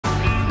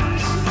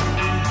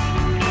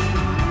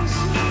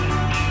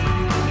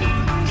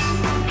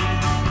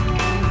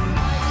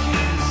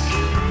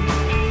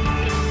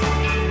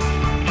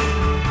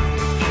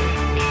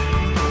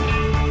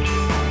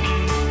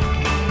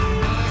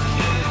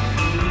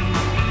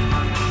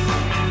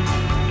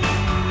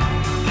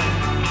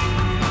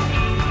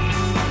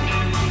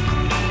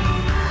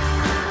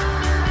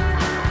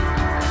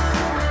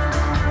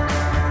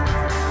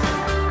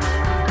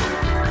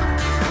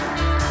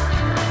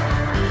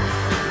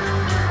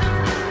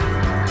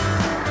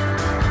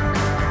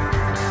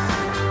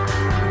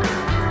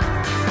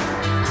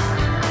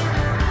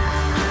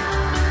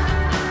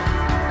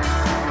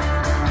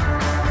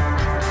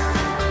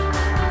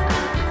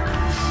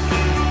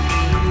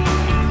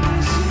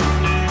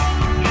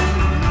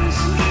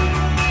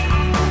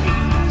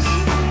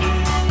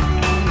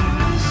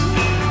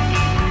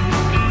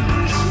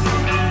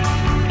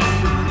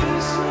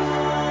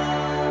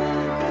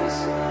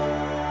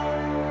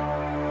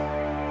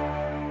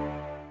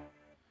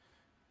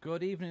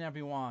Good evening,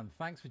 everyone.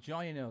 Thanks for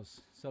joining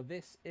us. So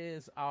this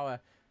is our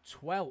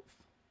 12th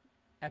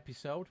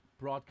episode,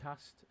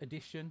 broadcast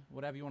edition,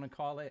 whatever you want to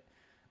call it.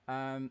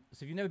 So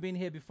if you've never been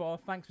here before,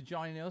 thanks for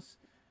joining us.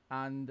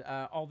 And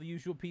all the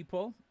usual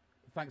people,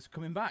 thanks for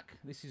coming back.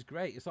 This is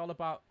great. It's all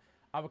about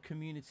our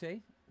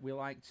community. We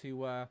like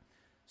to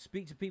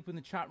speak to people in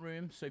the chat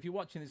room. So if you're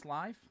watching this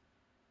live,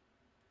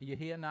 you're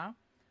here now,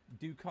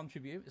 do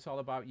contribute. It's all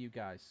about you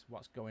guys,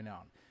 what's going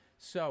on.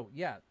 So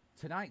yeah,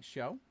 tonight's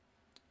show,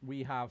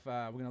 we have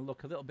we're going to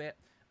look a little bit.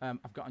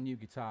 I've got a new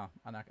guitar,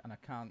 and I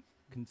can't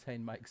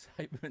contain my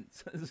excitement.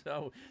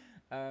 So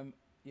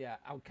yeah,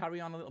 I'll carry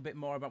on a little bit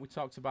more about. We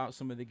talked about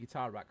some of the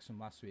guitar racks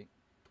from last week,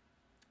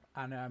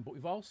 and but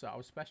we've also,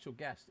 our special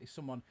guest is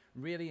someone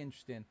really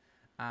interesting,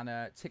 and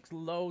ticks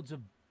loads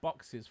of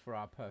boxes for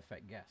our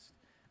perfect guest.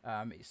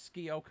 It's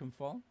Ski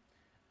Oakenfull,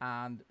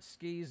 and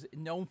Ski's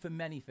known for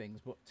many things,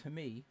 but to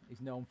me,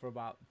 he's known for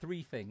about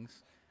 3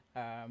 things.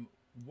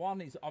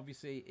 One is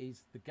obviously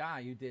the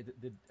guy who did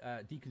the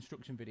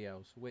deconstruction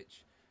videos,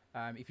 which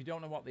if you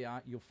don't know what they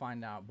are, you'll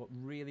find out, but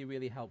really,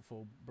 really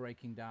helpful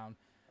breaking down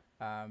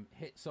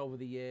hits over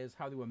the years,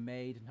 how they were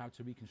made and how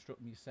to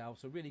reconstruct them yourself.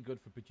 So really good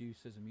for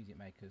producers and music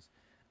makers.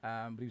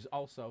 But he was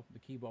also the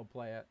keyboard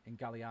player in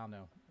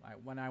Galliano. Like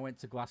when I went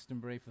to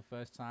Glastonbury for the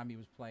first time, he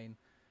was playing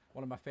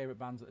one of my favorite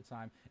bands at the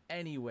time.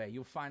 Anyway,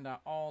 you'll find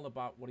out all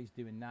about what he's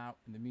doing now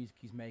and the music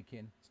he's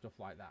making, stuff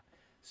like that.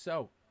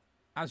 So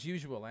as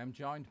usual, I am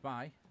joined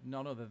by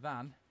none other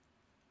than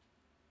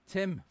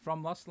Tim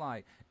from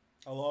Lostlight.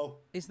 Hello.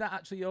 Is that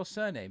actually your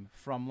surname,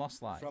 from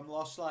Lostlight? From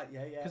Lostlight,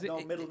 yeah.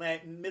 No,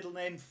 middle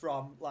name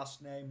from,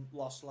 last name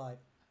Lostlight.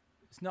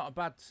 It's not a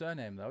bad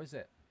surname though, is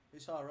it?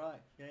 It's all right.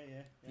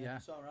 Yeah.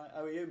 It's all right.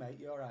 How are you, mate?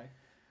 You all right?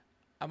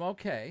 I'm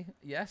okay.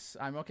 Yes,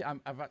 I'm okay.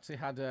 I've actually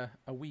had a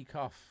week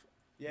off.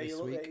 Yeah,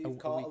 you look. You've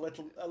caught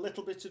a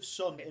little bit of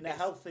sun in a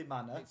healthy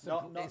manner.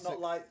 Not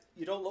like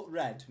you don't look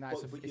red. No,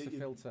 it's a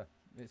filter.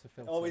 It's a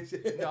filter. Oh, it's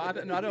no,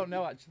 I don't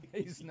know actually.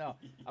 It's not.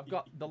 I've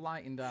got the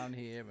lighting down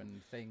here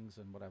and things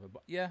and whatever.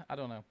 But yeah, I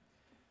don't know.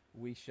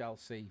 We shall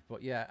see.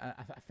 But yeah,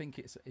 I think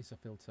it's a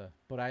filter.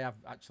 But I have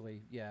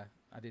actually, yeah,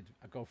 I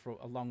go for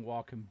a long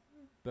walk and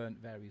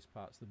burnt various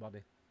parts of the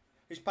body.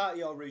 It's part of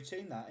your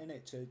routine, that, isn't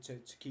it,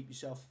 to keep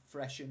yourself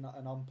fresh and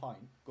on point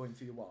going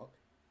for your walk.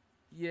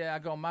 Yeah, I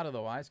go mad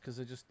otherwise because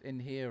they're just in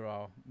here,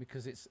 or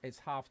because it's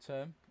half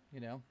term.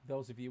 You know,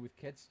 those of you with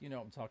kids, you know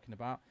what I'm talking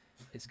about.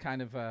 It's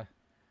kind of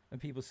and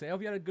people say, "Oh,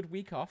 have you had a good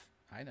week off?"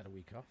 I ain't had a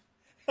week off.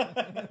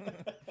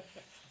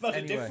 But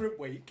anyway, a different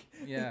week.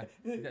 Yeah,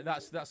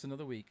 that's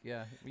another week.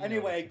 Yeah.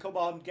 Anyway, come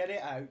on, get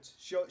it out.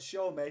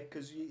 Show me,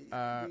 because you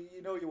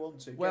know you want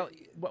to. Well,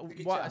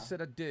 what I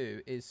said I'd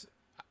do is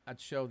I'd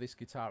show this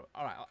guitar.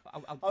 All right,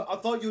 I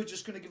thought you were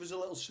just going to give us a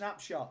little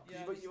snapshot.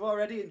 Yeah, you've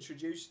already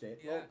introduced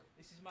it. Yeah, look.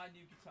 This is my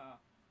new guitar.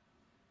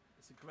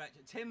 It's a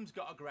Gretsch. Tim's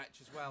got a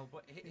Gretsch as well,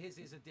 but his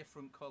is a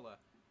different colour.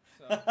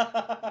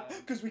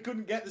 Because we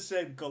couldn't get the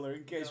same colour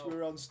in case we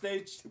were on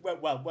stage.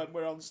 Well, when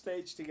we're on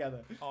stage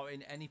together, or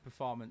in any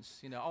performance,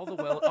 you know, all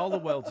the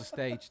world's a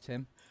stage,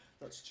 Tim.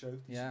 That's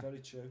true. That's very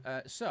true.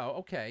 So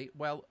okay,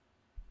 well,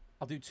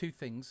 I'll do 2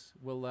 things.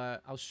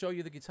 I'll show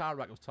you the guitar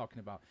rack I was talking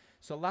about.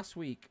 So last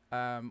week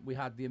we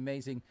had the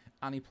amazing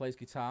Annie plays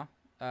guitar.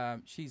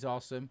 She's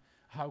awesome.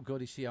 How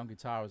good is she on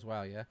guitar as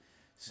well? Yeah.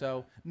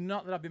 So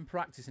not that I've been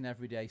practicing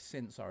every day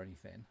since or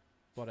anything,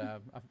 but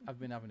I've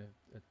been having a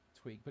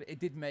tweak. But it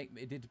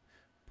did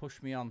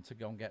push me on to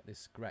go and get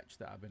this Gretsch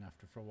that I've been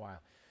after for a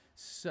while.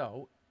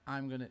 So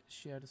I'm gonna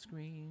share the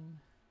screen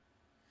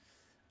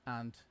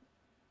and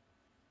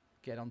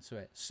get onto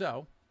it.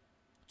 So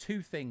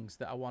 2 things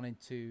that I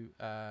wanted to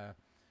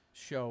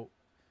show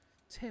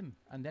Tim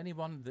and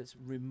anyone that's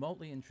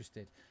remotely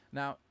interested.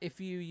 Now,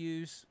 if you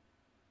use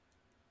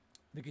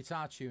the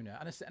guitar tuner,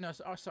 and I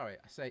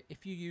say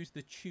if you use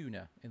the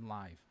tuner in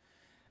live,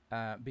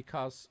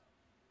 because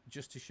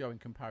just to show in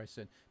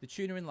comparison, the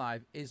tuner in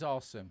live is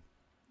awesome.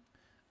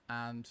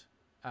 And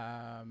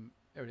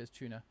there it is,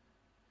 tuner.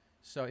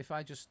 So if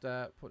I just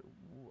put,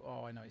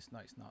 oh, I know it's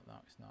not.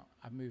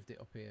 I've moved it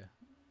up here.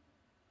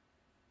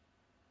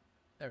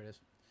 There it is.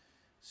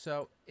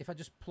 So if I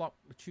just plop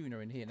the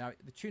tuner in here, now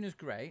the tuner's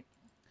great,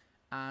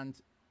 and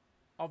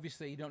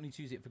obviously you don't need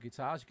to use it for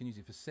guitars. You can use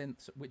it for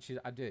synths, which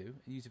I do.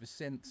 I use it for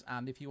synths,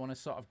 and if you want to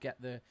sort of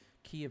get the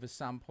key of a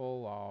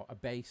sample or a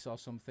bass or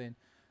something,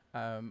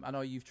 I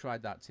know you've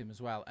tried that, Tim,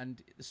 as well.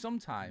 And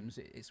sometimes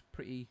it's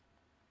pretty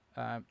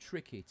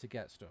tricky to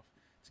get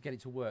it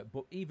to work.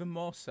 But even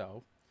more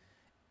so,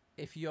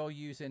 if you're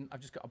using, I've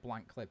just got a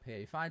blank clip here.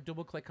 If I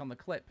double click on the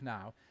clip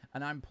now,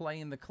 and I'm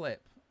playing the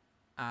clip,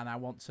 and I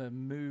want to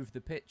move the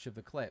pitch of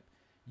the clip,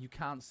 you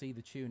can't see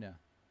the tuner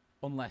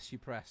unless you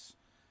press,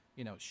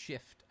 you know,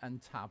 Shift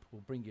and Tab will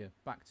bring you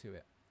back to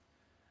it.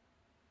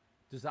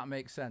 Does that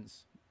make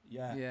sense?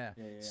 Yeah.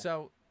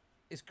 So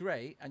it's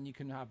great, and you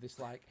can have this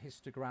like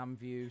histogram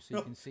view, so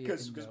you can see it.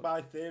 Because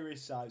my theory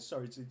side,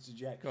 sorry to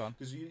interject,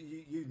 because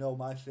you know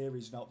my theory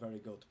is not very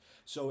good.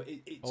 So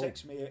it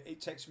takes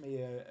me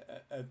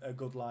a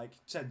good like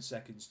 10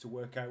 seconds to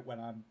work out when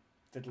I'm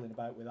fiddling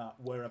about with that,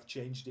 where I've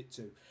changed it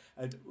to.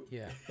 And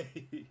Yeah.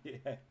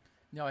 yeah.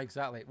 No,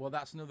 exactly. Well,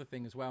 that's another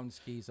thing as well. When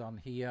Ski's on,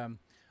 he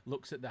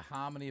looks at the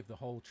harmony of the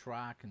whole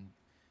track, and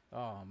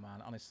oh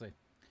man, honestly,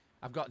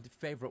 I've got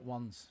favourite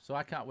ones, so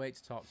I can't wait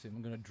to talk to him.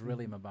 I'm going to drill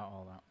him about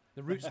all that.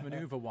 The Roots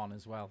Maneuver one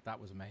as well, that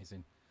was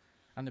amazing,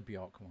 and the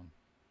Bjork one.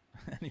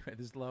 Anyway,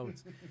 there's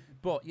loads.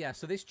 But yeah,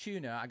 so this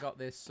tuner, I got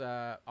this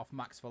off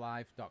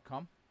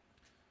maxforlive.com,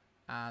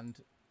 and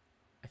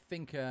I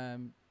think it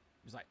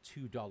was like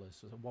 $2,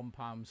 so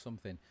 £1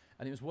 something,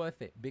 and it was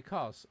worth it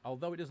because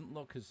although it doesn't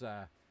look as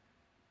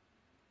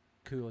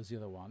cool as the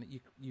other one,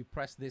 you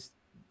press this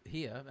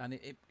here and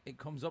it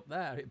comes up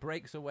there, it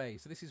breaks away.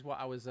 So this is what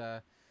I was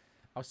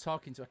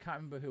talking to, I can't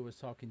remember who I was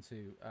talking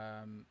to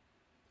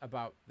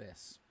about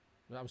this.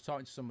 I was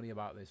talking to somebody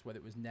about this, whether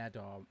it was Ned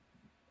or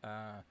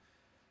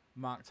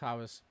Mark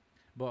Towers,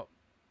 but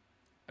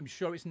I'm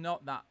sure it's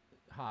not that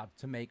hard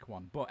to make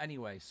one. But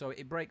anyway, so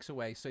it breaks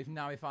away. So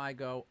if I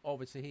go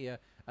over to here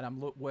and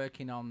I'm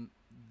working on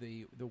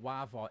the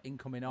WAV or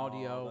incoming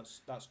audio,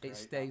 that's great, it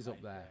stays up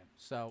mate. there. Yeah.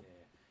 So Yeah.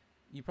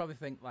 you probably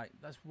think like,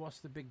 what's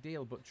the big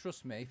deal? But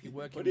trust me, if you're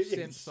working But with it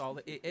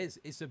synths, is.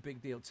 it's a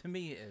big deal. To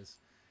me, it is.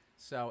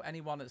 So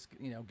anyone that's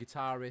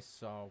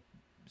guitarists or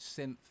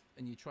synth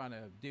and you're trying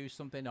to do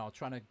something or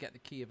trying to get the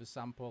key of a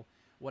sample,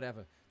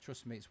 whatever,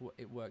 trust me,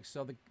 it works.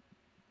 So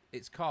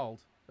it's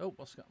called. Oh,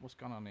 what's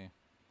gone on here?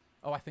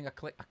 Oh, I think I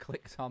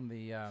clicked on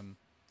the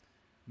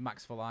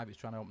Max for Live. It's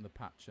trying to open the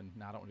patch, and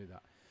no, I don't want to do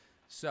that.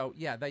 So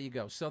yeah, there you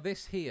go. So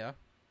this here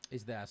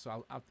is there.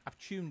 So I've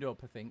tuned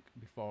up, I think,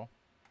 before.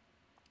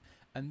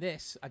 And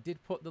this, I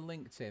did put the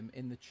link, Tim,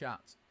 in the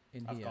chat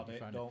in I've here. got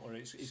it. Don't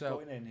worry. It's So-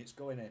 going in. It's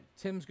going in.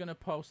 Tim's going to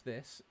post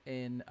this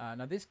in...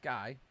 now, this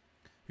guy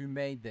who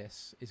made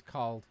this is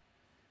called...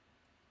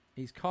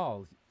 He's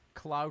called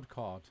Cloud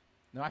Chord.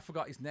 Now, I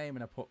forgot his name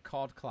and I put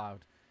Chord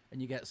Cloud,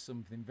 and you get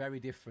something very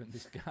different.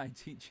 This guy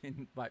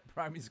teaching, like,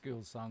 primary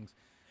school songs.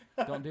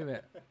 Don't do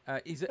it.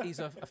 He's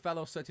a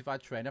fellow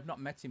certified trainer. I've not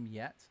met him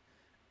yet,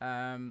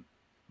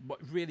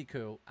 but really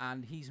cool.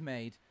 And he's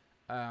made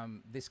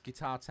this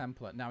guitar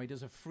template. Now, he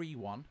does a free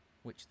one,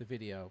 which the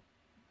video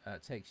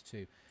takes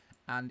to,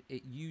 and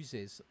it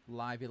uses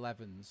Live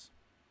 11's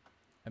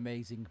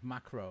amazing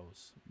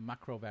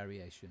macro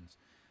variations.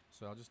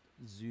 So I'll just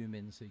zoom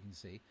in so you can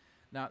see.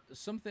 Now,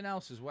 something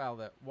else as well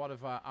that one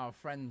of our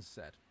friends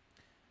said,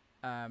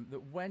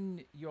 that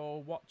when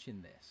you're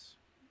watching this,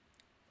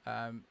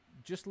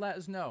 just let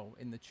us know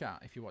in the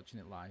chat if you're watching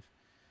it live.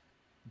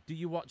 Do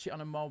you watch it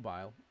on a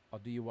mobile or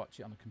do you watch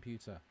it on a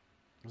computer?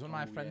 Because one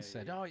of my friends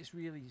said, oh, it's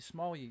really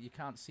small, you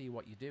can't see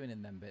what you're doing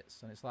in them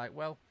bits. And it's like,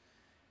 well,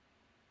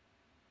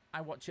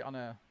 I watch it on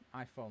a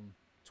iPhone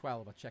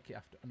 12. I check it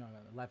after, no,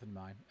 11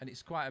 mine, and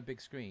it's quite a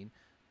big screen,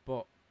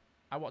 but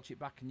I watch it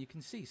back and you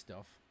can see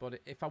stuff. But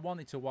if I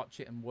wanted to watch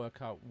it and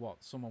work out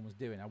what someone was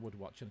doing, I would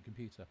watch it on a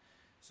computer.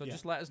 So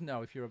just let us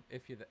know if you're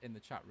in the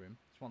chat room.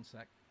 Just one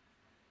sec.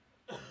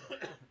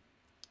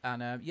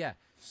 And yeah,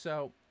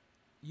 so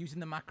using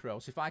the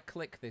macros, if I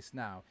click this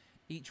now,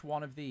 each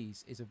one of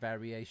these is a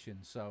variation.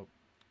 So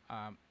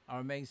our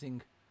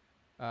amazing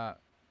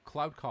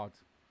Cloud Chord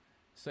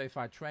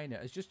certified trainer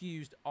has just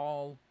used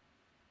all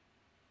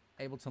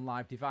Ableton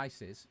Live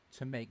devices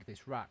to make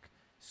this rack.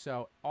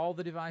 So all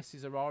the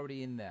devices are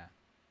already in there,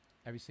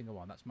 every single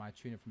one. That's my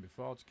tuner from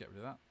before. Just get rid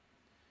of that.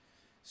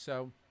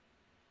 So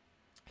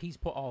he's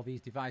put all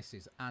these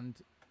devices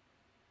and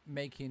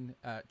making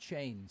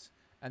chains,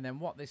 and then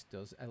what this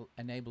does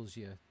enables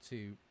you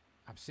to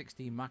have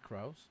 16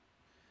 macros,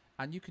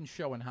 and you can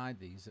show and hide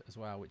these as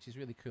well, which is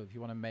really cool. If you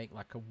want to make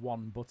like a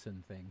one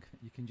button thing,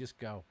 you can just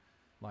go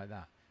like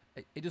that.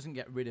 It doesn't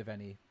get rid of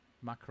any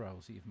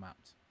macros that you've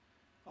mapped.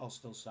 I'll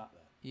still sat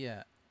there.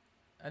 Yeah,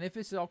 and if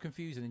this is all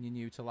confusing and you're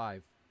new to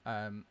live,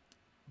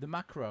 the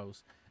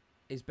macros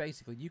is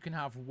basically you can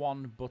have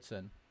one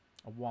button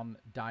or one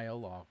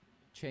dial or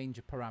change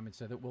a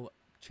parameter that will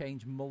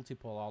change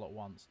multiple all at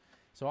once.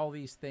 So all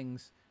these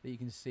things that you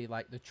can see,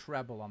 like the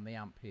treble on the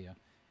amp here,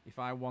 if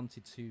I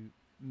wanted to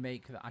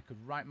make that, I could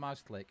right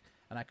mouse click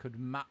and I could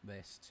map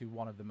this to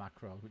one of the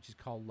macros, which is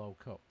called low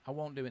cut. I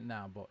won't do it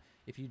now, but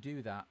if you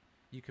do that,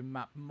 you can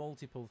map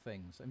multiple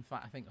things. In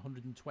fact, I think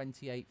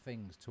 128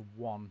 things to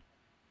one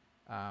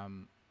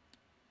parameter,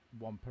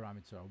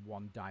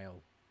 one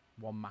dial,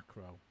 one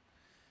macro.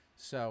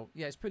 So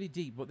yeah, it's pretty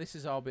deep, but this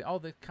is all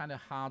the kind of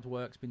hard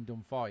work's been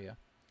done for you,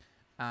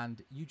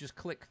 and you just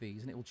click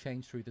these and it will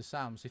change through the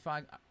sounds. So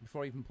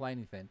before I even play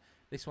anything,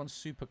 this one's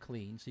super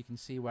clean, so you can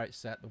see where it's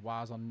set. The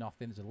wah's on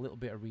nothing. There's a little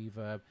bit of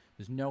reverb.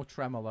 There's no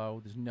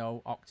tremolo. There's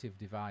no octave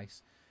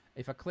device.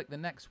 If I click the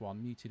next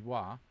one, muted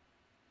wah,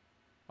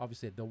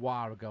 obviously the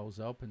wah goes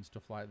up and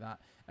stuff like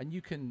that, and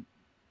you can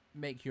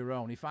make your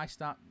own. If I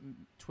start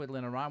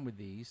twiddling around with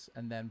these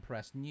and then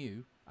press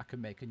new, I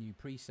can make a new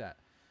preset.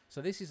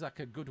 So this is like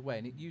a good way,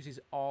 and it uses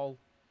all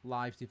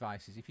Live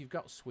devices. If you've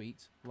got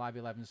Suite, Live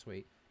 11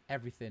 Suite,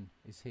 everything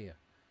is here.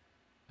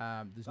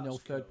 There's no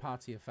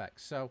third-party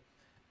effects. So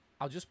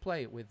I'll just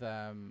play it with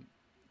the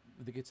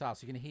guitar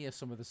so you can hear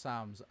some of the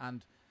sounds.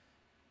 And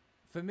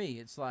for me,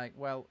 it's like,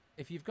 well,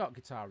 if you've got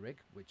guitar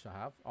rig, which I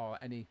have, or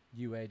any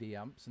UAD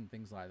amps and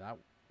things like that,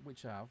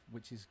 which I have,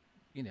 which is,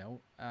 you know,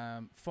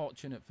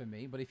 fortunate for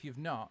me. But if you've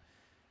not,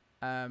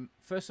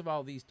 first of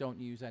all, these don't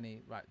use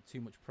any too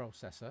much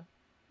processor,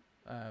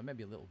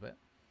 maybe a little bit,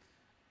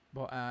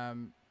 but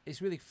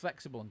it's really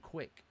flexible and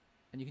quick,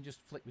 and you can just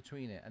flick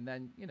between it, and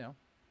then, you know,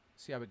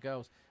 see how it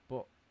goes.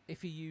 But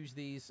if you use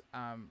these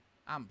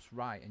amps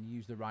right and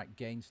use the right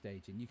gain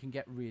staging, you can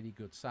get really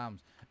good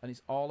sounds. And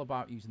it's all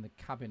about using the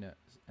cabinet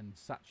and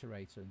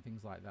saturator and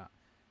things like that.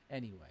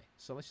 Anyway,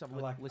 so let's have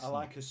a listen. I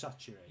like a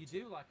saturator. You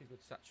do like a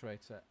good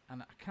saturator,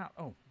 and I can't.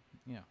 Oh,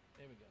 yeah.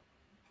 Here we go.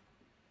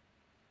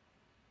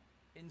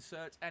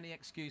 Insert any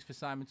excuse for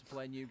Simon to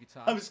play new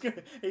guitar. I was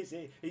gonna.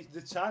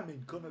 The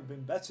timing couldn't have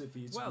been better for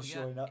you to be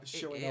showing off.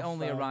 It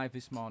only arrived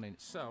this morning,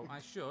 so I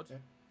should. Yeah.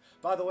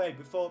 By the way,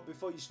 before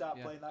you start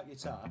playing that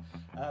guitar,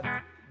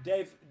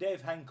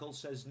 Dave Henkel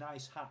says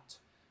nice hat.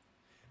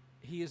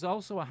 He is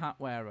also a hat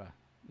wearer.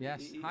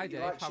 Yes. Hi,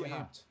 Dave. Likes How your are you?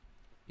 hat.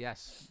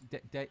 Yes.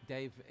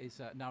 Dave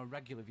is now a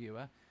regular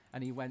viewer,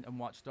 and he went and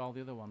watched all the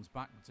other ones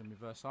backwards in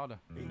reverse order.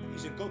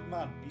 He's a good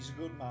man. He's a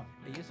good man.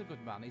 He is a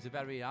good man. He's a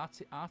very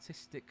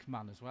artistic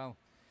man as well.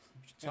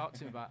 We should talk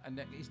to him about,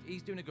 and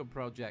he's doing a good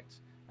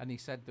project, and he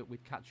said that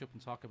we'd catch up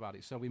and talk about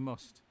it, so we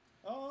must.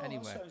 Oh,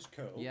 anyway, that sounds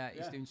cool. Yeah,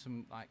 he's doing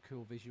some like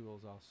cool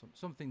visuals or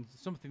something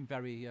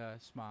very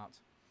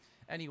smart.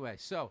 Anyway,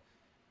 so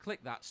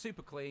click that,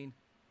 super clean.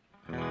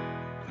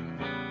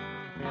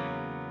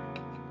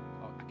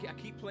 I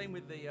keep playing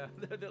with the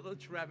little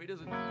trem, it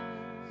doesn't.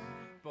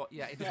 But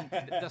yeah, it doesn't.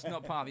 That's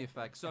not part of the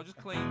effect. So just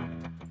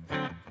clean. So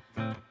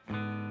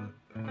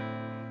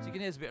you can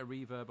hear there's a bit of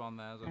reverb on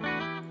there.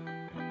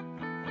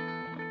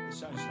 It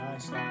sounds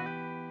nice. That.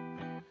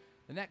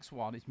 The next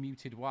one is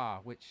muted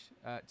wah, which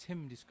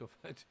Tim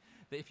discovered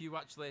that if you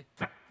actually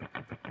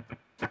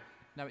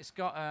now it's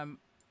got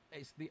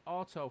it's the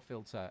auto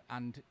filter,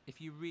 and if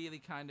you really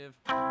kind of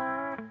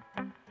I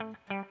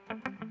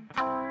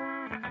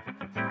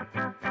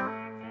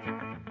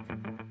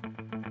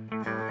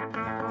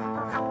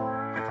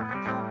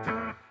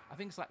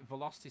think it's like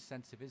velocity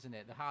sensitive, isn't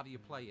it? The harder you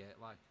play it,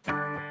 like.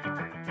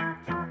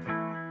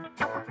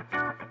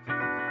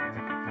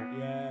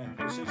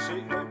 Yeah. So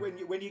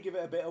when you give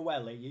it a bit of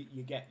welly,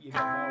 you get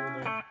more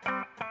of the.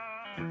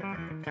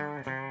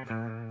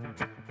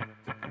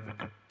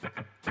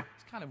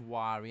 It's kind of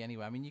wiry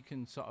anyway. I mean, you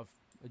can sort of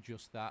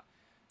adjust that.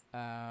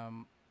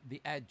 The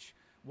edge.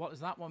 What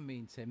does that one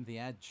mean, Tim? The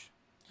edge.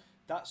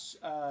 That's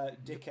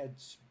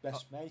Dickhead's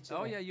best mate.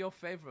 Oh yeah, your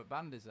favourite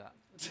band is that?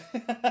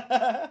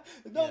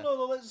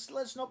 No.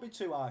 Let's not be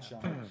too harsh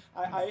on it.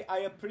 I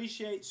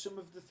appreciate some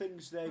of the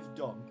things they've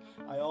done.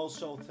 I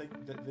also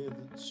think that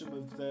some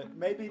of the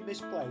maybe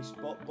misplaced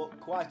but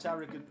quite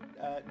arrogant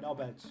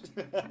knobheads.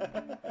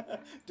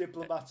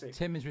 Diplomatic.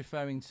 Tim is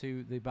referring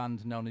to the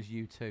band known as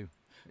U2.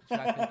 Which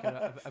I think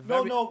are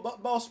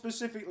but more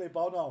specifically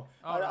Bono.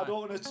 I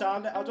don't want to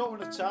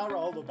tar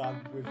all the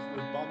band with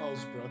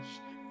Bono's brush.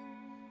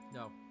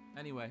 No.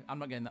 Anyway, I'm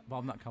not getting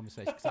involved in that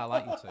conversation because I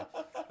like you to.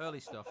 Early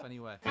stuff,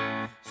 anyway.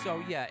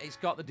 So, yeah, it's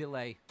got the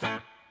delay.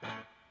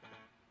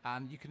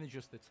 And you can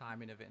adjust the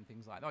timing of it and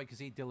things like that. Oh, you can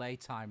see delay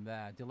time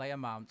there. Delay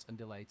amount and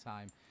delay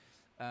time.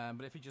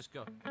 But if you just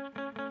go...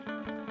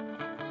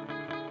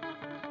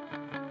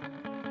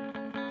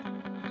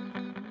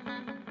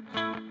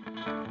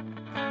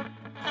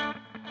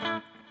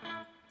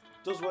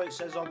 Does what it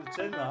says on the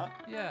tin, that.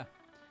 Yeah.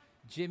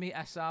 Jimmy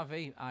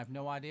SRV. I have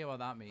no idea what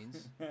that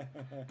means.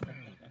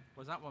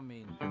 What does that one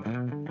mean?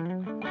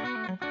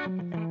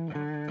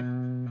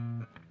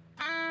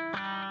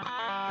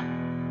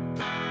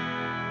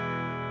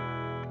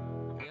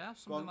 Yeah,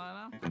 something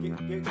like that.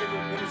 Give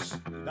us,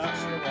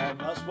 that's the one.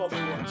 That's what we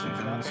wanted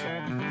for that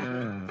song.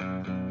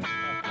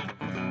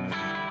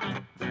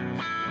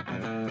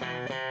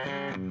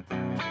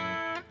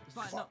 It's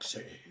like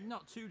Foxy.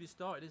 Not too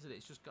distorted, is it?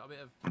 It's just got a bit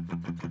of...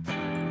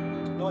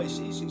 No, it's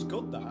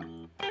good, that.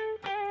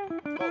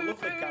 Got a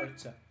lovely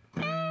character.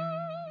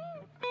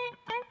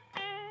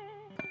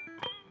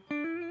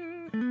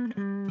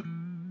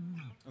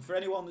 And for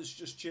anyone that's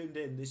just tuned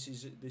in, this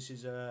is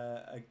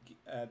a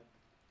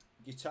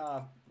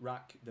guitar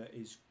rack that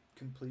is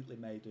completely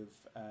made of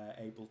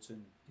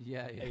Ableton.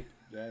 Yeah.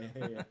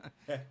 Yeah.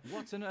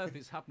 What on earth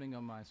is happening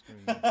on my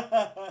screen?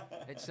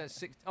 It says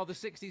the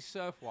 60s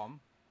surf one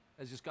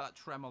has just got that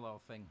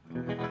tremolo thing.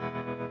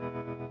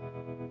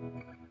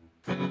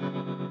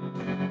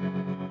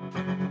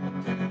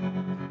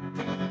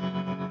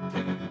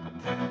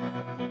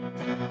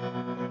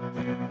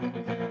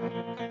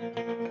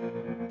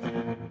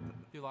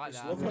 Like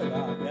it's that. Lovely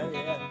that,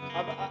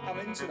 yeah. I'm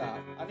into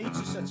that. I need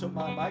to set up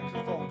my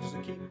microphone because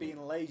I keep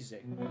being lazy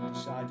and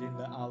deciding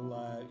that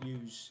I'll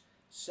use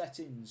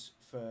settings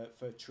for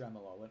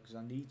tremolo because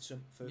I need for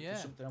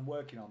something I'm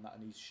working on that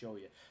I need to show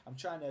you. I'm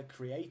trying to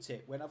create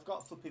it when I've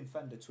got flipping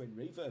Fender twin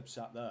reverb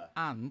sat there.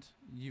 And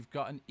you've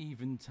got an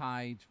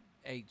Eventide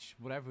H,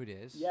 whatever it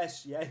is.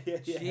 Yes, yeah.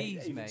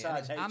 Jeez, Even mate.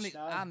 type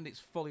And it's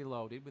fully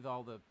loaded with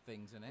all the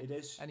things in it. It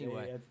is.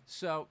 Anyway, yeah.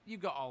 so you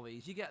got all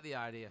these. You get the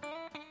idea.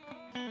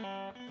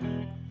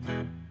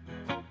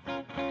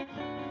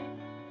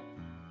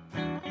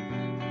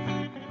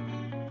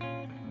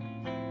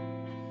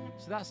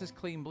 So that's this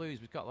clean blues.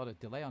 We've got a lot of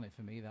delay on it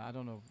for me. That I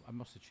don't know. I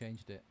must have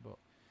changed it, but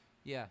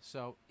yeah.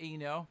 So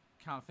Eno,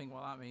 can't think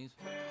what that means.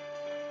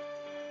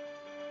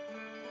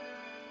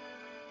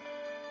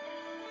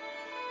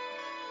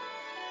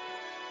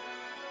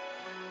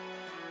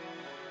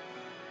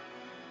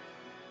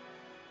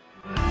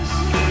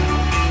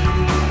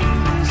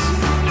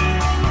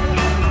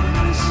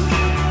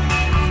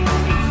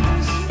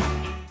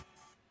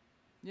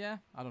 Yeah,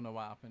 I don't know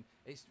what happened.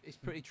 It's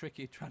pretty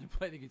tricky trying to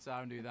play the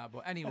guitar and do that.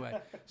 But anyway,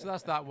 so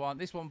that's that one.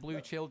 This one, Blue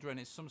Children,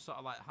 is some sort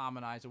of like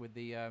harmonizer with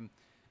the,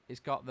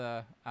 it's got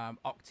the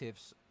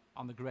octaves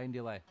on the grain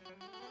delay.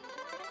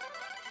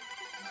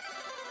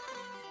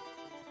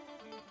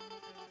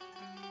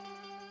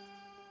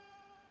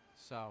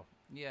 So,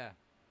 yeah.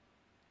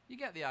 You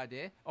get the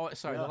idea. Oh,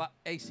 sorry, yeah.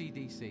 the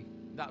AC/DC.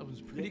 That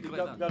was pretty good.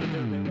 Got to do a bit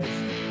of this.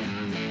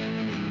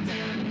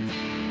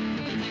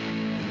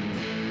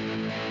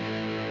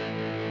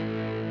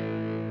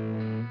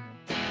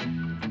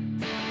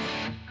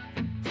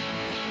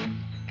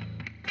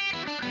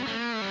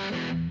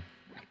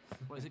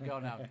 Where's it go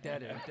now?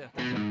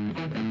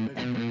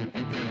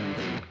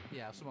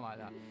 Yeah, something like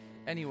that.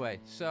 Anyway,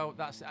 so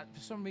that's for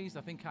some reason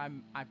I think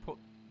I put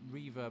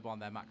reverb on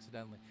them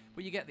accidentally,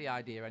 but you get the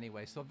idea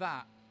anyway. So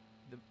that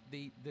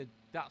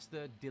that's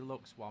the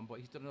deluxe one, but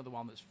he's done another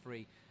one that's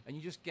free, and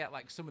you just get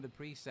like some of the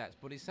presets,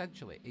 but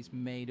essentially it's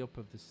made up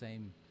of the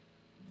same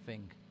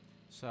thing.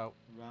 So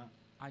right.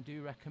 I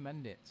do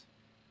recommend it.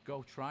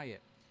 Go try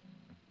it.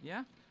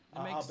 Yeah,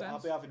 I'll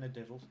be having a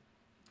diddle.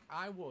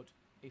 I would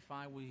if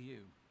I was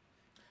you.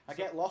 I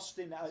get lost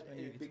in that.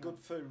 It'd be good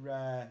for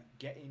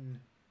getting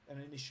an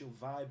initial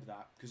vibe,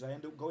 that, because I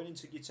end up going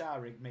into Guitar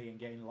Rig Me and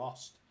getting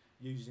lost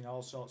using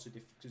all sorts of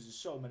different, because there's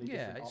so many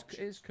different options.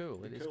 Yeah, it's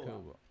cool. It is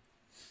cool.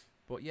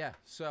 But yeah,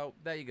 so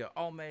there you go.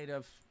 All made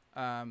of.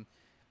 I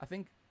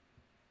think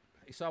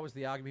it's always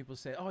the argument people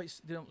say, "Oh, it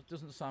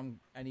doesn't sound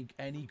any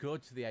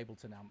good to the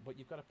Ableton amp," but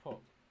you've got to put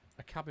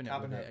a cabinet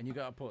with it, and you've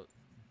got to put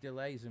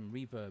delays and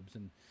reverbs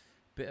and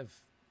bit of,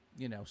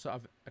 you know, sort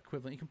of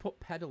equivalent. You can put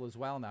pedal as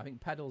well now. I think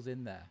pedal's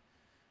in there.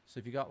 So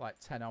if you got like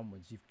 10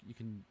 onwards, you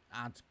can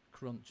add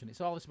crunch, and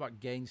it's all about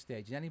gain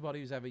staging. Anybody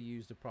who's ever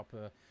used a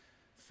proper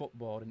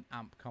footboard and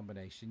amp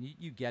combination,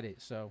 you get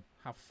it. So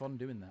have fun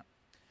doing that.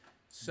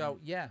 So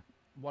yeah,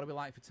 what do we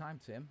like for time,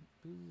 Tim?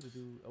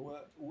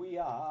 We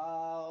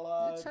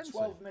are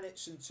 12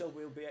 minutes until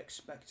we'll be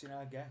expecting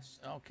our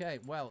guest. Okay,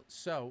 well,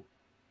 so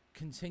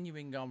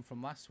continuing on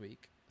from last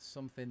week,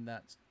 something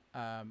that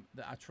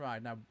that I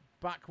tried. Now,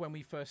 back when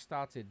we first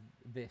started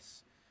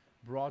this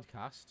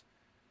broadcast,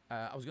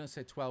 I was going to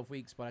say 12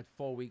 weeks, but I had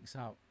 4 weeks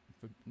out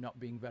for not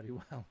being very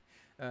well.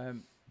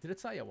 Did I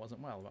tell you I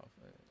wasn't well?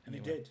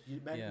 Anyway. You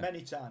did.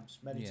 Many times.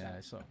 Many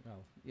times. So,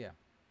 well, yeah.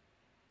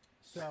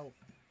 So,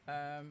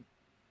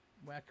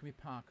 where can we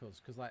park us?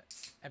 Because like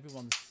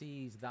everyone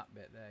sees that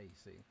bit there, you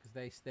see,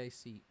 because they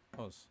see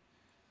us.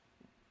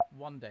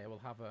 One day we'll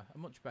have a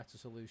much better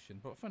solution,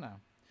 but for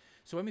now.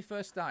 So when we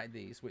first started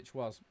these, which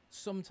was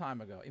some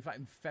time ago, in fact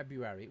in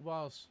February, it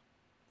was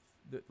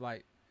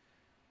like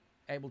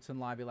Ableton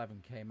Live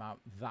 11 came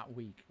out that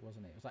week,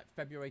 wasn't it? It was like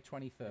February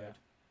 23rd. Yeah.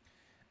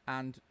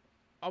 And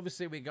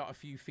obviously we got a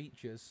few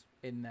features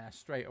in there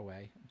straight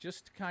away,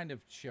 just to kind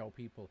of show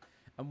people.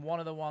 And one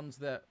of the ones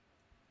that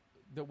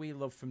we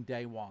loved from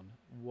day one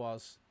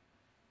was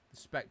the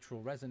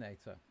spectral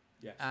resonator.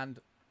 Yes. And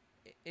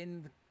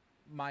in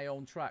my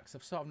own tracks,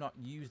 I've sort of not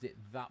used it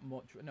that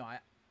much. No,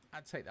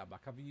 I'd take that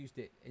back. I've used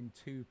it in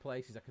 2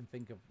 places I can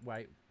think of where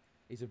it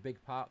is a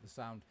big part of the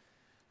sound.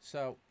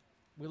 So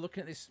we're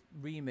looking at this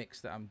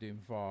remix that I'm doing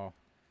for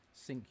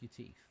Sink Your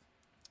Teeth.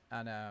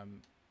 And I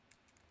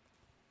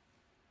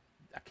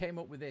came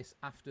up with this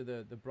after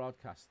the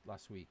broadcast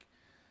last week.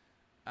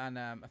 And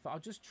I thought I'll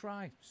just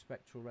try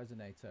Spectral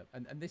Resonator.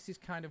 And this is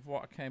kind of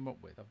what I came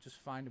up with. I've just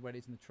found where it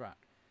is in the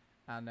track.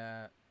 And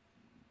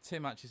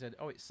Tim actually said,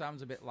 oh, it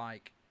sounds a bit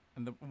like...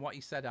 And what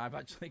he said, I've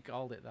actually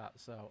called it that.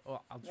 So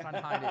I'll try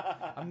and hide it.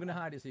 I'm going to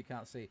hide it so you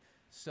can't see.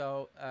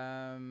 So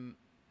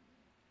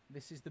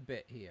this is the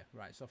bit here.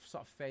 Right, so I've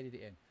sort of faded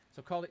it in.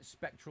 So call it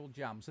Spectral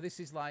Jam. So this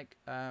is like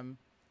a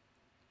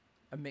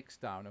mix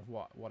down of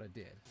what I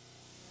did.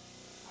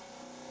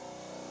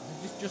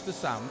 This is just the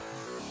sound.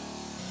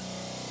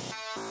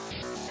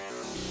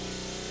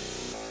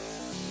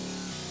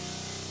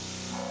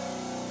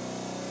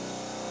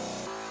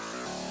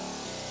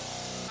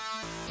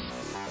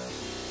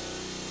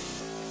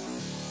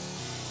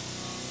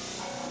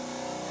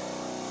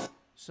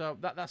 So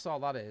that's all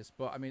that is,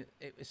 but I mean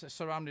it's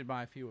surrounded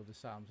by a few of the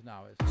sounds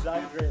now.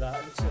 Exactly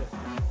that, isn't it?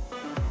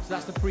 So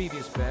that's the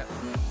previous bit.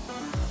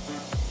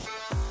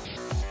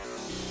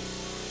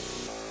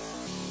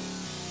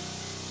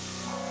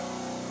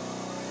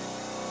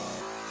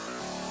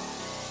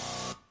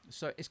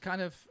 So it's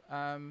kind of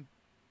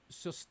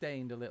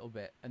sustained a little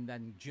bit and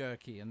then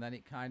jerky, and then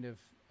it kind of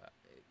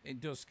it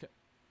does.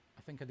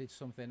 I think I did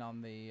something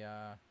on the.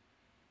 I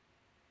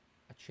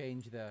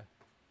changed the.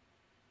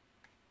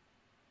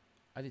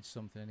 I did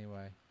something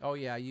anyway. Oh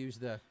yeah, I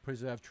used the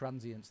preserve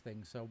transients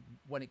thing. So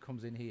when it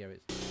comes in here,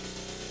 it's.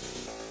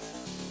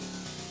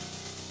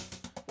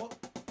 What?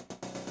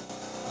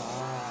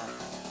 Ah.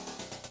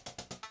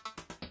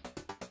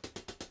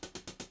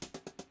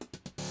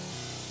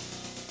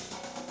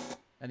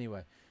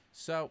 Anyway,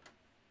 so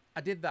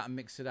I did that and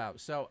mixed it out.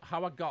 So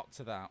how I got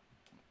to that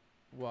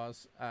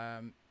was,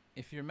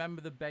 if you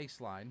remember the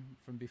bass line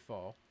from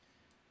before,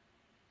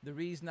 the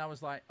reason I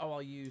was like, oh,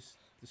 I'll use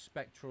the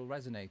spectral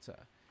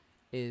resonator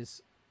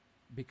is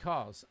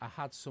because I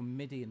had some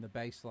MIDI in the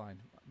bass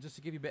line. Just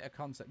to give you a bit of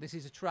context, this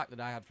is a track that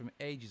I had from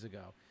ages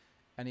ago,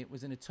 and it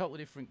was in a totally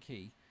different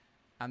key,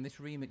 and this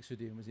remix we're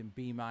doing was in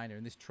B minor,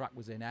 and this track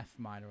was in F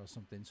minor or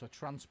something, so I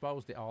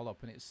transposed it all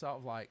up, and it's sort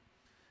of like,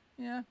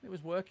 yeah, it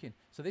was working.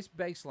 So this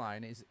bass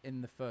line is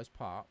in the first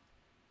part,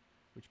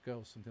 which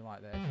goes something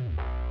like this.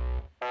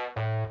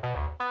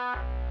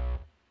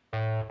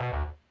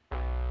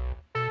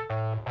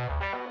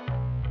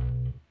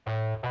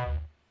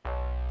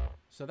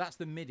 So that's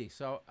the MIDI.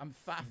 So I'm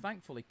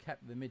thankfully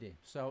kept the MIDI.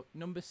 So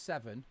number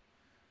 7,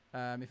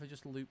 if I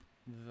just loop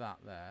that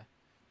there,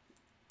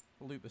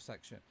 loop the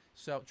section.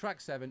 So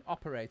track 7,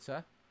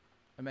 operator,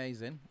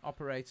 amazing.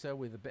 Operator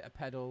with a bit of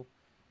pedal,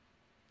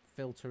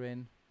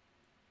 filtering,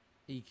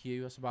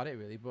 EQ, that's about it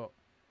really, but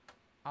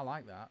I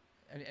like that.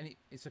 And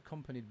it's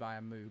accompanied by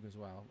a Moog as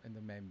well in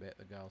the main bit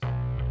that goes.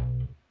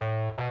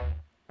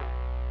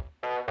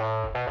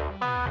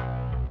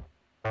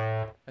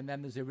 And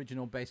then there's the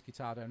original bass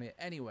guitar down here.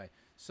 Anyway,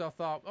 so I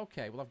thought,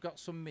 okay, well, I've got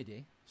some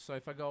MIDI. So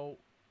if I go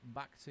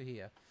back to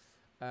here,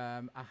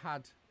 I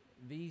had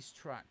these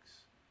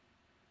tracks,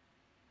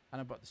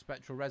 and I've got the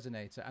spectral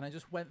resonator, and I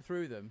just went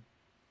through them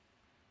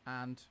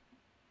and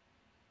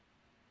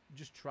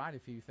just tried a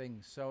few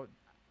things. So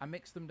I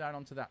mixed them down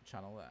onto that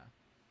channel there.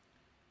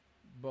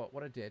 But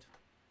what I did,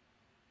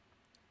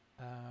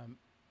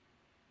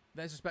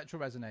 there's a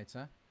spectral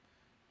resonator,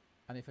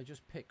 and if I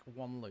just pick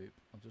one loop,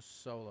 I'll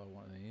just solo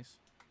one of these.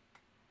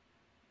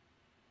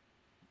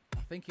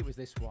 I think it was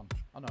this one.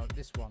 Oh no,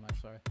 this one, I'm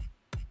sorry.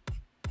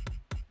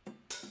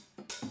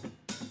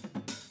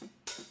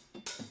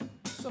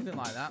 Something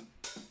like that.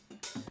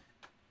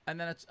 And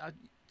then I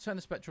turn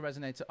the spectral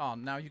resonator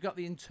on. Now you've got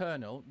the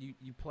internal,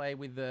 you play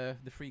with the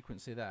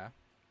frequency there,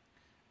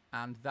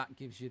 and that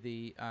gives you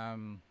the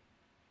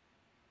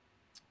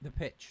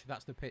pitch.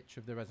 That's the pitch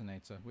of the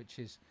resonator, which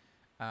is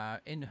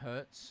in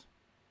hertz.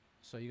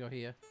 So you go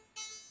here.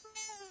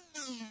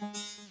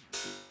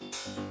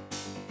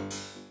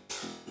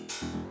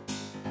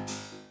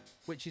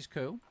 Which is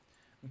cool.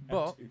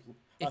 But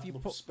if you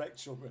put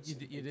spectral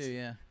resonators. you do,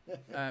 yeah.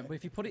 But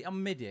if you put it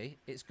on MIDI,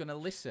 it's going to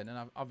listen,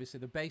 and obviously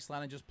the bass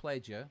line I just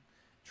played you,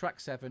 track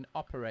 7,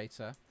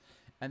 operator,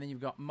 and then you've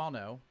got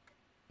mono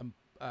and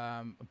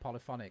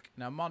polyphonic.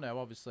 Now mono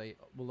obviously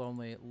will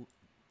only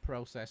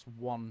process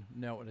one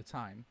note at a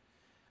time.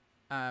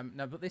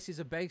 Now, but this is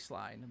a bass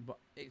line, but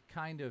it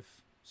kind of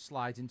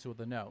slides into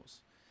other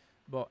notes.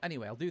 But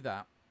anyway, I'll do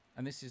that,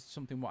 and this is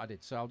something what I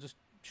did. So I'll just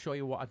show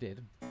you what I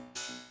did.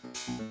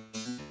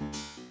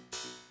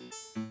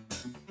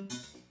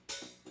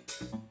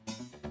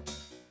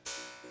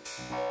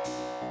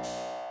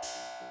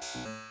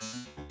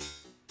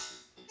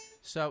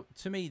 So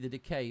to me, the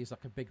decay is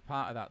like a big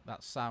part of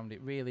that sound.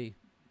 It really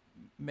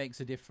makes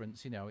a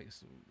difference, you know.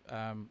 It's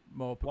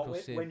more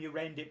percussive. When you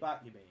rend it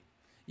back, you mean?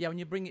 Yeah, when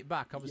you bring it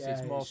back, obviously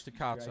it's more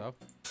staccato.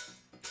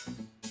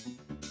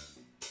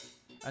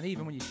 And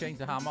even when you change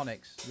the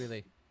harmonics,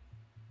 really,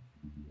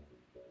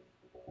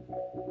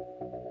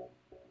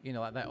 you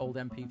know, like that old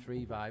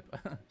MP3 vibe.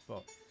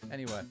 But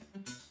anyway,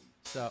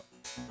 so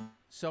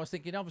I was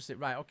thinking, obviously,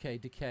 right, okay,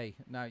 decay.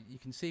 Now you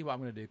can see what I'm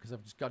going to do because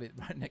I've just got it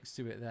right next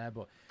to it there.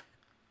 But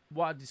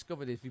what I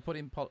discovered is if you put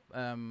in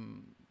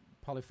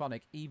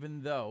polyphonic,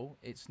 even though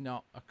it's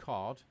not a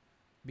chord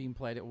being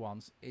played at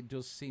once, it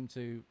does seem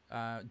to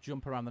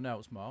jump around the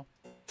notes more.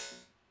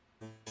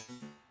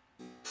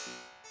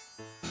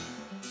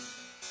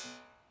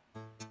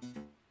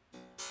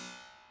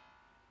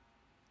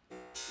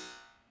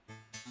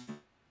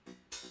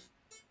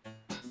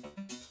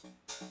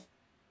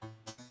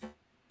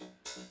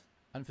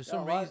 And for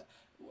some reason,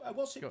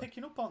 what's it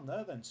picking up on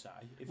there then, Si?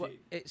 Well,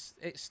 it's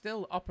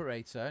still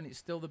operator and it's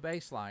still the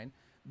bass line,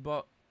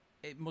 but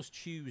it must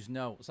choose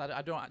notes.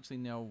 I don't actually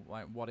know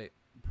like what it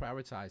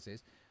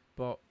prioritizes,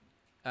 but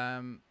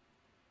when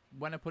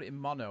I put it in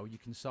mono, you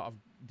can sort of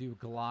do a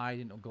glide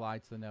and it'll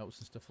glide to the notes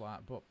and stuff like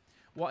that. But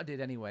what I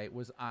did anyway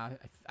was I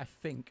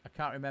think, I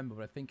can't remember,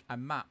 but I think I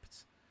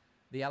mapped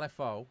the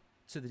LFO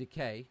to the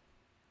decay,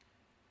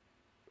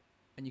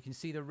 and you can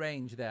see the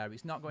range there.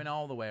 It's not going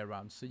all the way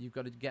around, so you've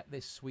got to get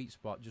this sweet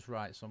spot just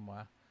right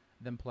somewhere,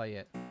 then play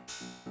it. You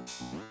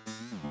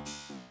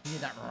hear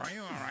that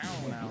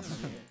now?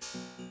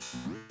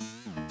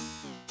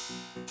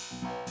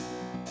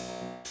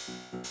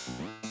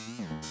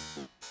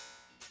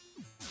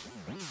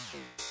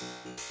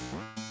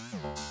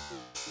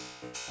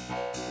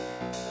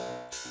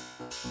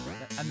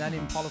 then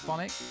in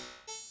polyphonic.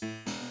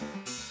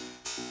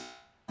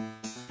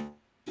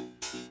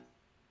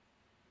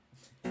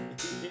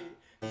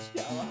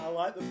 Yeah, I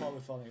like the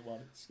polyphonic one.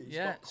 It's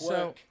Yeah, got quirk.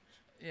 so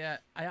yeah,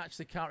 I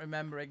actually can't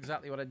remember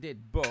exactly what I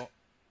did, but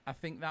I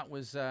think that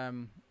was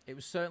it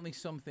was certainly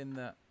something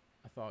that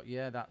I thought,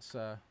 yeah, that's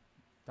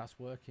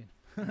working.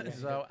 Yeah.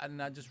 So,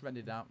 and I just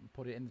rendered it out and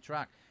put it in the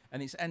track,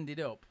 and it's ended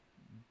up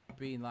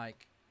being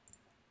like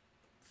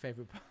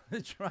favorite part of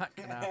the track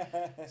now.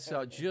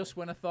 So just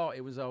when I thought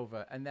it was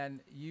over, and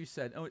then you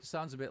said, "Oh, it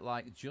sounds a bit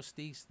like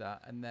Justice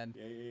that," and then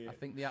I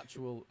think I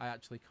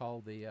actually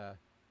called the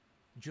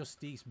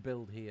Justice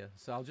build here.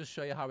 So I'll just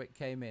show you how it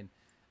came in.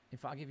 In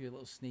fact, I'll give you a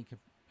little sneak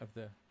of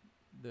the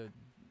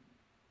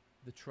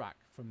track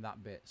from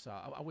that bit. So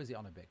I'll whiz it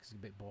on a bit because it's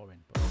a bit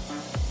boring.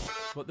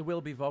 But there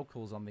will be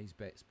vocals on these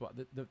bits. But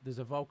there's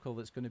a vocal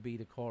that's going to be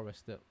the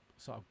chorus that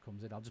sort of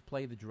comes in. I'll just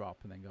play the drop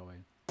and then go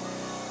in.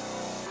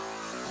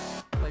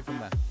 Play from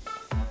there.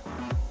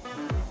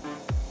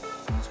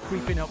 It's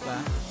creeping up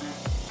there.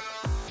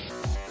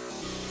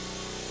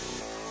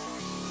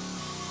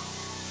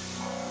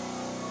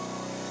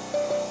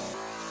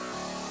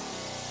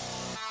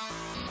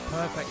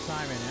 Perfect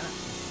timing, yeah.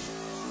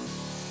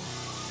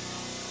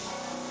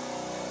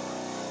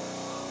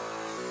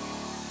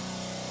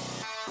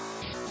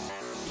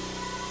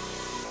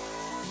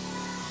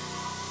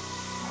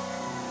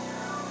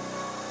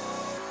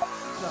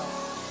 So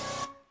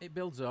it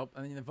builds up,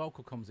 and then the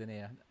vocal comes in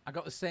here. I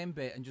got the same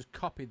bit and just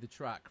copied the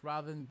track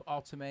rather than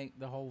automate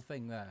the whole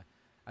thing there.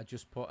 I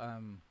just put I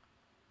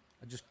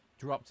just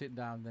dropped it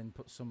down, then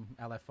put some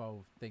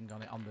LFO thing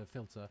on it on the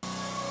filter.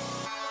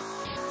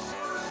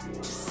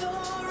 So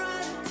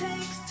right it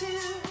takes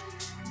two.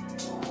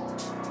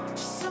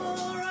 So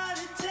right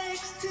it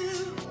takes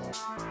two.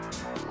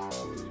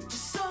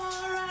 So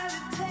right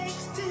it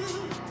takes two.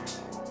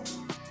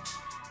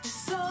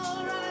 So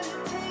right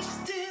it takes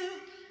two.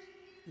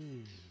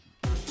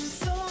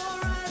 So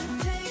right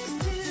it takes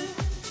two.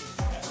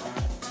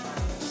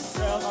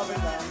 Well, I'll have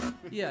it down.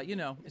 Yeah, you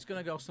know, it's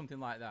gonna go something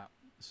like that.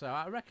 So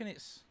I reckon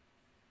it's,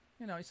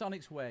 you know, it's on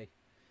its way.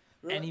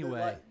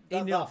 Anyway,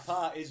 that enough.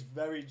 part is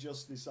very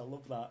Justice. I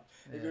love that.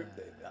 Yeah.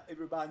 It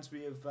reminds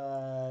me of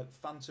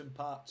Phantom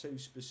Part 2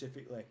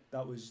 specifically.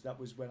 That was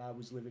when I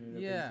was living in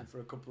Ibiza for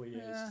a couple of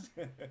years.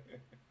 Yeah.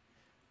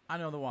 I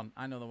know the one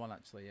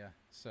actually, yeah.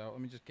 So let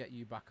me just get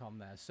you back on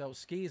there. So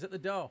Ski's at the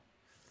door.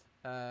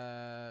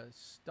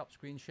 Stop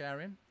screen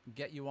sharing.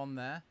 Get you on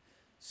there.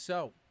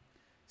 So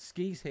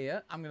Ski's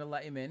here. I'm going to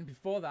let him in.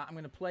 Before that, I'm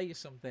going to play you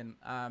something.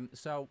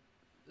 So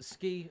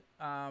Ski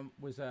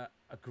was a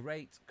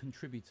great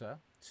contributor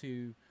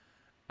to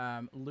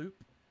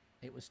Loop.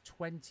 It was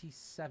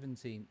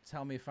 2017.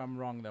 Tell me if I'm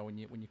wrong though when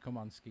you come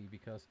on, Ski,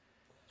 because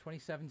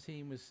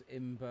 2017 was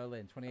in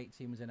Berlin,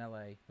 2018 was in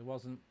LA. There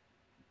wasn't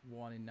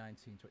one in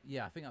 1920.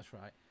 Yeah, I think that's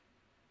right.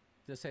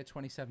 Did I say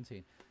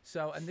 2017?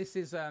 So, and this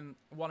is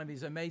one of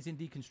his amazing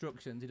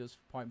deconstructions he does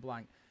point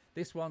blank.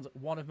 This one's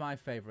one of my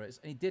favorites,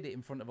 and he did it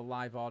in front of a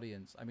live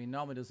audience. I mean,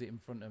 normally does it in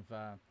front of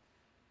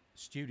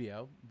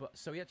studio, but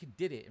so he actually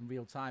did it in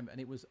real time, and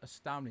it was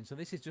astounding. So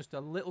this is just a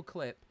little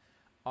clip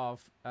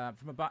of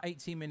from about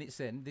 18 minutes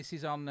in. This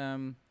is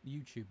on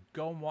YouTube.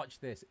 Go and watch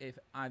this if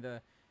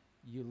either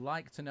you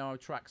like to know how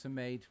tracks are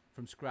made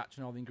from scratch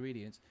and all the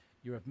ingredients,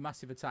 you're a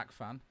massive Attack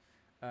fan,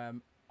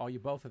 or you're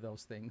both of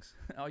those things,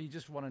 or you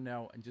just want to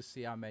know and just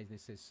see how amazing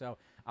this is. So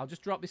I'll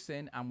just drop this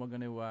in and we're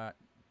going to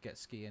get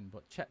Ski in,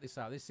 but check this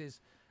out. This is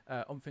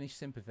Unfinished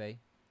Sympathy,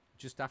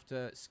 just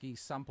after Ski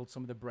sampled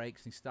some of the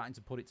breaks and he's starting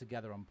to put it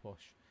together on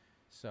Push.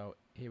 So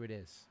here it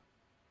is.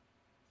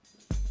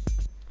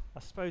 I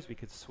suppose we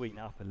could sweeten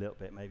it up a little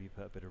bit, maybe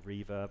put a bit of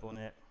reverb on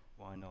it.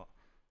 Why not?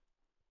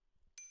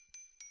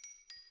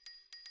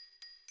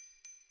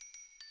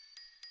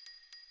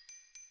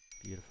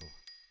 Beautiful.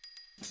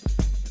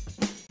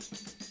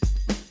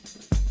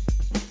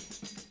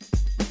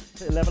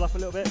 Let it level up a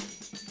little bit.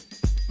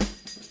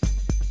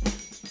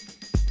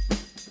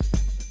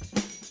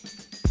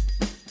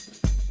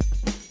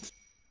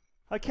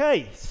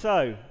 Okay,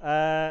 so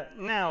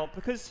now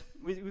because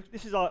we're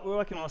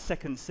working on our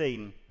second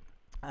scene,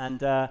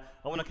 and I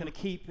want to kind of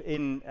keep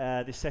in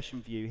this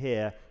session view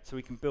here, so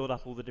we can build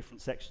up all the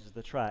different sections of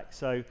the track.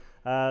 So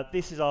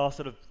this is our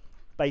sort of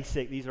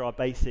basic. These are our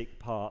basic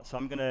parts. So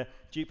I'm going to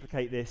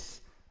duplicate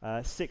this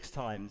 6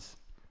 times,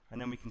 and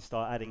then we can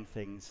start adding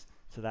things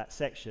to that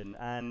section.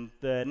 And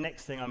the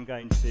next thing I'm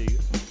going to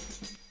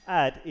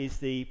add is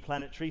the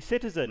Planetary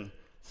Citizen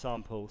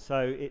sample. So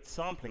it's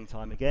sampling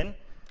time again.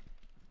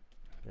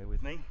 Bear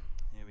with me.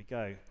 Here we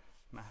go.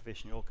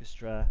 Mahavishnu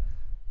Orchestra,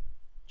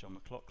 John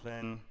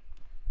McLaughlin,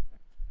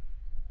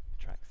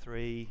 track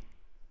 3.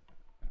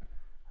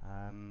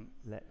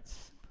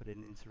 Let's put it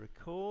into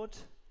record.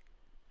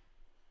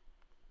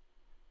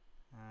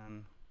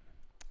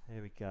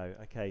 Here we go.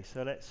 Okay,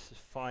 so let's just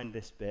find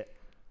this bit.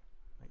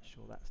 Make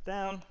sure that's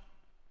down.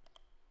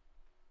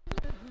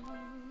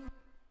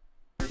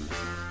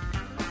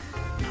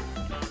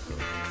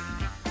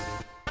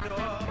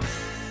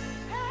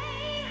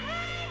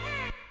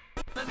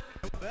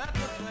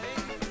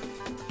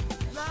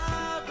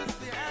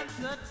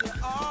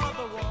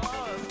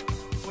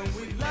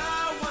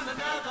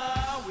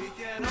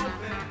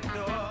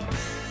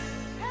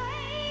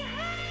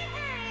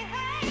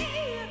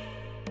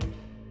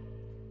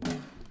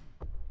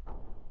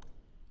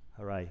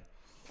 Hooray.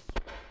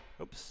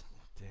 Oops.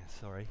 Dear,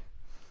 sorry.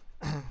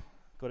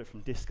 Got it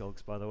from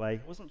Discogs, by the way.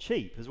 It wasn't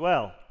cheap as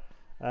well.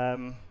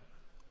 So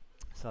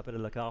I better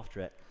look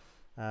after it.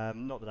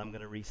 Not that I'm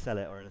going to resell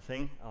it or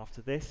anything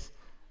after this.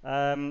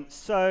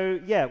 So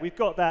yeah, we've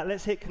got that.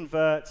 Let's hit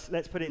convert.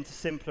 Let's put it into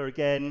simpler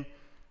again.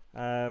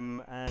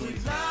 And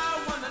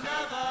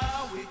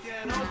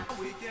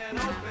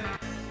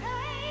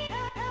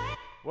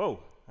whoa,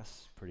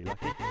 that's pretty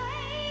lucky.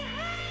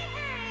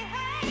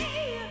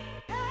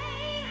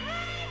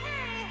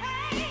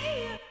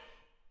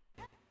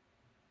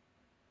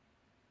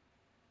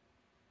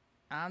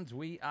 And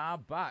we are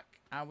back,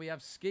 and we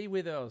have Ski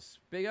with us.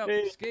 Big up,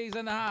 Hey. Ski's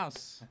in the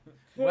house.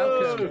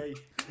 Welcome,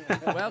 Okay.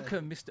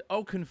 welcome, Mr.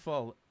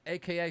 Oakenfull,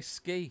 aka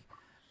Ski.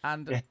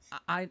 And Yes.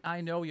 I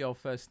know your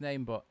first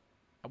name, but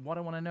what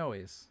I want to know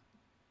is,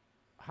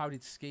 how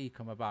did Ski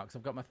come about? Because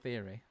I've got my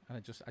theory, and I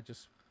just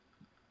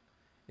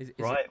is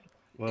Right.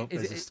 Well,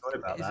 Is there's it- a story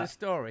about is a that.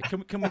 story?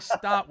 Can we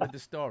start with the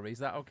story? Is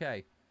that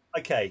okay?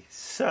 Okay,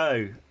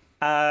 so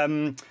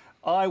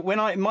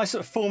my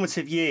sort of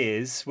formative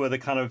years were the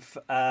kind of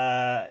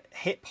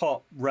hip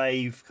hop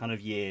rave kind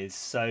of years,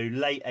 so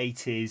late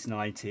 80s,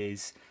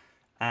 90s,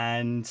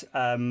 and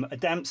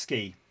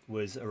Adamski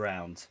was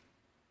around,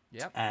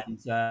 Yep.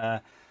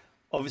 and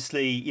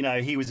obviously, you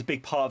know, he was a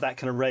big part of that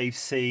kind of rave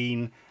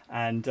scene,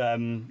 and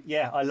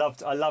yeah, I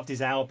loved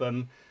his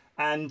album,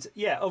 and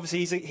yeah,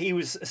 obviously he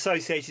was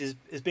associated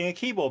as being a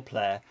keyboard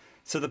player.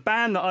 So the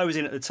band that I was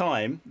in at the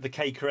time, the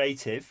K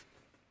Creative,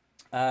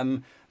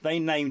 they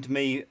named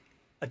me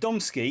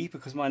Adomski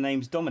because my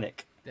name's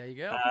Dominic. There you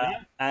go.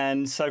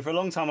 And so for a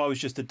long time I was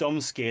just a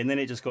Domski, and then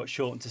it just got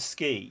shortened to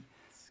Ski.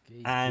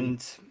 Ski.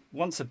 And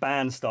once a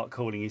band start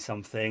calling you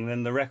something,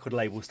 then the record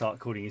label start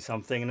calling you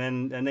something,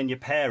 and then your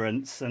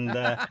parents and.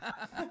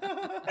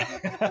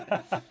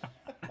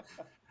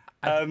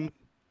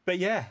 But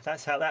yeah,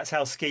 that's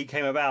how Ski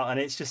came about, and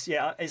it's just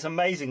it's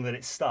amazing that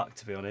it's stuck,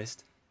 to be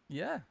honest.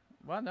 Yeah.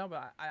 Well, no,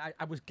 but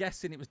I was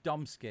guessing it was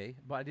Domski,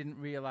 but I didn't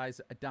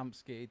realise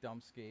Adamski,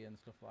 Domski, and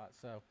stuff like that.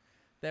 So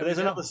there But there's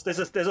we go. another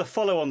there's a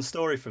follow-on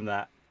story from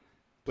that,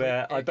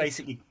 where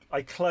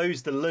I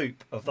closed the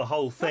loop of the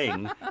whole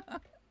thing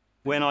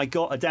when I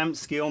got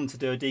Adamski on to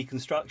do a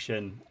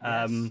deconstruction.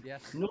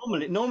 Yes.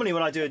 Normally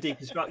when I do a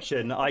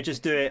deconstruction, I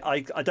just do it. I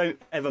don't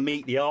ever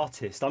meet the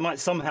artist. I might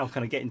somehow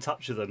kind of get in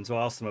touch with them to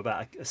ask them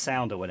about a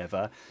sound or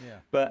whatever. Yeah.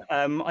 But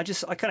I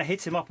kind of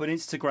hit him up on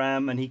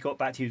Instagram, and he got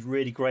back to me. He was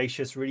really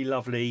gracious, really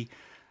lovely,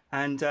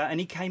 and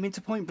he came into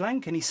Point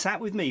Blank and he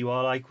sat with me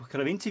while I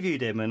kind of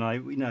interviewed him, and I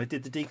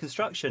did the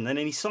deconstruction, and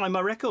then he signed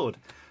my record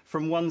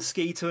from one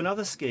ski to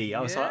another ski.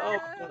 I was like, oh.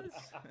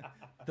 Yes.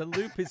 The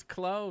loop is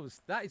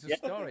closed. That is a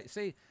story.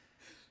 See,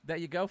 there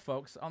you go,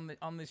 folks.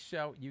 On this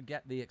show, you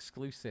get the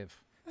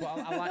exclusive. But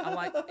I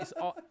like it's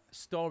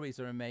stories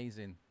are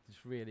amazing.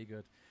 It's really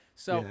good.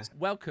 So Yeah.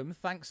 welcome.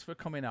 Thanks for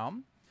coming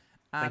on.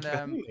 And Thank you for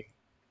having me.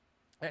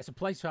 it's a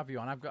pleasure to have you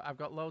on. I've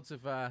got loads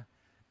of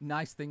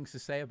nice things to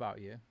say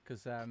about you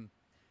because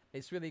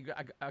it's really good.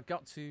 I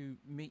got to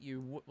meet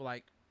you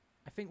like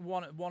I think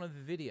one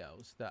of the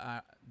videos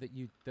that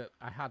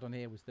I had on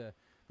here was the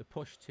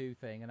push 2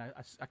 thing, and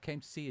I came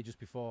to see you just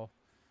before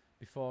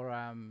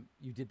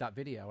you did that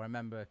video. I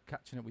remember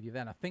catching up with you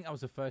then. I think that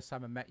was the first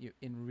time I met you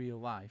in real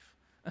life.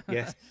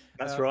 Yes,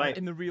 that's right.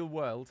 In the real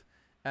world,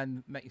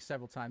 and met you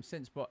several times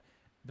since. But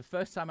the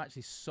first time I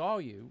actually saw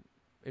you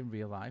in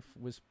real life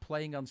was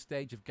playing on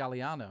stage of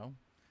Galliano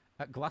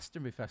at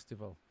Glastonbury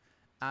Festival.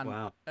 And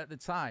Wow. at the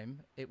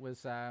time, it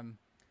was, you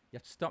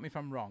have to stop me if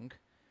I'm wrong,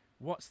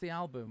 what's the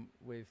album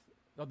with,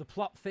 The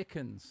Plot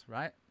Thickens,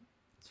 right?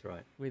 That's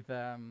right. With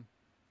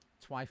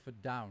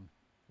Twyford Down.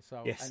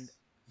 So, Yes. and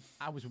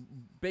I was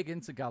big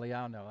into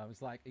Galliano. I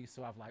was like, I used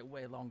to have like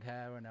way long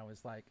hair, and I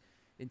was like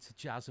into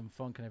jazz and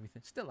funk and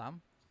everything. Still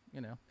am,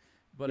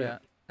 but Yeah.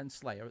 and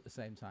Slayer at the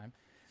same time.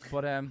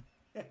 But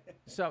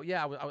so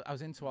yeah, I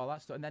was into all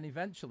that stuff, and then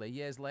eventually,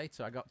 years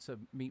later, I got to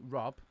meet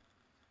Rob,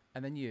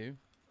 and then you,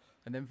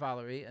 and then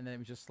Valerie, and then it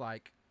was just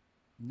like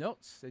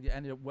nuts. And you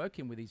ended up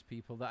working with these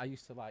people that I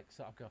used to like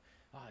sort of go,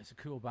 oh, it's a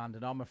cool band,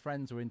 and all my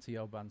friends were into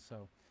your band,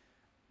 so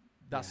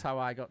that's how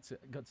I got to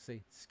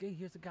see Ski.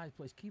 Here's the guy who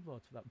plays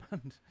keyboard for that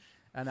band,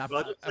 and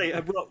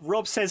Well,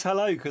 Rob says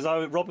hello because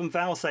Rob and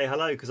Val say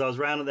hello because I was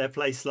round at their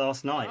place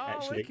last night. oh,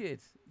 Actually,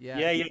 wicked.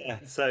 Yeah. yeah.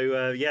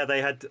 So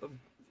they had,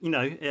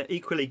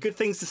 equally good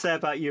things to say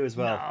about you as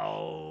well.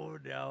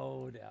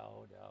 No.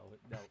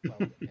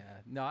 Well, yeah.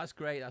 No, that's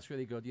great. That's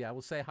really good. Yeah,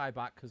 we'll say hi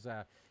back because,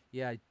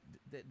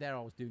 they're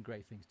always doing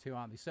great things too,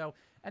 aren't they? So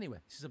anyway,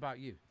 this is about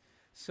you.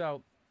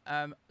 So,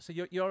 so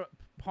you're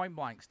Point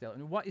Blank still.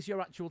 And what is your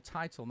actual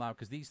title now?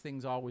 Because these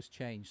things always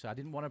change. So I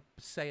didn't want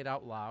to say it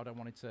out loud. I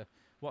wanted to.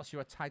 What's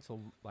your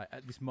title like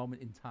at this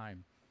moment in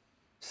time?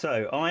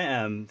 So I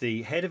am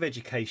the head of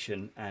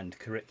education and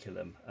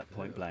curriculum at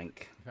Point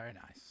Blank. Very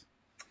nice.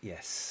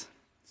 Yes.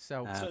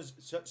 So,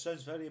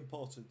 Sounds very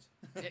important.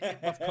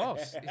 of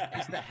course,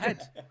 it's the head.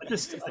 I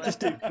just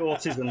do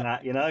courses and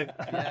that, you know.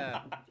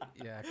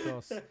 Yeah, of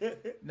course.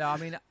 No, I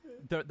mean,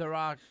 there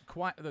are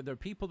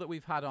people that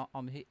we've had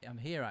on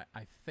here.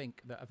 I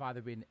think that have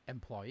either been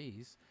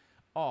employees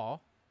or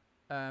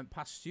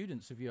past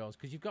students of yours,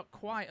 because you've got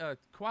quite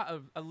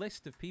a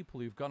list of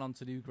people who've gone on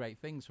to do great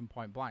things from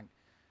Point Blank,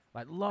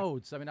 like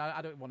loads. I mean, I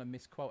don't want to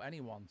misquote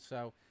anyone.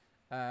 So,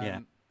 you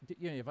know,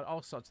 you've got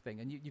all sorts of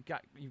things, and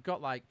you've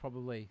got like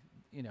probably,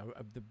 you know,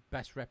 the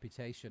best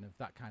reputation of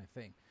that kind of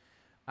thing,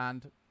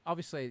 and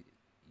obviously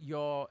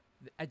your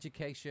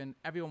education.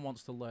 Everyone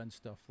wants to learn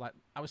stuff. Like,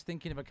 I was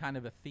thinking of a kind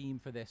of a theme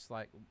for this,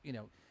 like, you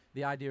know,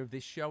 the idea of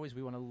this show is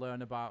we want to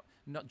learn about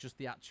not just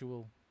the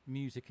actual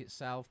music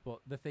itself, but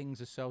the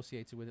things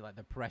associated with it, like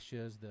the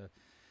pressures, the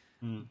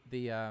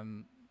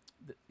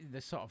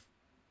sort of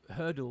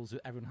hurdles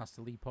that everyone has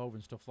to leap over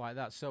and stuff like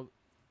that. So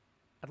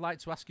I'd like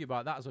to ask you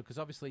about that as well, because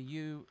obviously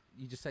you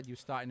just said you were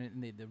starting in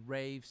the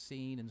rave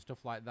scene and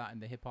stuff like that,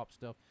 and the hip hop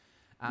stuff,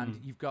 and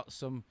you've got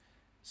some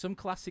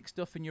classic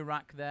stuff in your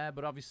rack there,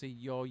 but obviously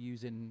you're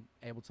using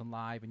Ableton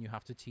Live and you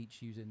have to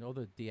teach using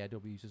other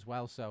DAWs as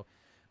well. So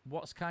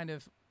what's kind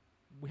of,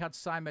 we had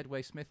Cy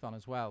Medway Smith on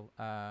as well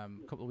a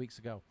couple of weeks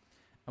ago,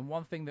 and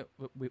one thing that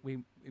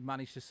we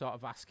managed to sort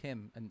of ask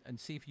him and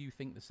see if you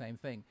think the same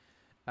thing,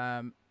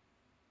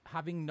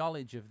 having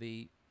knowledge of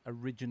the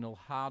original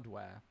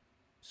hardware,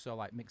 so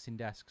like mixing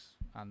desks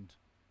and,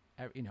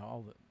 you know,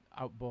 all the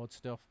outboard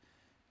stuff,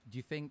 do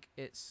you think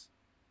it's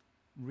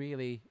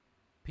really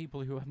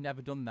people who have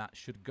never done that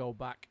should go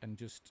back and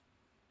just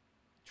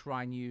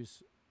try and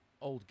use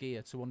old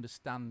gear to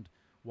understand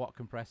what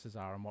compressors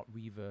are and what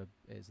reverb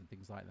is and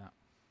things like that?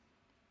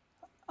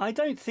 I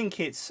don't think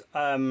it's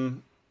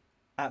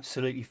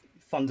absolutely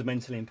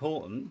fundamentally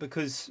important,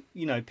 because,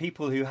 you know,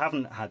 people who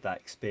haven't had that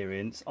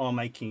experience are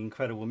making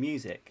incredible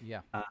music. Yeah.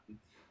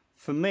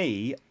 For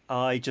me,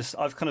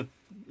 I've kind of,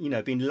 you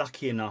know, been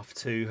lucky enough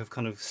to have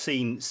kind of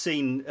seen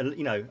some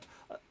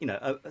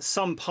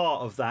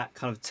part of that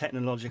kind of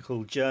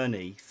technological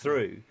journey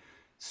through.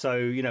 So,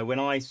 you know, when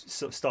I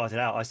sort of started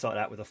out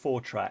with a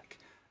 4-track,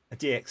 a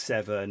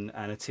DX7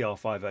 and a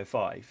TR505.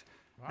 Wow.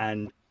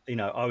 And, you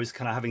know, I was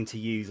kind of having to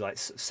use like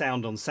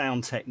sound on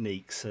sound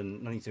techniques,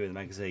 and nothing to do with the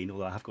magazine,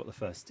 although I have got the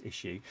first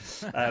issue.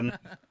 But,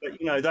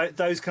 you know,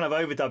 those kind of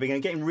overdubbing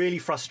and getting really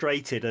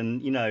frustrated,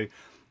 and, you know,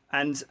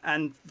 and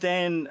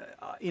then,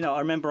 you know, I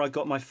remember I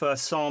got my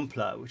first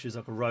sampler, which was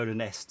like a Roland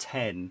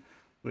S10,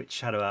 which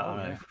had about,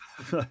 I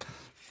don't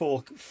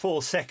know,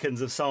 4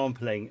 seconds of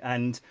sampling,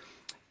 and,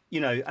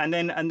 you know, and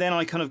then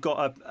I kind of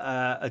got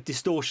a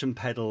distortion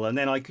pedal, and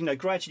then I, you know,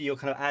 gradually you're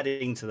kind of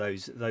adding to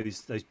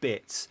those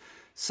bits.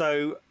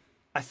 So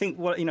I think,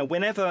 you know,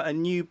 whenever a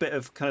new bit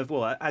of kind of,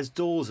 well, as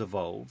DAWs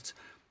evolved,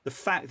 the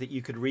fact that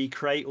you could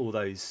recreate all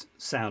those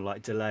sound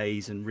like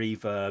delays and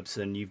reverbs,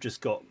 and you've just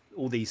got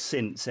all these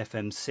synths,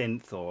 FM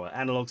synth or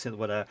analog synth,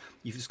 whatever,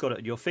 you've just got it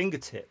at your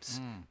fingertips.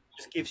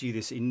 Just gives you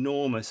this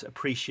enormous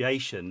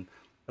appreciation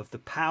of the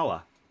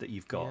power that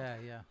you've got.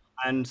 Yeah.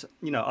 And,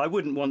 you know, I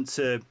wouldn't want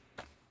to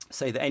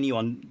say that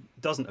anyone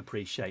doesn't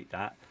appreciate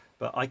that,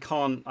 but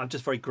I'm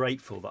just very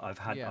grateful that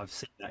I've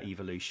seen that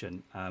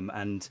evolution.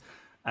 And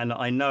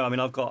I know, I mean,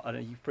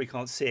 you probably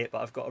can't see it,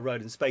 but I've got a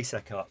Roland Space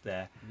Echo up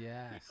there.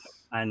 Yes.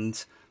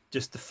 And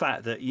just the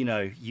fact that, you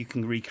know, you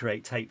can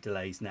recreate tape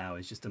delays now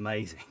is just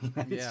amazing.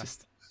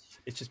 It's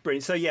just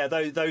brilliant. So yeah,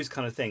 those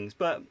kind of things.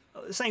 But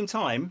at the same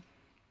time,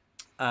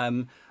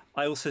 I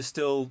also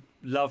still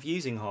love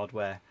using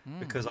hardware,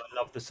 because I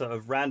love the sort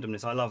of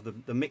randomness. I love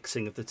the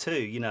mixing of the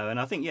two, you know, and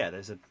I think,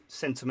 there's a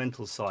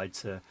sentimental side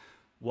to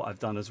what I've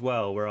done as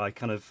well, where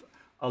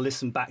I'll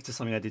listen back to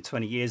something I did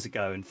 20 years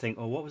ago and think,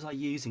 oh, what was I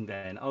using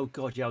then? Oh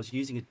God, I was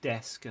using a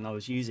desk, and I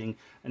was using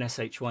an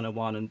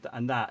SH101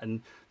 and that,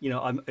 and, you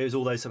know, it was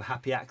all those sort of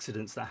happy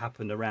accidents that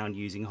happened around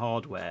using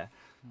hardware.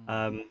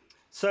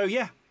 So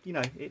yeah, you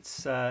know,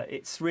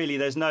 it's really,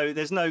 there's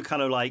no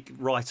kind of like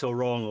right or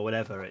wrong or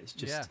whatever. It's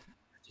just,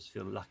 I just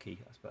feel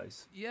lucky, I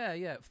suppose.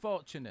 Yeah,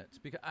 fortunate,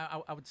 because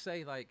I would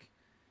say, like,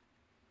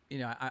 you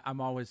know, I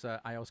always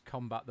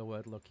combat the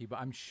word lucky, but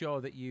I'm sure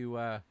that you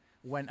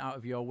went out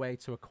of your way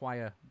to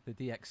acquire the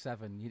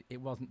DX7.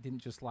 It didn't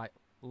just like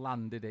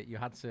land, did it? You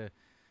had to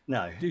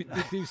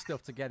do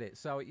stuff to get it.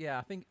 So yeah,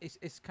 I think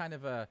it's kind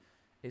of a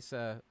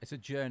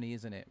journey,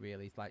 isn't it?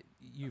 Really, it's like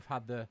you've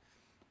had the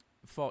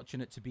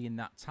fortunate to be in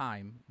that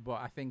time,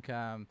 but I think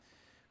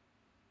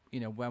you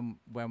know,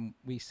 when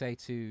we say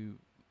to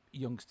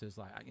youngsters,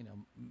 like, you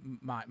know,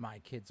 my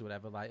kids or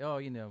whatever, like, oh,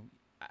 you know,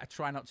 I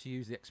try not to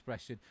use the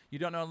expression, you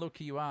don't know how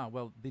lucky you are.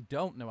 Well, they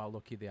don't know how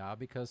lucky they are,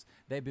 because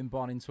they've been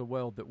born into a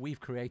world that we've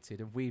created,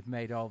 and we've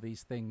made all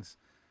these things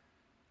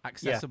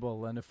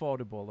accessible and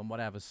affordable and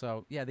whatever.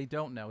 So yeah, they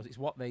don't know. It's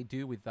what they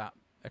do with that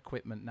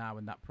equipment now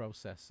and that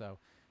process. So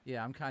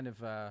yeah, I'm kind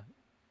of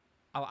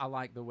I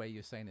like the way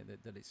you're saying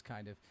it, that it's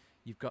kind of,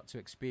 you've got to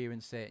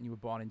experience it, and you were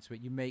born into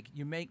it. You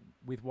make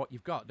with what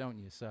you've got, don't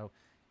you? So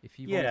if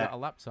you've only got a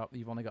laptop,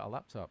 you've only got a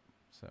laptop.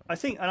 So I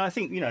think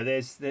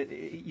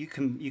you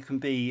can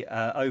be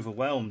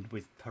overwhelmed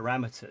with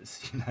parameters.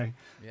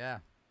 yeah,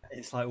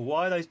 It's like,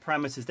 why are those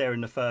parameters there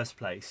in the first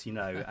place?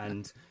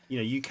 And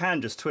you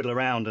can just twiddle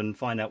around and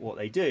find out what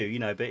they do.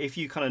 But if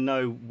you kind of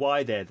know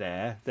why they're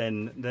there,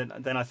 then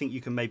I think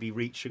you can maybe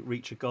reach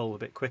a goal a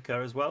bit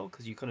quicker as well,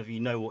 because you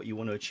know what you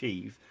want to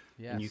achieve.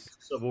 yes. And you've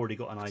sort of already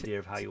got an idea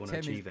of how you want to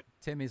achieve it.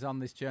 Tim is on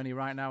this journey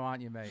right now,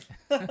 aren't you, mate?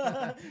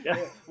 Yeah.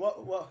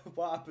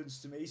 What happens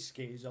to me,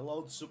 Ski, is I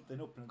load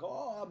something up and I go,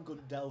 oh, I'm going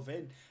to delve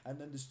in, and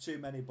then there's too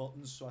many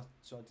buttons,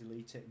 so I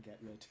delete it and get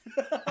rid,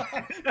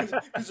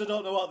 because I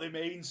don't know what they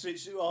mean. So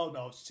it's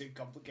it's too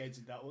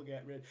complicated. That we'll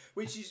get rid,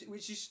 which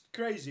is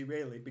crazy,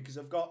 really, because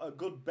I've got a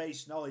good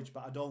base knowledge,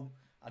 but I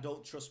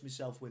don't trust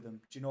myself with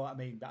them. Do you know what I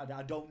mean? But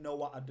I don't know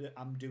what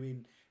I'm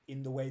doing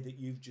in the way that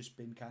you've just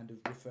been kind of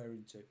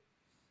referring to.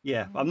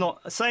 Yeah, I'm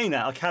not saying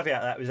that. I'll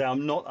caveat that with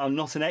I'm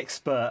not an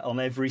expert on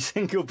every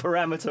single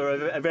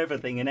parameter of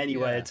everything in any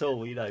way at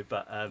all.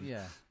 But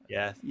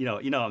yeah, you know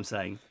what I'm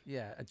saying.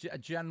 Yeah, a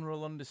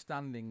general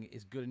understanding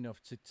is good enough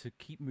to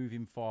keep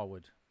moving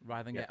forward,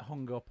 rather than get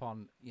hung up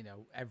on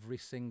every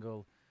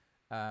single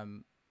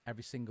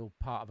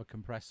part of a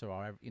compressor,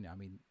 or I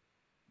mean,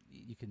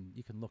 you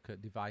can look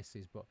at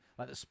devices, but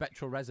like the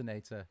spectral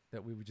resonator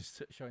that we were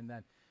just showing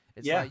then,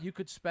 it's like you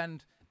could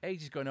spend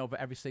ages going over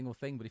every single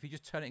thing, but if you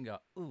just turn it and go,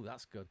 ooh,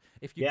 that's good.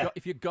 If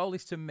your goal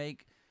is to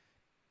make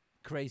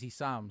crazy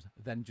sounds,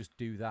 then just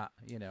do that,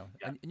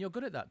 and you're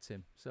good at that,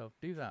 Tim. So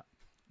do that.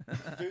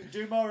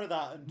 do more of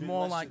that, and do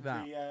more less like of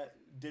that. The,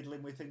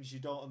 diddling with things you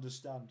don't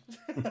understand.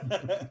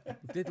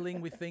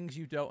 Diddling with things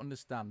you don't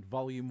understand,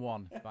 Volume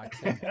 1 by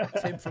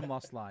Tim from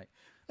Lostlight.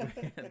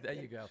 There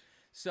you go.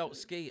 So,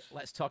 Ski,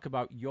 let's talk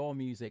about your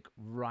music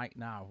right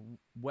now.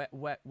 Where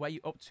are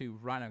you up to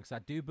right now? Because I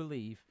do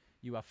believe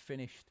you have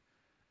finished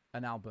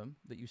an album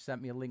that you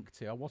sent me a link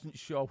to. I wasn't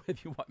sure whether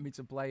you want me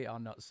to play it or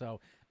not, so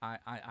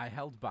I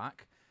held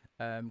back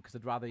because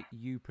I'd rather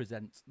you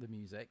present the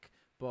music.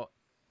 But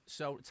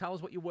so tell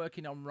us what you're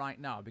working on right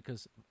now,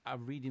 because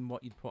I'm reading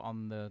what you'd put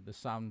on the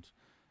Sound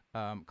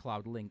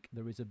Cloud link.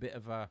 There is a bit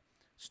of a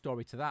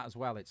story to that as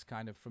well. It's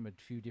kind of from a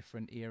few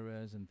different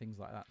eras and things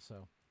like that.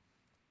 So.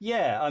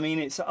 Yeah, I mean,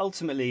 it's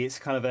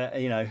kind of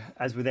a,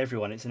 as with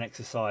everyone, it's an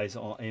exercise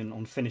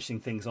on finishing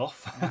things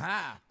off.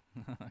 Aha!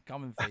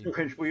 Common theme.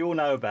 Which we all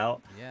know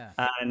about. Yeah.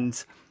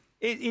 And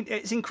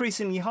it's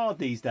increasingly hard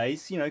these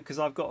days, because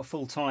I've got a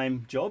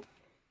full-time job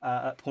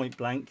at Point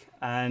Blank,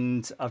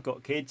 and I've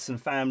got kids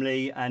and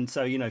family, and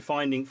so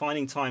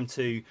finding time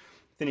to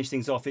finish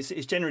things off.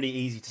 It's generally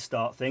easy to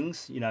start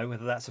things,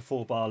 whether that's a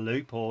 4-bar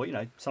loop or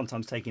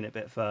sometimes taking it a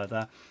bit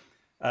further.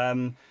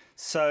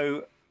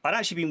 So I'd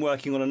actually been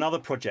working on another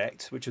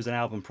project, which was an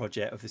album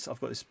project of this.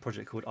 I've got this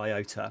project called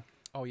Iota.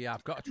 Oh yeah,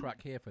 I've got a track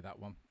here for that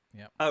one.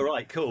 Yeah. Oh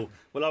right, cool.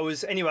 Well, I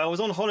was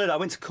on holiday. I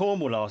went to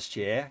Cornwall last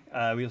year. We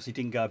obviously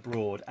didn't go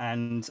abroad,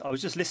 and I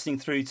was just listening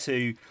through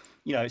to,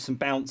 some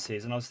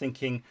bounces, and I was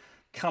thinking,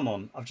 come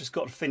on, I've just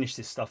got to finish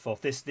this stuff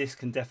off. This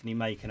can definitely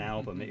make an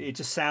album. It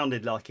just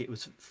sounded like it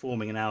was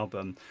forming an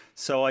album.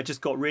 So I just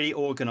got really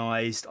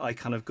organised. I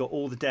kind of got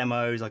all the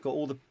demos. I got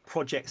all the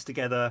projects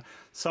together.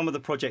 Some of the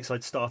projects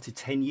I'd started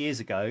 10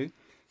 years ago,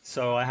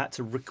 so I had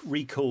to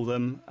recall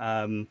them.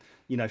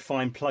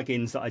 Find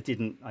plugins that I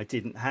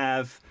didn't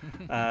have,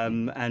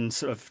 and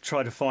sort of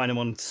try to find them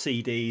on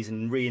CDs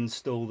and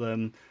reinstall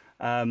them.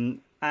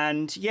 And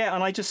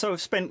I just sort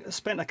of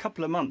spent a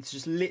couple of months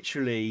just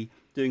literally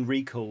doing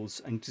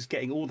recalls and just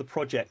getting all the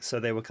projects so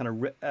they were kind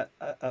of at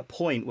a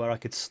point where I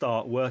could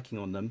start working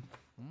on them.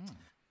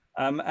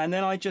 And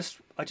then I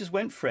just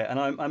went for it.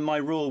 And my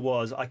rule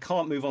was I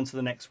can't move on to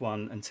the next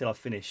one until I've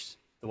finished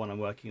the one I'm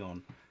working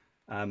on.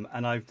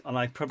 And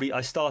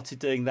I started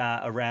doing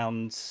that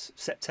around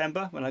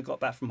September when I got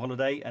back from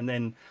holiday, and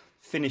then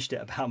finished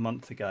it about a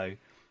month ago,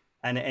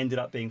 and it ended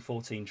up being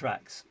 14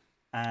 tracks.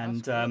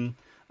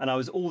 And I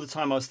was all the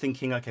time I was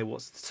thinking, okay,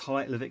 what's the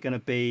title of it going to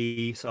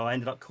be? So I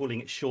ended up calling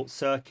it Short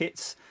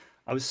Circuits.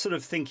 I was sort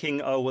of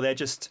thinking, oh well, they're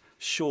just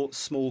short,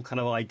 small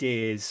kind of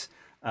ideas,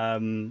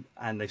 and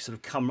they've sort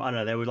of come. I don't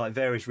know. There were like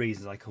various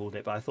reasons I called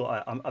it, but I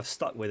thought I've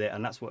stuck with it,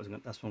 and that's what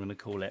I'm going to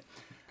call it.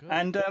 Good.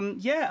 And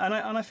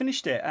I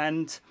finished it,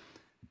 and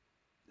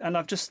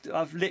I've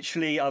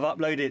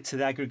uploaded it to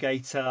the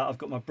aggregator. I've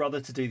got my brother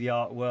to do the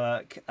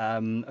artwork.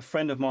 A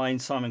friend of mine,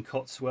 Simon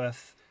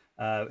Cotsworth,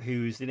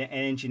 who's an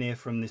engineer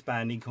from this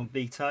band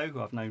Incognito,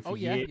 who I've known for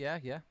years.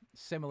 Yeah.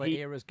 Similar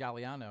era as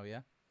Galliano,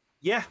 yeah.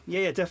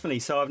 Yeah, definitely.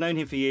 So I've known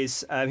him for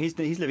years. He's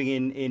living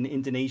in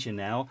Indonesia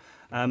now,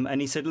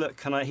 and he said,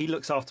 look, he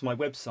looks after my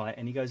website,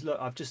 and he goes, look,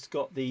 I've just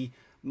got the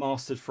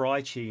mastered for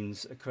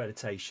iTunes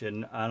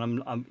accreditation,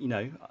 and I'm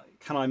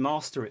can I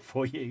master it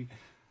for you?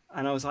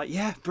 And I was like,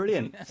 yeah,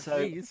 brilliant. Yeah,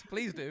 so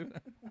please do.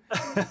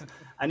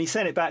 And he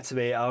sent it back to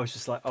me. I was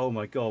just like, oh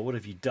my god, what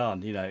have you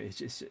done? It's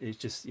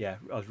just I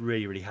was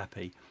really, really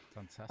happy.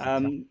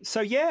 Fantastic.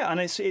 So yeah, and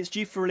it's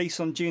due for release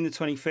on June the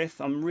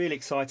 25th. I'm really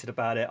excited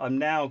about it.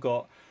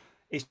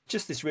 It's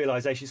just this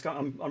realization.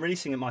 I'm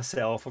releasing it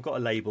myself. I've got a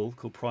label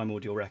called Prime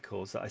Audio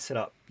Records that I set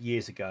up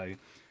years ago.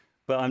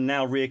 but I'm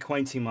now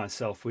reacquainting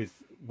myself with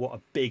what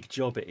a big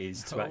job it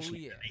is to Oh, actually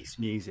yeah. release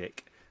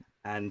music,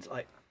 and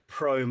like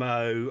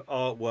promo,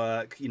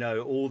 artwork, you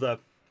know, all the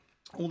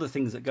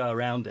things that go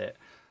around it.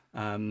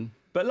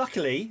 But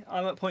luckily,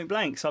 I'm at Point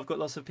Blank, so I've got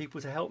lots of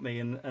people to help me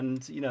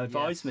and you know,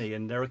 advise Yes. me,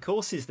 and there are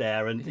courses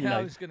there, and you Yeah, I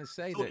know, was going to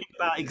say that. talking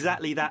about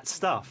exactly that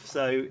stuff.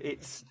 So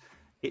it's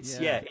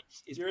Yeah.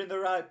 You're in the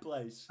right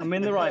place. I'm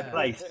in the right Yeah,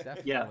 place. Yeah.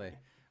 Definitely.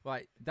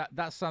 Right,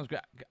 that sounds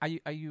great.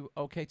 Are you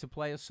okay to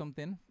play us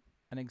something?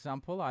 An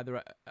example, either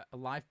a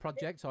live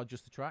project or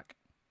just a track?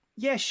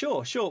 Yeah,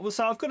 sure. Well,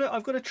 so I've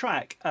got a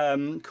track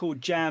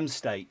called Jam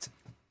State,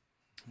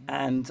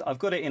 and I've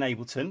got it in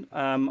Ableton.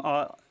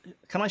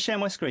 Can I share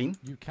my screen?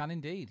 You can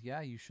indeed. Yeah,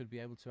 you should be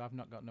able to. I've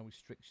not got no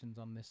restrictions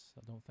on this,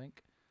 I don't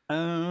think.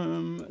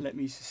 Let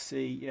me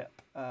see.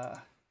 Yep.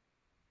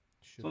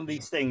 It's Should one of be.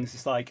 these things.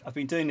 It's like I've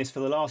been doing this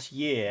for the last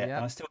year, Yeah.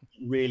 and I still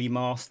haven't really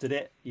mastered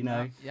it. You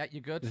know. Yeah,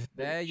 you're good.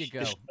 There you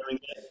go.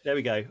 There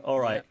we go.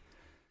 All right. Yep.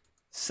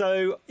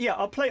 So yeah,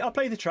 I'll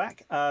play the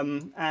track.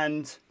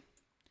 And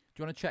Do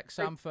you want to check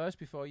Sam first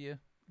before you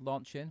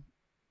launch in?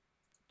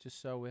 Just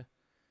so we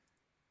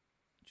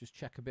just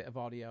check a bit of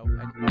audio.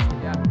 And,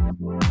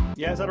 yeah,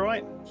 yeah, is that all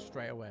right?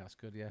 straight away. That's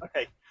good. Yeah.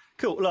 Okay,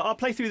 cool. Look, I'll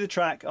play through the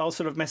track. I'll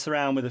sort of mess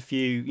around with a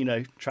few, you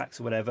know, tracks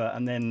or whatever,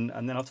 and then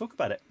I'll talk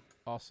about it.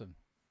 Awesome.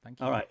 Thank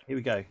you. All right, here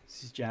we go.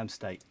 This is Jam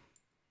State.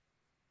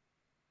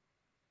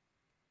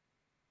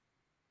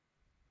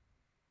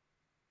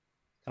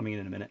 Coming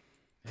in a minute.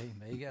 Hey,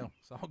 there you go.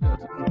 It's all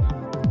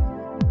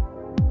good.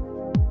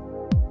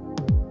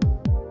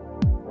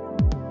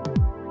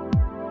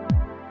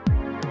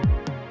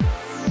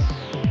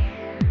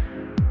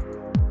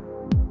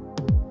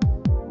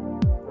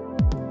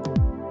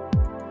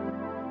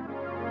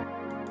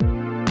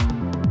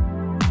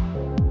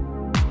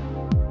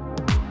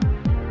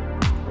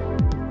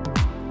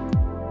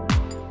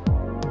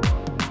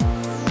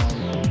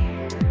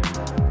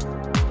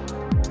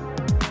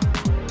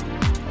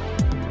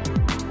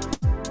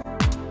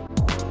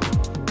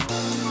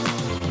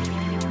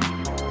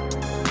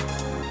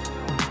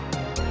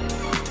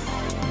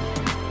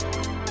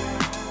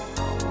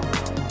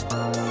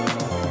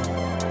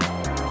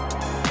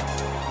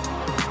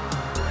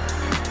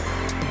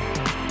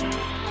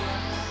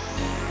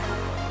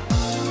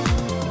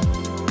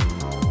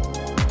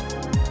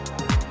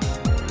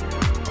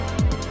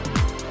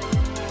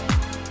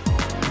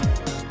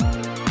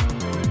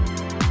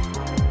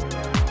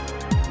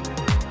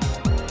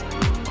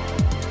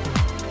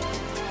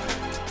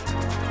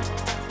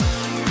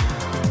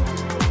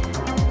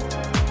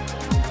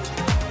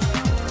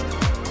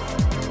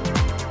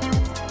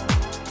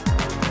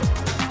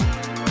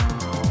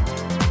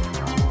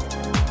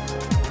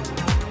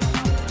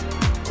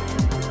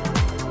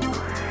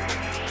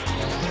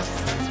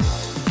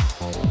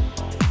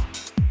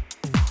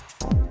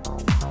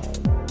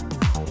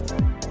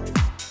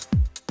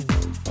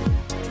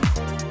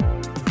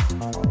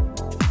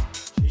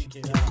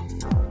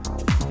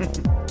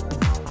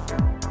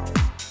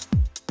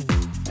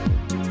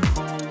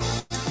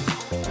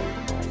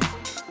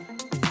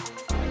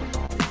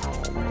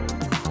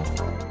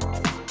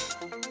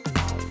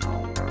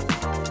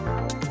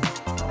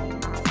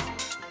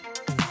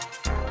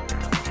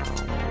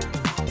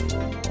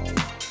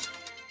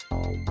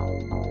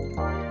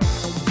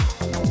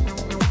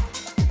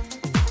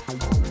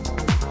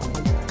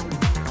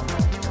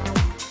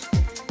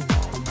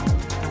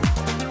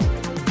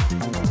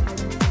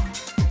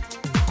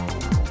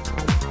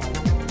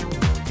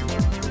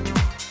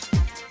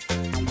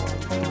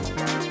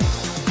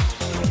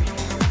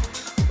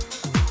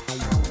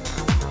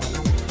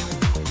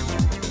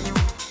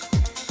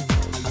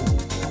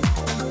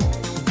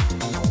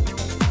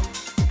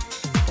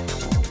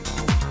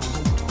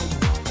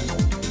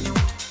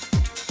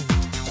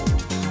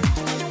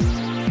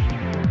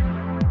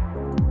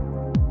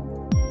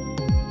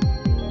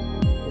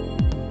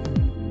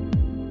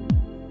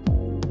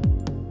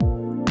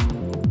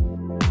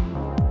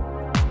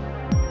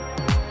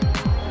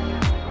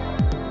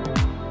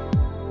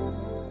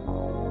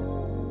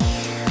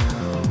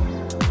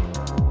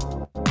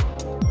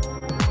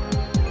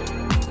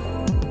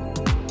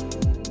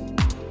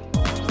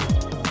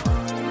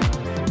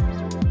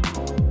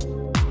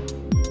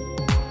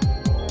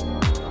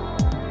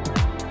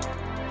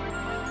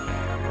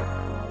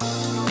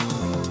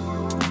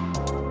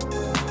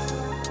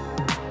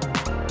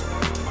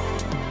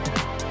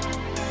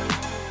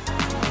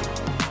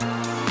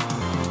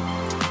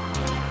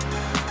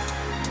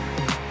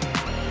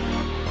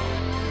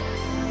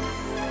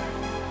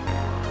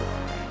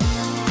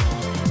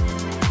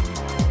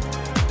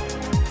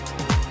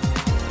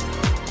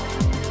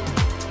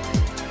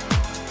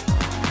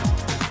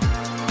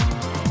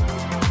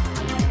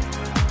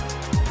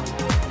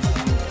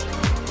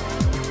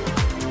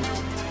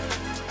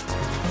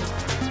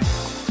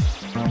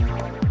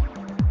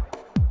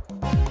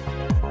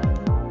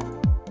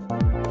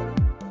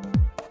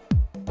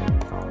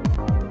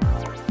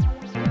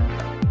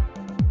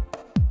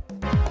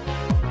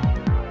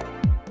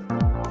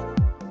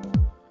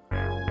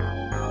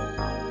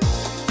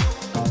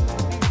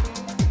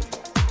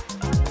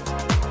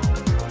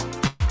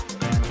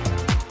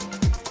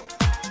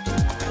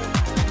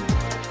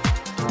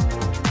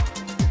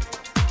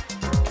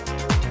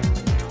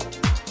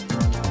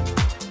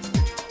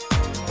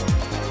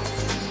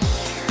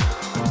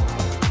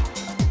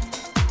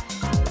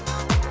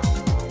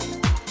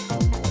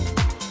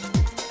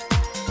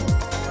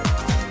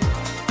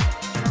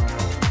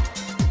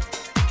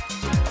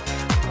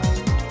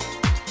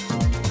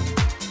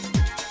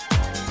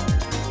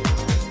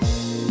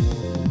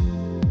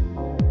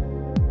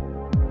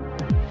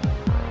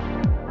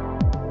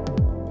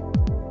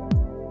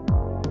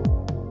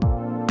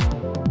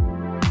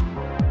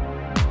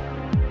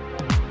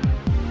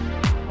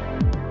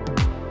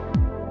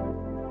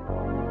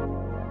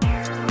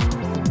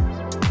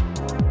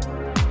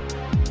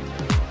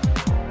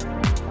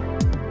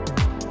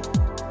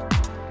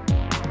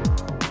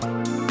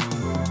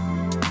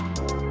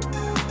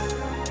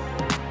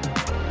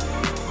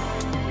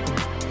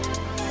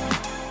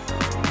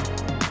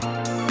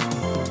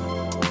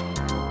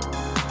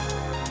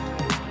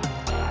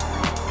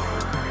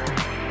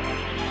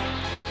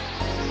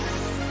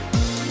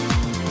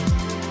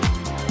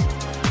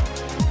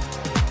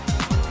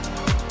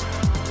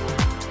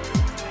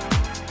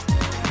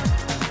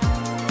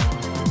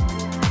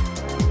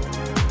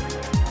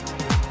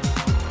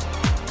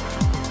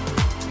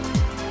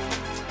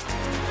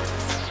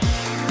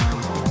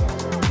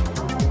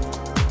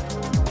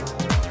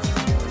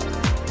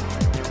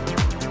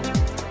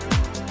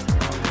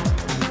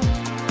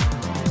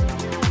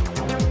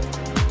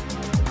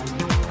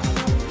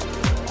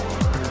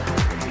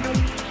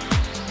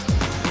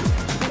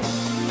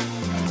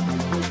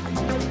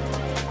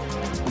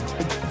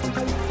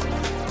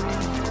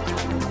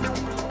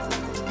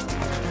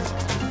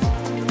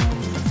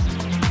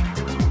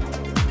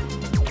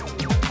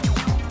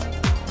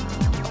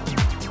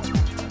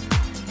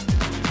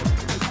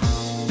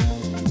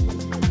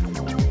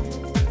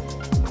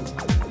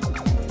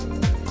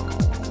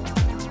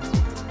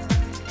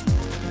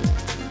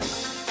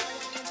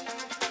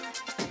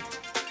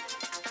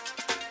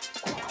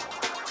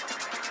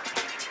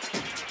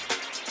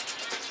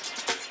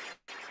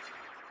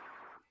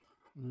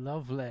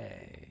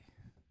 Hey,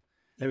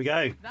 There we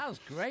go. that was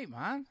great,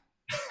 man.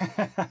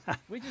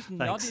 We're just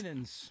nodding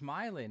and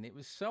smiling. It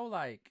was so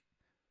like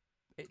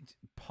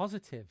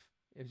positive.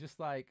 It was just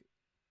like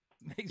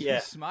makes me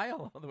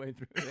smile all the way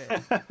through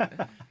it.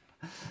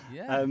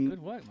 Yeah,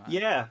 good work, man.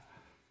 Yeah.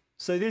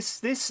 So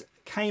this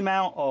came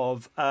out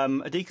of a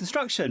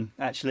deconstruction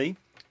actually,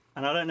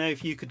 and I don't know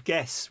if you could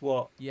guess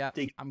what. Yeah,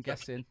 I'm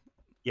guessing.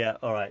 Yeah,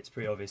 all right, it's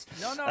pretty obvious.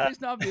 No, it's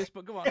not obvious,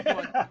 but go on.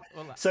 Well,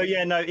 So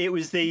yeah, no, it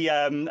was the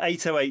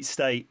 808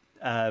 State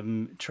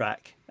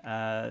track.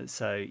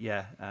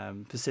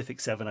 Pacific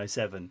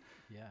 707.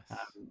 yes.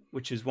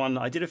 Which is one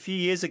I did a few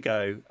years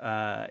ago.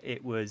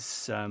 It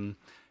was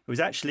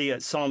actually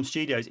at Psalm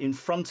Studios in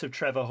front of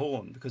Trevor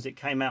Horn because it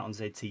came out on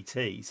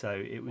ZTT, so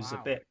it was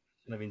a bit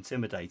kind of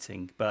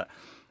intimidating. But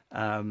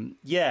I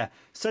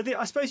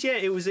suppose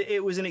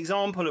it was an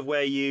example of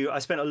where I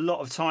spent a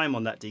lot of time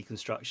on that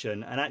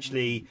deconstruction, and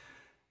actually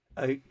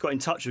I got in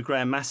touch with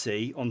Graham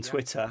Massey on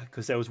Twitter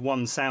because there was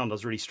one sound I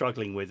was really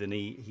struggling with, and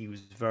he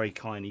was very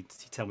kind. He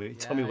told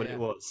me what it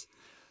was.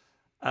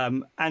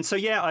 And so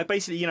I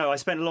basically I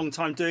spent a long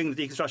time doing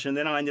the deconstruction, and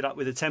then I ended up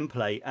with a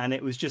template, and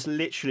it was just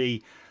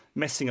literally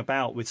messing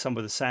about with some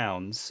of the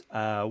sounds.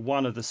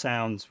 One of the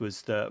sounds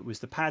was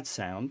the pad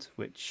sound,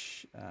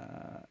 which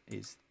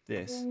is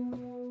this.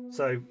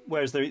 So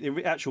whereas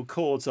the actual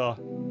chords are.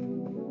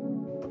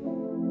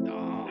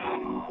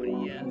 Oh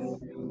yes.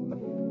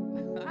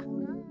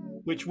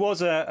 Which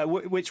was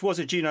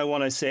a Juno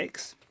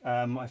 106.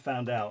 I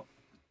found out.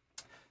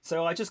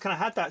 So I just kind of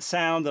had that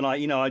sound, and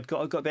I'd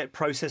got a bit of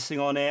processing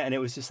on it, and it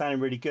was just sounding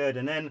really good.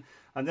 And then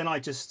I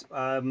just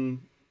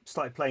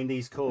started playing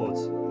these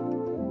chords.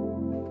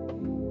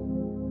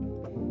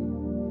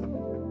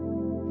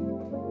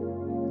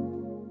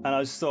 And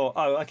I just thought,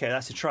 oh, okay,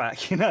 that's a track,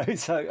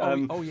 So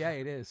yeah,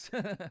 it is.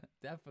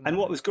 Definitely. and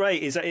what was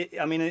great is that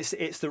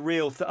it's the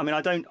real.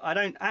 I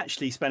don't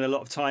actually spend a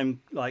lot of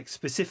time like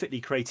specifically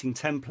creating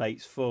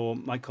templates for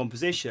my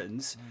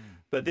compositions,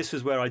 but this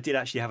was where I did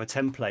actually have a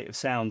template of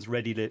sounds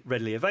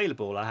readily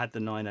available. I had the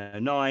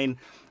 909,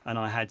 and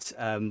I had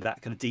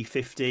that kind of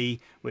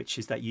D50, which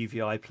is that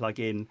UVI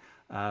plugin,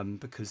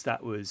 because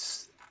that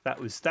was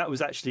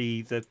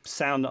actually the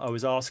sound that I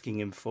was asking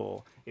him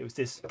for. It was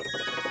this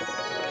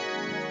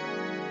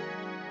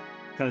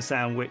kind of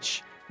sound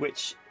which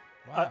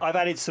I've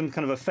added some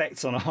kind of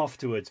effects on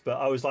afterwards,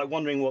 but I was like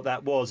wondering what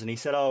that was, and he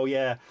said, oh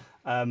yeah,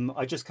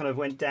 I just kind of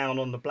went down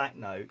on the black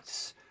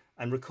notes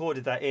and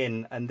recorded that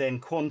in, and then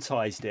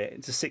quantized it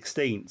into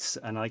 16ths,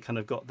 and I kind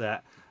of got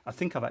that. I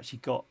think I've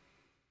got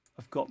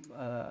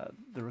the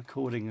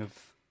recording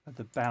of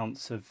the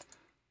bounce of,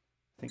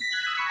 I think,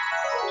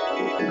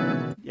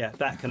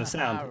 that kind of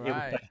sound.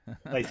 Right. It was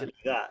basically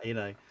that,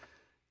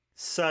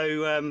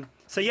 So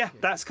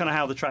that's kind of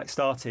how the track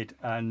started,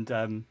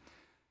 and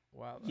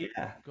Wow.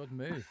 Yeah. Good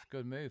move.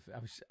 Good move. I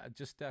was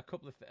just a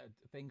couple of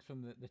things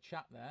from the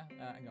chat there.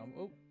 Hang on.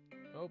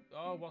 Oh,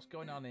 what's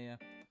going on here?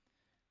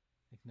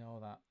 Ignore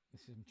that.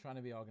 I'm trying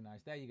to be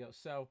organised. There you go.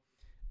 So,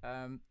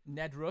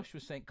 Ned Rush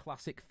was saying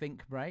classic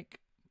think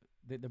break,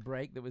 the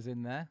break that was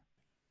in there.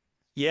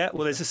 Yeah,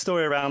 well, there's a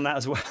story around that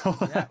as well.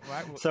 Yeah,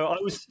 right. So I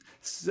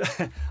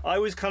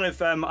was kind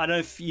of, I don't know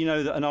if you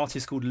know that an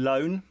artist called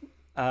Lyon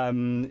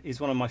is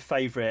one of my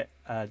favourite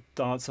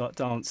dance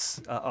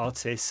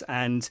artists,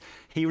 and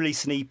he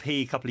released an EP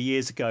a couple of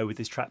years ago with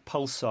his track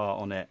Pulsar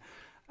on it,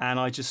 and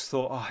I just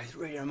thought, it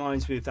really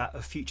reminds me of that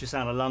of Future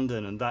Sound of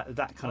London and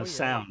that kind of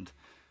sound.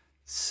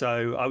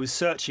 So I was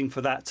searching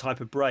for that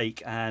type of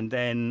break, and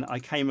then I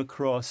came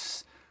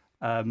across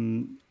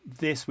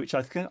this, which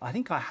I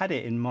think I had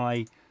it in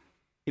my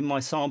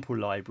sample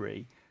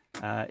library.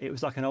 It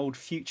was like an old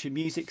Future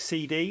Music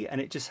CD, and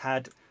it just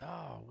had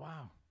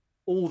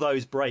all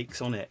those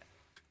breaks on it.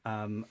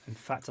 In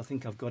fact, I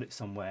think I've got it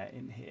somewhere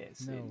in here.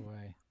 No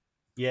way.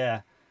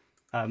 Yeah.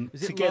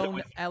 Is it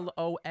Lone,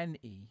 Lone?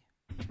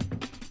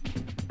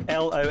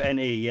 Lone,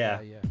 yeah.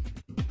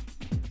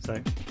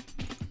 So.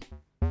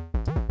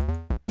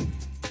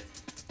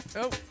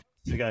 Oh.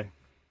 There we go.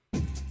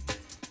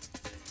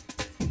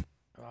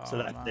 So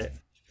that's it.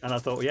 And I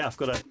thought, I've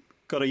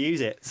got to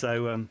use it.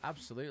 So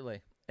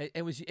absolutely.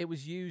 It was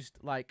used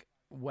like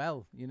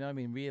well, you know what I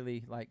mean?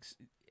 Really, like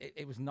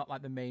it was not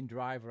like the main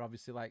driver.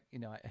 Obviously, like, you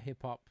know, a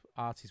hip hop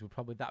artist would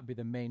probably that'd be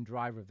the main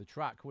driver of the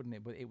track, wouldn't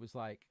it? But it was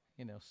like,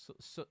 you know,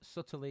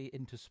 subtly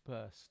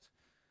interspersed.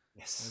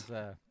 Yes.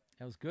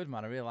 It was good,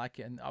 man. I really like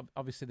it, and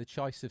obviously the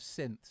choice of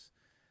synths.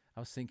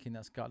 I was thinking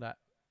that's got that,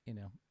 you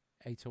know,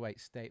 808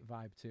 state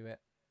vibe to it,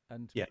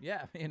 and you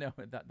know,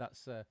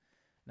 that's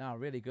now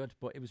really good.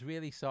 But it was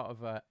really sort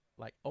of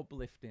like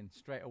uplifting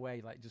straight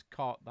away, like just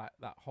caught that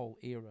whole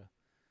era.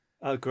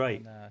 Oh,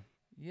 great. And,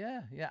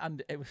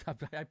 and it was.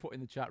 I put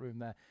in the chat room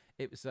there.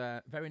 It was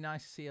very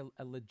nice to see a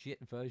legit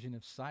version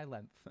of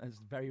Silent. It's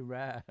very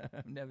rare.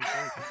 I've never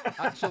seen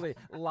actually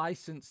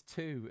licensed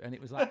to, and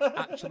it was like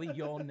actually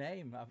your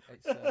name.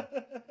 It's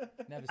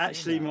never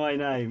actually seen that. My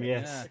name.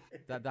 Yes.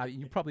 Yeah, that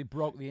you probably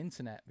broke the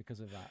internet because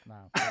of that.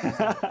 Now,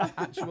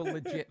 actual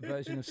legit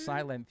version of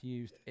Silent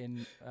used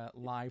in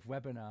live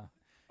webinar.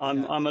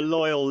 I'm a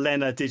loyal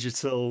Lena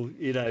Digital,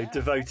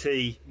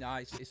 devotee. No,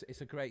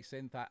 it's a great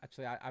synth.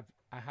 Actually, I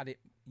had it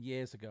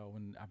years ago,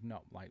 and I've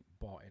not like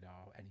bought it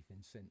or anything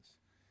since.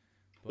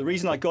 The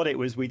reason I got it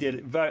was we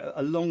did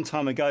a long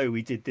time ago.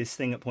 We did this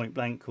thing at Point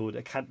Blank called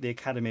the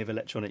Academy of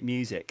Electronic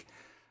Music,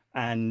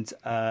 and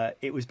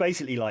it was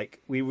basically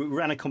like we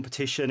ran a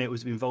competition. It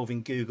was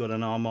involving Google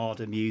and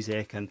Armada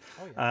Music, and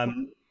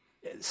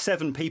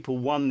 7 people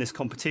won this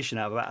competition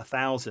out of about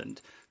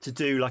 1,000 to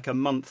do like a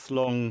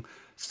month-long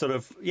sort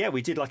of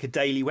we did like a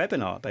daily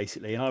webinar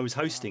basically, and I was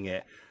hosting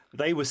it.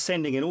 They were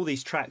sending in all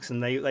these tracks,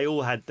 and they're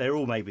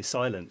all made with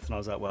Silence, and I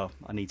was like, well,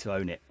 I need to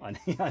own it. I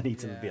need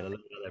to be able to look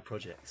at their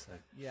projects. So.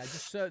 Yeah,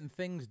 just certain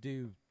things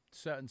do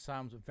certain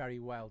sounds very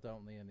well,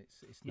 don't they? And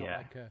it's not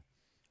like a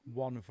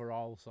one for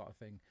all sort of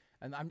thing.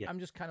 And I'm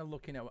just kind of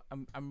looking at.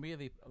 I'm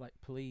really like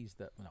pleased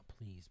that not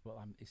pleased, but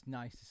it's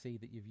nice to see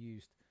that you've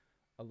used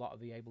a lot of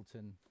the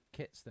Ableton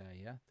kits there.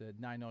 Yeah, the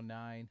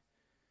 909.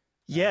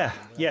 Yeah.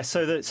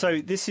 So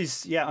this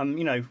is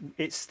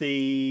it's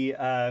the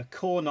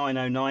Core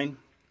 909.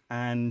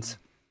 And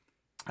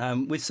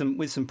with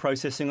some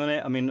processing on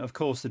it. I mean, of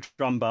course, the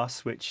drum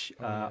bus, which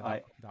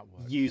I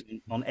use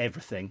on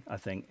everything. I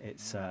think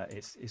it's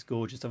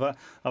gorgeous.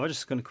 I'm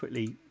just going to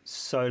quickly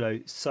solo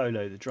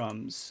the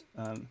drums.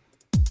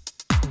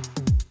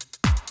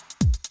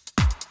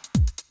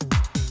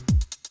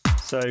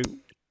 So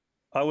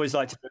I always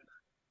like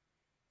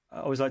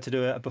to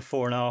do a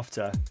before and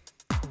after.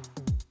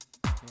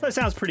 So it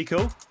sounds pretty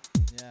cool.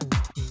 Yeah.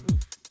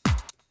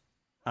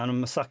 And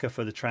I'm a sucker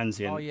for the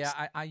transients. Oh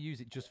yeah, I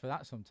use it just for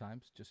that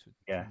sometimes, just for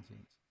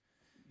transients.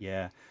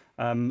 Yeah,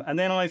 and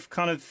then I've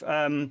kind of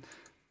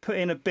put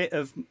in a bit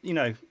of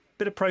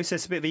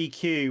process, a bit of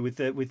EQ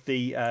with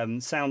the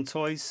Sound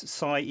Toys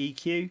Psy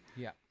EQ.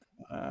 Yeah.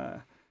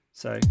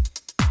 So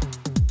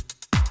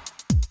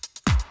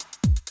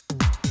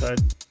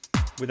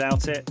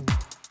without it.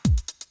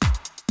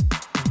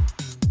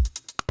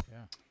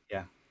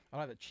 Yeah. I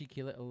like that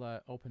cheeky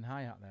little open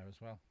hi-hat there as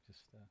well.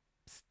 Just.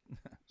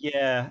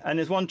 Yeah, and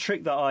there's one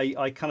trick that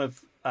I kind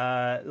of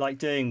like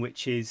doing,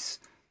 which is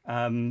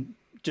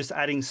just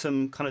adding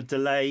some kind of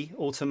delay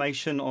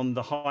automation on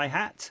the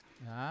hi-hat.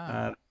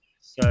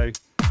 So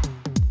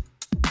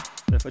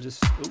if I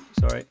just,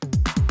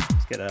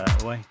 let's get that out of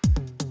the way.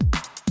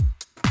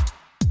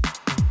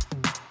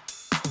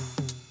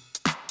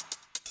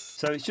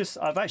 So it's just,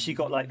 I've actually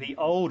got like the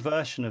old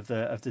version of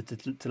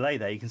the delay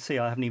there. You can see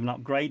I haven't even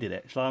upgraded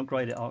it. Shall I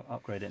upgrade it? I'll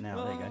upgrade it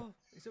now. There you go.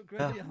 It's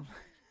upgraded.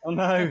 Oh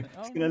no,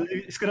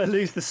 it's gonna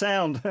lose the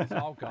sound. It's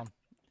all gone.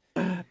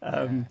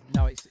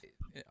 No, it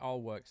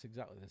all works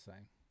exactly the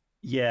same.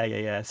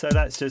 Yeah. So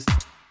that's just.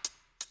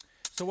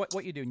 So what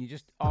you're doing? You're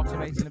just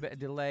automating a bit of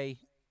delay.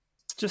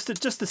 Just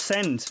to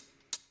send,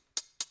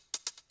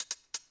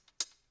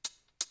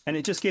 and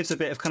it just gives a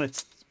bit of kind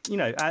of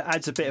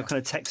adds a bit of kind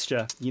of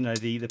texture.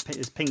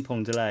 This ping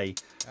pong delay.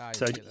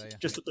 So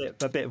just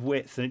a bit of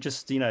width, and it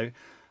just I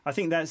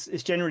think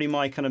it's generally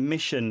my kind of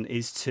mission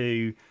is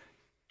to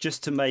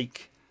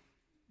make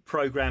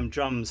programmed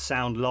drums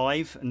sound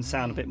live and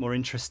sound a bit more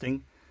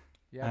interesting.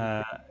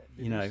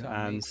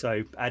 And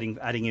so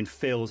adding in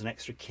fills and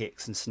extra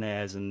kicks and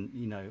snares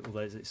and all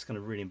those, it's kind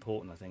of really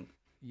important, I think.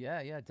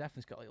 Yeah, definitely.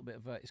 It's got a little bit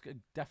of it's got a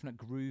definite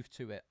groove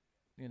to it,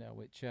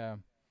 which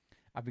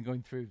I've been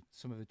going through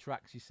some of the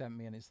tracks you sent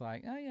me, and it's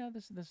like, oh yeah,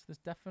 there's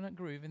definite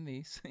groove in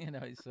these.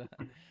 It's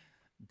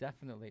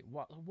definitely.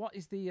 What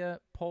is the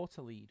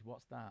Porter lead?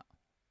 What's that?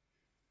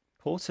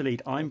 Porter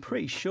lead. I'm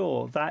pretty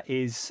sure that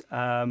is.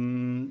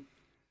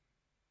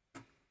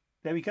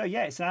 There we go.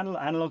 Yeah, it's an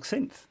analog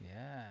synth.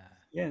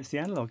 Yeah, it's the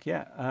analog.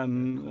 Yeah. Let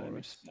me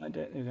just find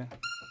it. There we go.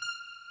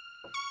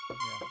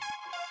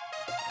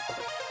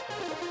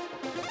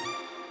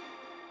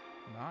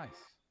 Nice.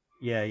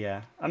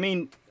 Yeah. I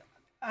mean,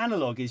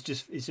 analog is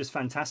just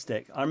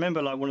fantastic. I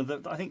remember like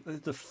I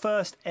think the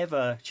first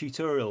ever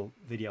tutorial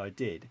video I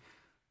did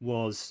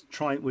was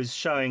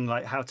showing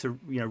like how to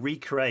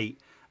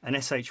recreate an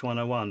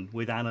SH101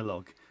 with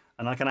analog,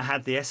 and I kind of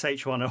had the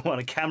SH101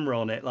 a camera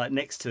on it like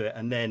next to it,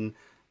 and then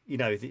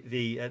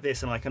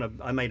this, and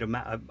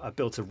I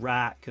built a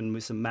rack and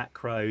with some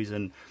macros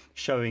and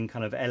showing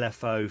kind of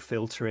LFO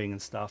filtering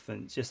and stuff,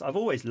 and I've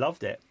always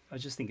loved it. I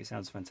just think it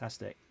sounds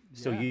fantastic.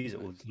 Still use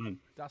it all the time.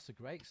 That's a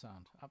great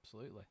sound,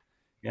 absolutely.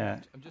 Yeah.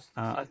 I'm just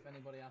seeing if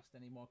anybody asked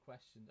any more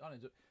questions. Oh,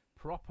 is it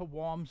proper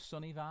warm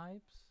sunny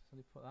vibes? So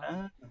they put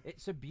that.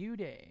 It's a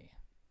beauty.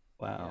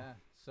 Wow. Yeah.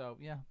 So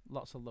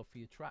lots of love for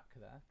your track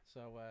there.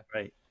 So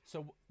great.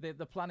 So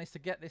the plan is to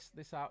get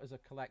this out as a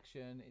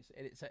collection.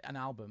 It's an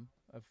album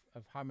of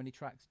how many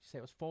tracks did you say?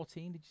 It was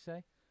 14. Did you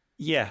say?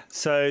 Yeah.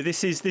 So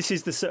this is the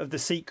sort of the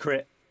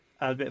secret.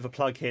 A bit of a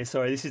plug here.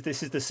 Sorry.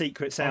 This is the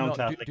secret sound.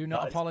 Oh, no, do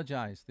not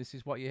apologise. This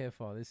is what you're here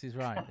for. This is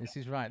right. This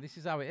is right. This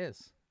is how it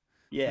is.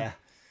 Yeah.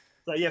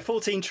 So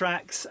 14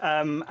 tracks,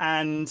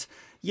 and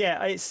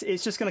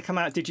it's just going to come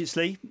out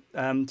digitally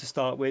to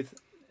start with,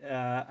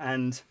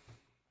 and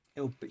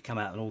it'll come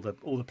out on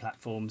all the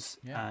platforms,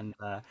 and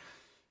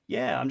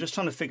yeah, I'm just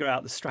trying to figure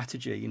out the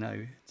strategy,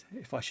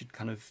 if I should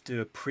kind of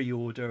do a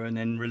pre-order and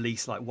then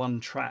release like one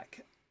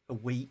track a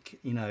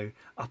week,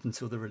 up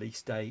until the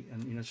release date,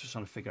 and just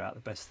trying to figure out the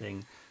best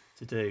thing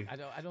to do.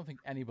 I don't think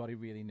anybody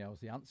really knows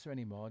the answer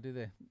anymore, do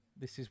they?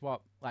 This is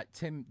what, like,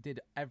 Tim did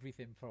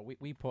everything for.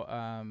 We put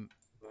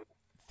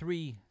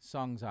 3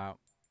 songs out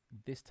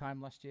this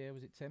time last year.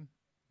 Was it, Tim?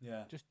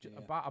 Yeah. Just yeah.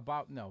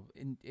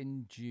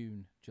 in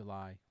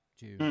July,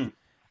 June,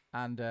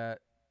 and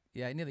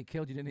yeah, it nearly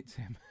killed you, didn't it,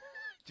 Tim?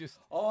 Just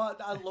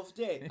I loved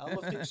it. I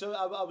loved it. So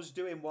I was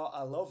doing what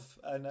I love,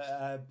 and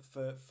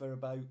for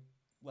about,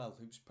 well,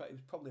 it was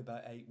probably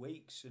about 8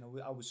 weeks.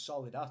 I was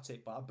solid at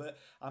it, but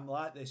I'm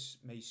like this,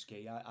 me,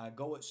 Ski. I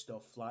go at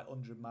stuff like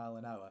 100 mile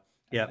an hour,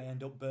 and Yeah. I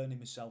end up burning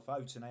myself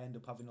out, and I end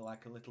up having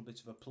like a little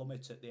bit of a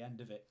plummet at the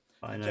end of it.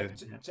 I know.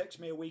 It takes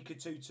me a week or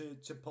two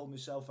to pull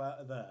myself out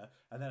of there,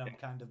 and then I'm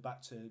kind of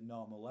back to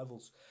normal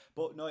levels.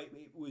 But no,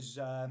 it was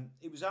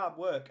hard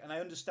work, and I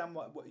understand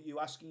what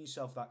you asking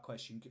yourself that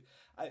question.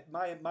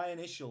 My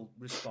initial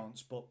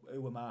response, but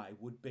who am I,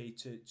 would be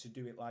to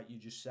do it like you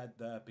just said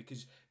there,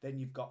 because then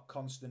you've got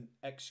constant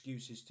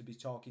excuses to be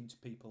talking to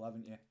people,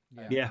 haven't you?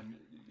 Yeah.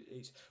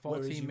 It's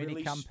 14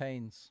 mini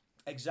campaigns.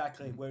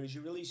 Exactly. Whereas you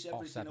release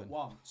everything at 7.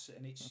 once,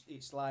 and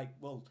it's like,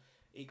 well,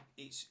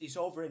 it's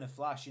over in a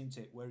flash, isn't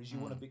it? Whereas you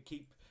want to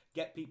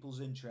get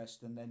people's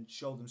interest, and then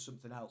show them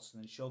something else,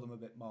 and then show them a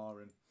bit more.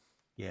 And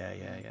Yeah.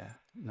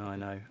 No, I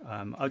know.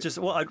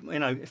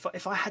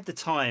 If I had the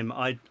time,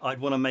 I'd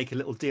want to make a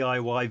little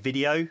DIY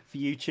video for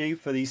YouTube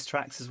for these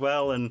tracks as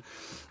well. And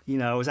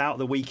I was out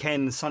the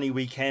weekend, sunny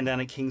weekend down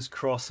at King's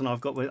Cross, and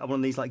I've got one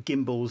of these like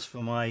gimbals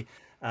for my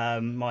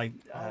phone,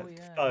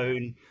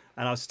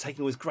 and I was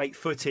taking all this great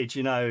footage,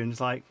 and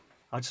it's like,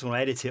 I just want to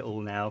edit it all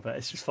now, but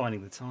it's just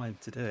finding the time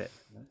to do it.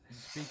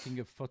 Speaking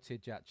of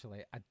footage,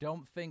 actually, I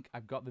don't think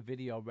I've got the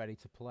video ready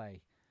to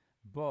play,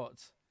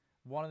 but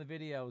one of the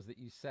videos that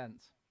you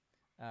sent,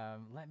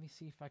 let me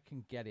see if I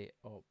can get it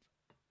up.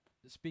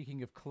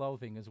 Speaking of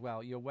clothing as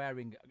well, you're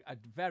wearing a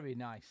very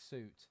nice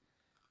suit.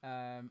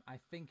 I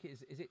think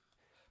is it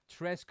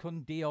Tres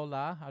con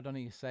Diola? I don't know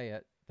how you say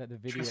it. That the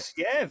video.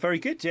 Yeah, very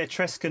good. Yeah,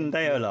 Tres con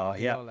Diola.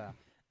 Yeah. Diola.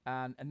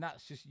 And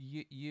that's just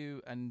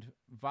you and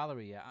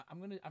Valerie. Yeah, I'm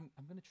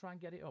gonna try and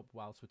get it up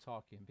whilst we're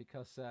talking,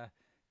 because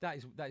that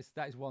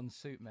is one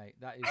suit, mate.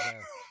 That is.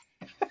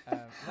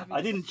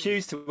 I didn't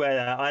choose to wear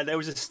that. There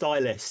was a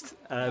stylist,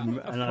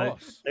 and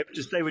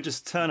they would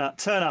just turn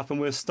up and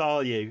we'll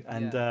style you.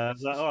 And I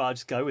was like, all right, I'll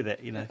just go with it.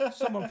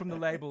 Someone from the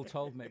label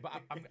told me, but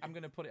I'm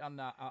going to put it on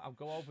that. I'll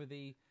go over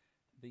the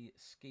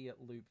ski at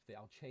loop thing.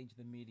 I'll change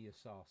the media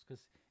source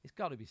because it's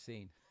got to be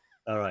seen.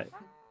 All right.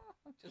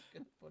 I'm just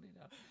going to put it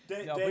up.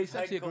 Dave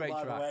Henkel,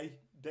 by the way,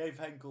 Dave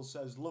Henkel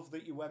says, "Love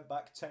that you went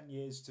back 10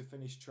 years to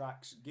finish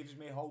tracks. Gives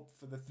me hope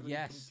for the 3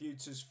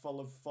 computers full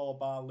of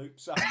 4-bar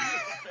loops."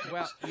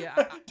 Well, yeah,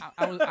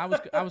 I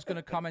was going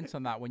to comment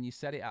on that when you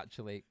said it,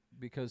 actually,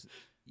 because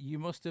you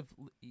must have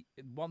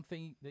one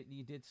thing that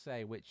you did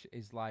say, which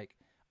is like,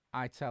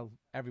 I tell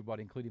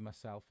everybody, including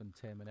myself and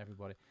Tim and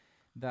everybody,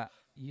 that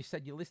you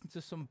said you listened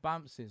to some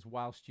bounces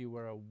whilst you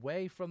were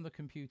away from the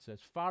computer,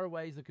 as far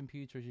away as the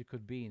computer as you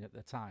could be in at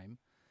the time,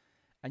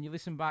 and you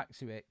listen back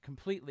to it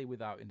completely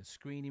without in the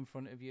screen in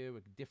front of you,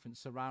 with different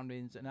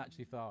surroundings, and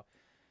actually thought,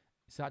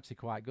 it's actually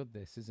quite good,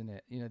 this, isn't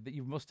it? That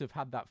you must have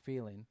had that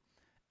feeling,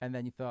 and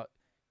then you thought,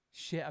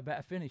 shit, I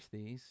better finish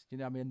these.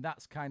 I mean?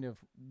 That's kind of,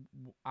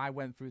 I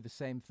went through the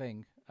same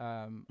thing.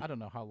 I don't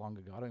know how long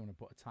ago. I don't want to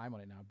put a time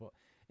on it now, but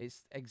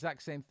it's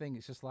exact same thing.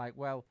 It's just like,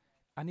 well,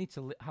 I need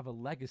to have a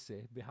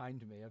legacy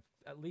behind me.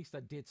 At least I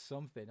did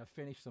something. I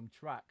finished some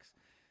tracks.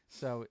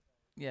 So,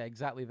 yeah,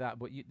 exactly that.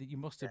 But you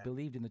must have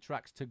believed in the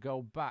tracks to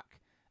go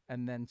back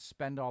and then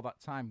spend all that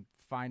time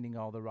finding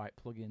all the right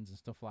plugins and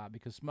stuff like that.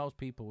 Because most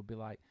people would be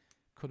like,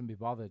 couldn't be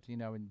bothered,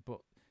 but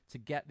to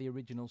get the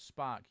original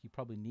spark, you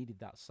probably needed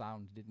that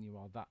sound, didn't you?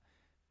 Or that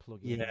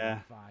plugin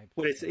vibe.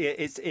 Well,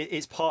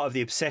 it's part of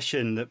the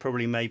obsession that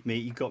probably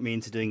got me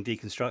into doing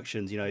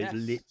deconstructions. It's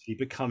literally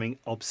becoming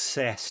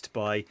obsessed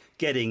by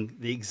getting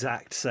the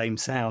exact same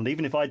sound,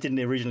 even if I didn't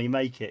originally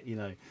make it.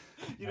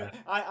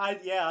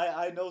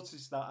 I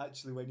noticed that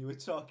actually when you were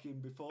talking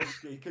before,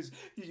 Ski, because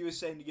you were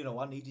saying,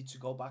 I needed to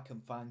go back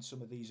and find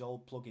some of these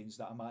old plugins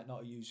that I might not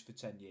have used for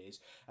 10 years.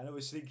 And I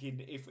was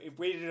thinking, if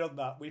we'd done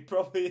that, we'd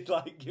probably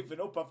given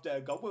up after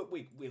and go,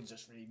 we'll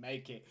just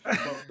remake it.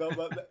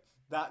 But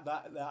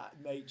that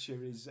nature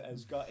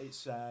has got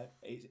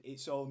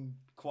its own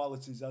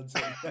qualities,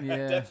 hasn't it?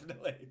 Yeah.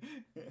 Definitely.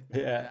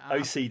 Yeah,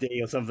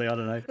 OCD or something, I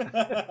don't know.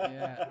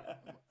 Yeah,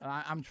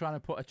 I'm trying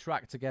to put a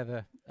track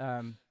together.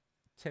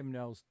 Tim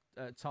knows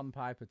Tom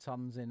Piper.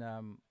 Tom's in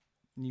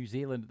New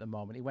Zealand at the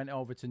moment. He went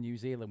over to New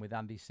Zealand with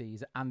Andy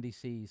C's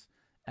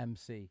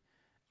MC.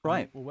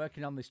 Right. We're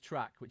working on this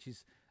track, which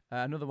is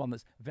another one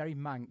that's very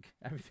mank.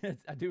 Everything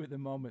I do at the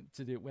moment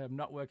to do it, where I'm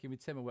not working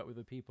with Tim, I work with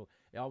other people.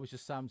 It always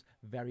just sounds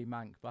very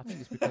mank. But I think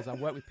it's because I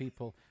work with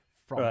people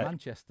from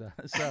Manchester.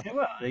 So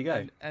well, there you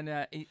go. And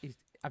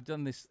I've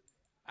done this.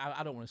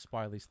 I don't want to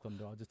spoil his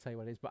thunder. I'll just tell you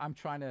what it is. But I'm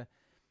trying to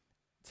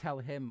tell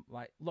him,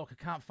 like, look, I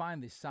can't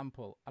find this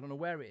sample. I don't know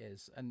where it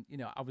is. And, you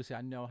know, obviously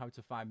I know how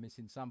to find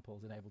missing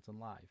samples in Ableton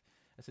Live.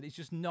 I said, it's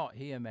just not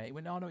here, mate. He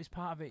went, no, it's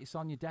part of it. It's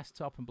on your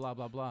desktop and blah,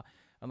 blah, blah.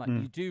 And, like,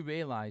 you do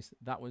realise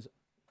that was,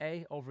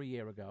 A, over a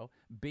year ago,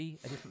 B,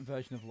 a different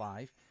version of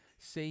Live,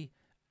 C,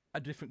 a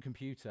different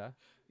computer.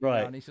 You know,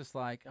 and it's just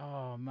like,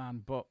 oh,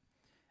 man. But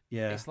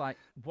it's like,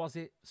 was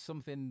it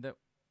something that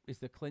is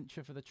the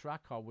clincher for the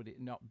track, or would it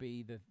not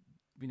be the,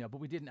 you know,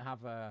 but we didn't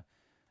have a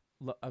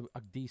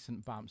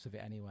decent bounce of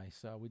it anyway,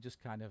 so we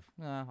just kind of,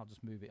 I'll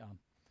just move it on.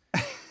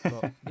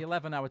 But the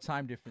 11-hour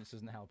time difference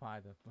doesn't help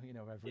either, you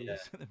know, every at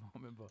the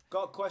moment. But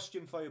got a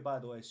question for you, by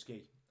the way,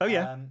 Ski. Oh,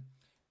 yeah.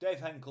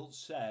 Dave Henkel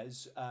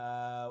says,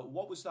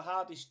 what was the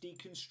hardest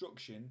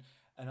deconstruction,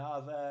 and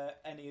are there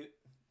any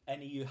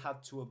you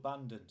had to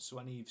abandon? So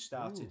any you've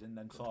started and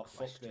then thought,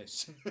 fuck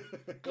this.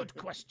 good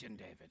question,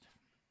 David.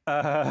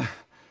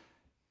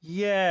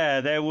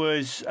 Yeah, there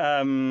was.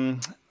 Oh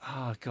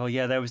god,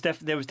 yeah, there was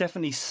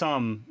definitely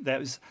some.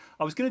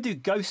 I was going to do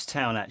Ghost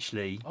Town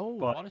actually. Oh,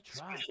 what a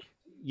track!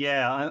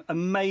 Yeah,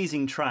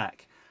 amazing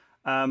track.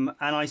 And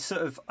I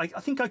sort of, I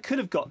think I could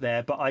have got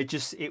there, but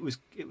it was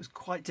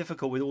quite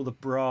difficult with all the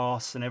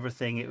brass and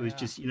everything. It was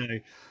just, you know,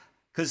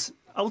 because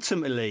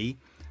ultimately,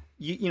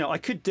 you know, I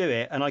could do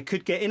it and I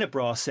could get in a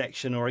brass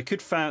section, or I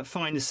could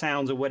find the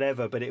sounds or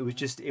whatever, but it was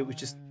just.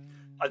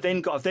 I've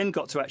then got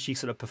to actually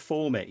sort of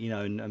perform it, you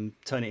know, and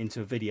turn it into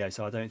a video.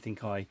 So I don't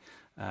think I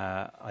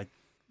got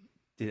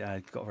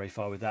very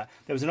far with that.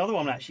 There was another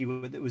one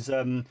actually that was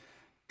Diplo,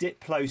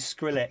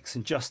 Skrillex,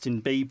 and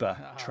Justin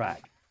Bieber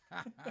track.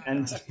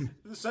 And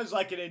this sounds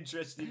like an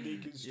interesting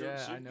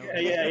deconstruction.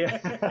 Yeah,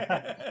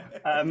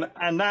 I know.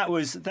 And that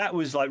was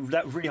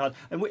really hard,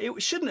 and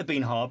it shouldn't have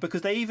been hard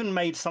because they even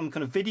made some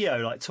kind of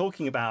video like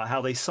talking about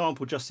how they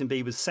sampled Justin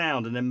Bieber's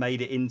sound and then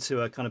made it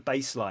into a kind of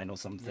bass line or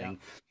something. Yeah.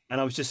 And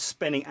I was just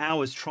spending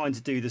hours trying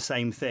to do the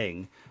same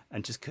thing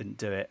and just couldn't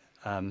do it.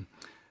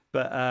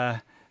 But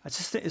I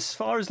just think, as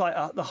far as like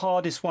the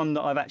hardest one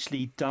that I've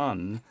actually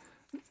done,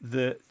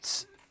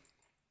 that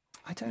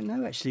I don't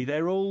know. Actually,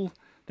 they've all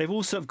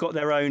sort of got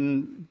their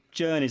own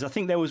journeys. I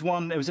think there was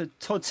a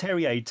Todd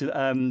Terje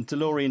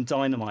DeLorean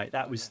Dynamite.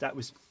 That was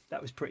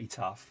pretty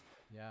tough.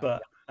 Yeah.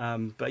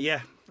 But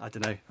yeah, I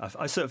don't know.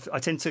 I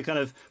tend to kind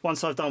of,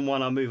 once I've done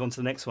one, I'll move on to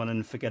the next one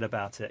and forget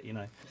about it. You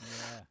know.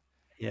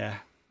 Yeah.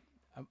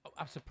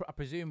 I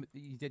presume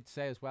you did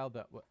say as well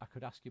that I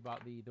could ask you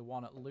about the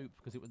one at Loop,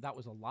 because that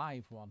was a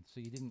live one,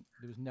 so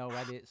there was no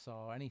edits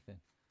or anything.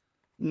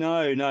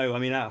 No. I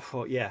mean, I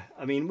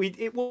mean,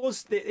 it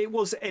was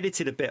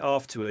edited a bit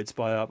afterwards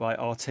by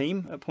our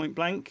team at Point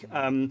Blank.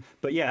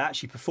 But yeah,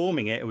 actually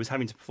performing it was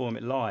having to perform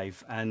it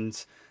live,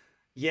 and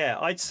yeah,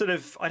 I'd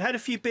had a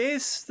few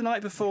beers the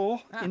night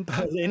before in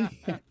Berlin,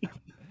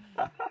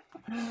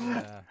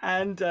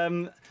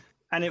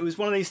 and it was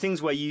one of these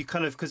things where you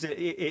kind of, because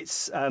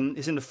it's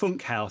in the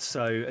Funk House,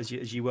 so as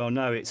you well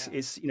know,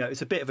 it's you know,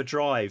 it's a bit of a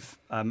drive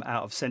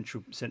out of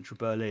central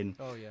Berlin.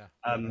 Oh yeah.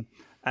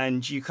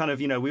 And you kind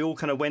of, you know, we all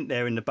kind of went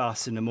there in the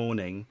bus in the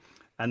morning,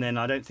 and then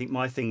I don't think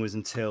my thing was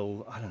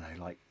until, I don't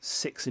know, like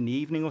 6 in the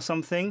evening or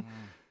something.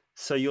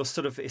 So you're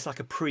sort of, it's like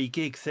a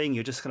pre-gig thing.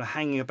 You're just kind of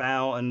hanging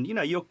about, and you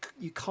know, you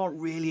can't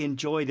really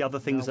enjoy the other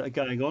things that are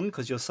going on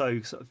because you're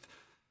so sort of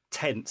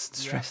tensed,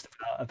 stressed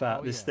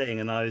about this thing.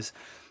 And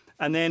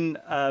then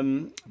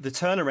the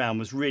turnaround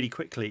was really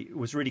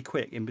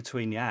quick in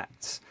between the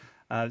acts,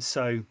 or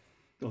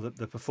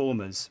the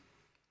performers.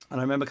 And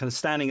I remember kind of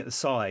standing at the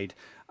side,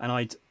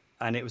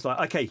 and it was like,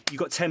 okay, you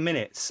got 10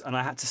 minutes, and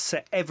I had to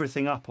set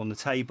everything up on the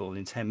table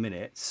in 10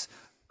 minutes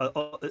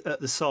at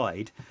the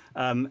side,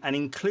 and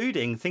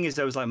including, thing is,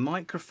 there was like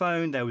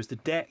microphone, there was the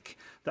deck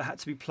that had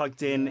to be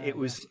plugged in. It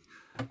was.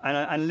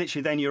 And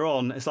literally then you're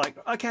on. It's like,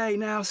 okay,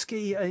 now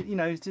Ski, you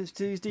know,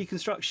 do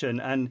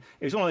deconstruction, and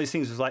it was one of those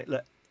things. Was like,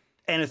 look,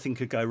 anything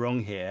could go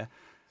wrong here,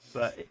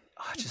 but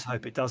I just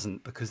hope it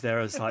doesn't, because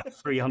there is like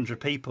 300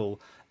 people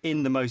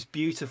in the most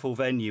beautiful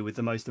venue with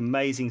the most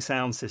amazing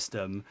sound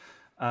system,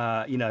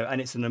 you know,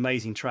 and it's an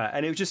amazing track.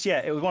 And it was just,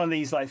 it was one of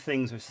these like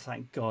things where it's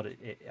thank God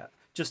it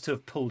just to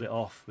have pulled it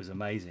off was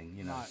amazing,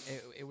 you know. No,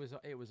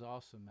 it was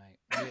awesome, mate.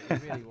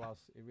 It really was.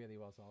 It really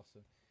was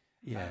awesome.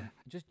 Yeah.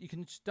 Just you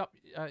can stop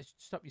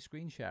your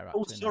screen share.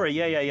 Oh, sorry.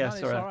 Yeah. No,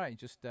 sorry. It's all right.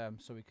 Just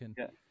so we can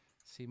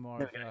see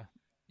more of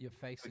your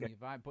face and your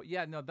vibe. But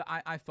yeah, no,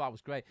 I thought it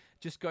was great.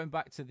 Just going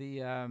back to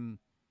the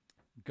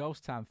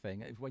Ghost Town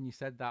thing. When you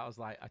said that, I was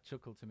like, I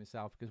chuckled to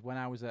myself, because when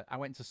I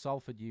went to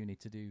Salford Uni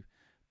to do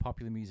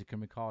popular music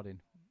and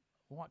recording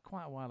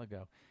quite a while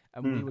ago,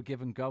 and we were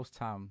given Ghost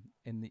Town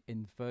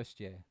in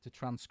first year to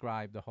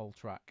transcribe the whole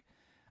track.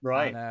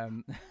 Right.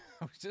 And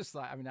I was just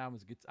like, I mean, I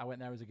went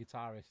there as a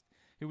guitarist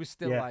who was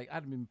still like, I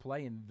hadn't been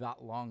playing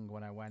that long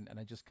when I went, and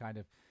I just kind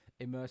of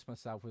immersed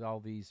myself with all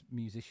these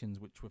musicians,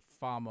 which were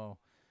far more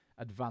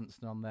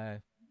advanced on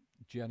their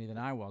journey than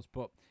I was.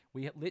 But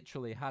we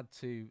literally had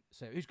to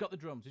say, who's got the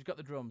drums,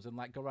 and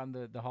like go around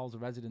the halls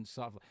of residence,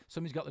 sort of,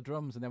 somebody's got the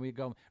drums, and then we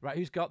go, right,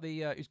 who's got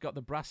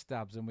the brass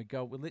stabs, and we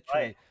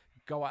literally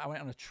go. I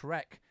went on a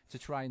trek to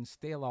try and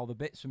steal all the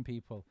bits from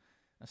people,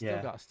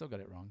 I still got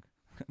it wrong.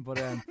 But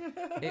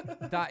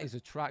that is a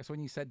track. So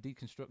when you said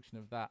deconstruction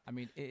of that, I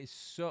mean, it is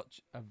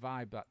such a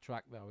vibe, that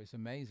track, though. It's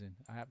amazing.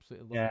 I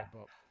absolutely love it.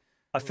 But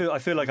I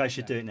feel like I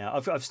should do it now.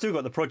 I've still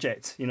got the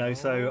project, you know,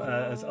 so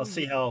I'll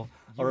see how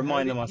I'll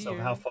remind myself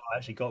how far I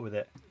actually got with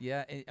it.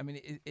 Yeah,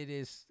 it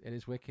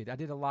is wicked. I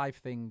did a live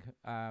thing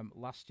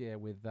last year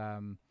with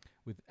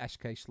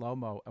SK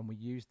Slowmo, and we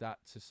used that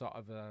to sort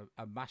of a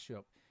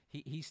mashup.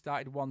 He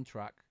started one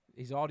track.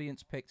 His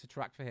audience picked a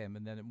track for him,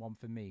 and then one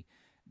for me.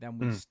 Then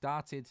we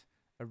started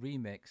a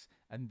remix,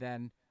 and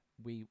then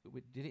we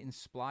did it in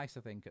Splice, I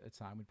think, at the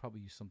time. We'd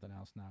probably use something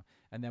else now.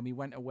 And then we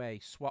went away,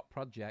 swapped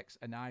projects,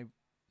 and I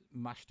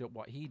mashed up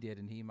what he did,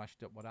 and he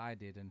mashed up what I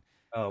did. And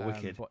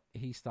wicked. But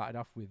he started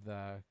off with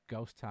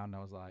Ghost Town, and I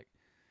was like,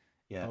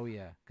 oh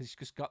yeah, because it's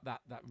just got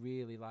that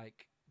really,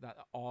 like, that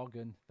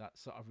organ, that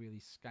sort of really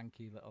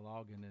skanky little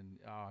organ, and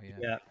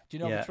Do you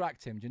know the track,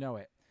 Tim? Do you know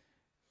it?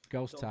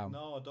 Ghost Town.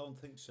 No, I don't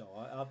think so.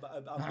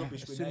 I'm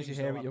rubbish as with soon names, as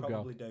you hear so it, you'll I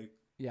probably do.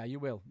 Yeah, you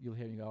will. You'll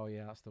hear it and go, oh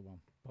yeah, that's the one.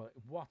 But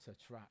what a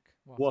track!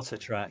 What a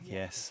track!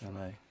 Yes, I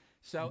know.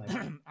 So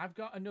I've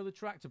got another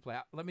track to play.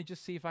 Let me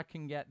just see if I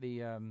can get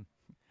the.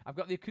 I've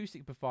got the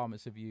acoustic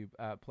performance of you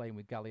playing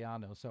with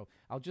Galliano. So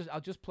I'll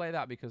just play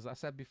that, because I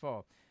said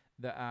before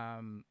that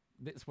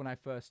this when I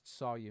first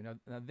saw you. Now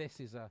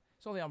this is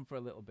it's only on for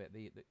a little bit.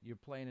 You're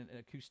playing an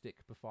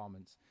acoustic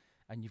performance,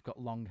 and you've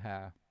got long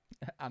hair,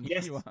 and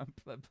you are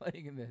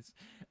playing in this.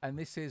 And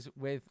this is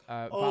with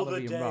All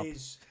Valerie the and Rob.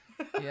 days.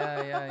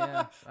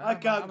 Yeah. I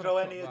can't grow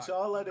any at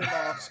all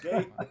anymore,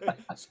 Ski.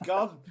 It's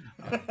gone.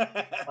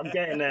 I'm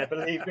getting there,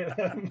 believe me.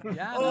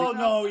 Yeah, Oh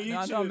no, you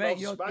no, two no, are mate,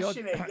 both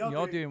smashing it.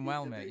 you're doing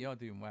well, mate. You're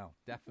doing well,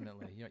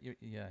 definitely.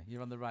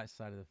 You're on the right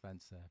side of the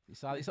fence there.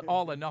 It's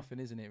all or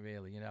nothing, isn't it?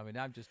 Really, you know. I mean,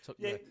 I've just took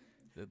the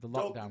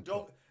lockdown.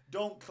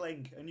 Don't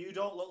cling, and you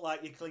don't look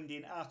like you're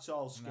clinging at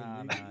all, Ski.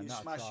 You're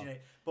smashing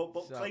it. But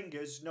so,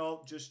 clingers,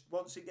 no. Just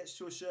once it gets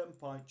to a certain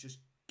point, just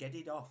get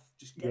it off.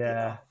 Just get it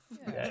off.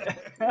 Yeah.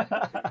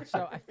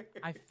 So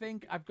I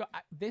think I've got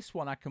this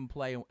one I can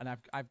play, and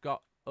I've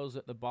got us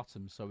at the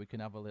bottom, so we can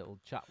have a little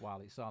chat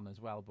while it's on as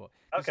well. But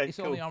it's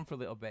only on for a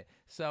little bit.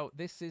 So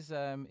this is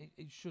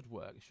it should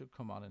work. It should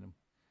come on in them.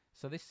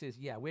 So this is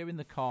we're in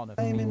the corner.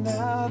 So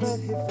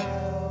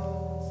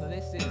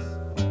this is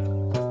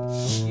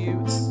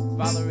you,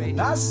 Valerie,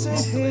 I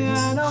sit here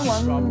and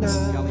I wonder.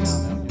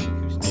 Galliano, doing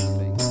acoustic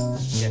thing.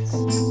 Yes,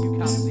 you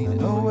can't see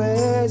it.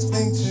 Always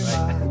think too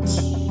much.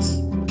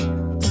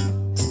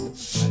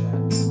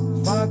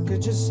 If I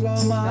could just slow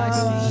my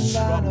mind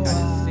down a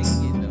while.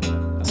 Singing them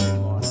a bit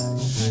more.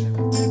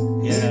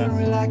 Even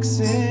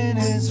relaxing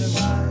is a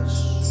rush.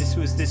 This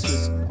was we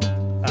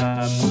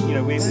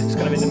were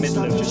kind of in the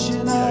middle of just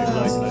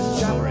loads of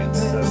touring,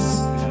 so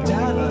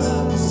Down on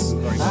us.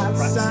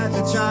 Outside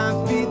to try and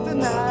feed the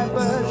night,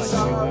 but it's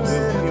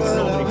already we would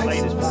normally play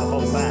this with the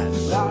whole band.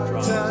 Dark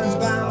turns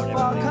bound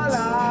for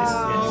color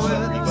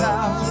with a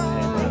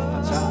thousand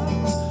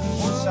times.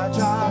 Once I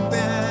drop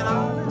in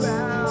all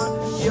around,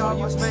 your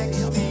voice makes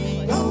the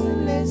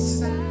only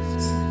sound.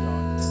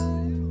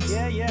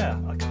 Yeah.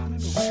 I can't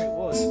remember where it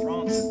was,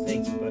 France, I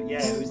think, but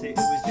it was this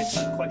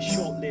quite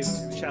short-lived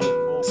Channel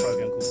 4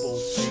 program called Ball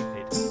Stupid.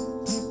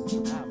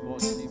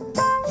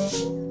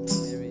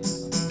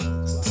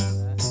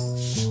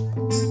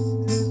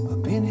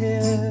 I've been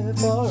here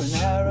for an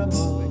hour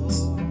more.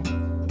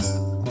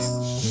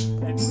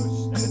 And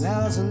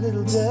now's a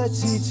little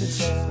dirty to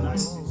tell.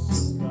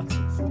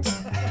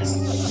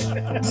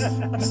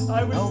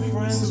 No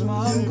friends,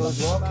 mum goes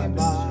walking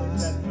by.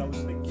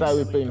 So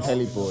we've been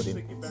heliboarding.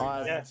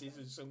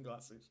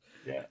 Sunglasses.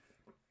 Yeah.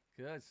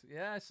 Good.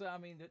 Yeah. So I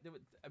mean,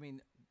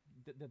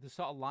 the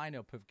sort of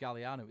lineup of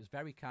Galliano was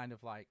very kind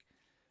of like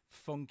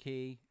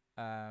funky.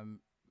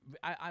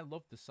 I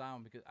loved the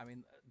sound, because I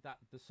mean that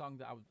the song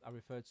that I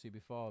referred to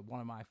before, one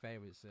of my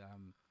favorites,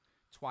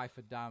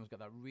 Twyford Down's got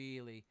that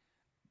really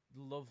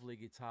lovely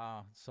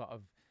guitar sort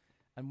of.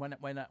 And when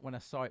I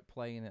saw it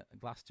playing at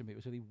Glastonbury, it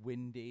was really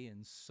windy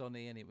and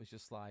sunny, and it was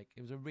just like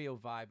it was a real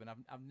vibe, and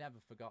I've never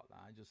forgot that.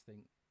 I just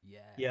think,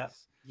 Yeah.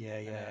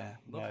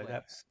 No,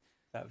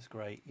 that was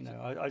great. You know,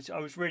 I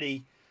was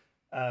really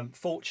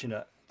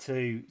fortunate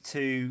to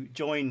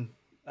join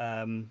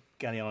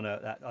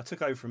Galliano. I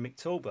took over from Mick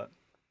Talbot,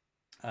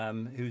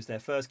 who's their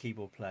first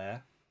keyboard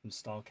player from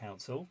Style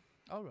Council.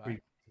 all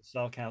right.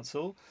 Style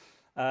Council,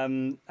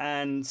 and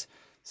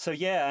so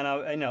and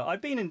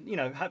I'd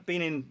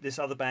been in this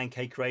other band,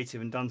 K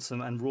Creative, and done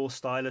some, and Raw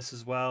Stylus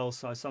as well.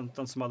 So I've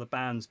done some other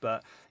bands,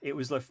 but it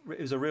was a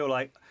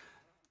real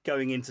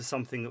going into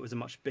something that was a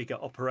much bigger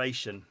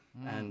operation,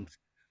 and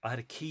I had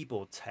a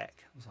keyboard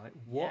tech. I was like,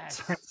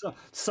 what? Yes.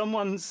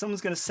 Someone's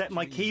going to set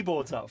my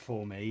keyboards up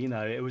for me. You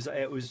know, it was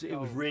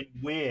really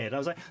weird. I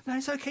was like, no,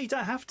 it's okay. You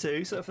don't have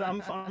to. So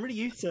I'm really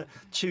used to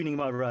tuning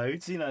my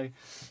Rhodes, you know.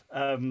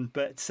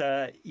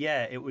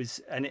 It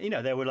was, and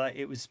there were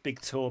it was big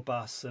tour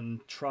bus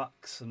and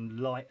trucks and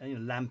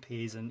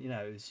lampies, and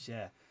it was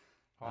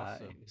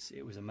Awesome.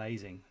 It was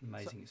amazing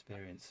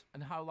experience.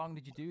 And how long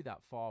did you do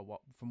that for?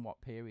 From what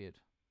period?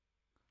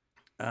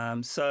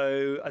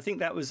 So I think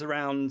that was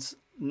around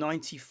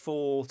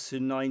 94 to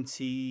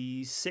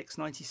 96,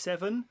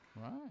 97.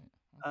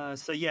 Right.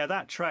 So yeah,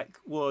 that track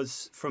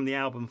was from the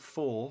album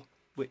 4,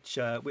 which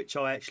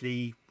I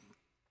actually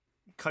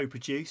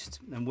co-produced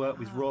and worked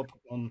with Rob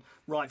on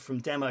right from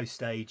demo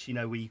stage. You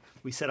know, we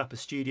set up a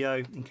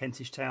studio in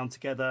Kentish Town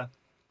together,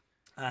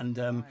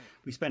 and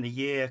we spent a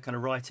year kind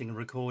of writing and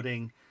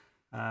recording,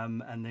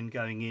 and then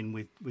going in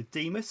with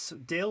Demas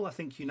Dill, I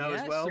think you know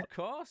as well. Yes, of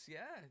course,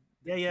 yeah.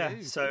 Yeah.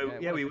 Dude. So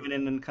yeah, we went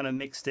in and kind of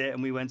mixed it,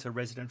 and we went to a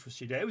residential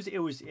studio. It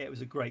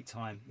was a great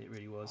time. It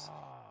really was.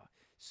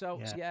 So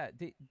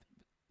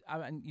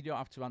and you don't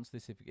have to answer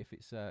this if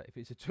it's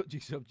a touchy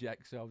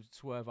subject, so I'll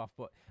swerve off.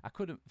 But I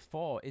couldn't.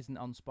 4 isn't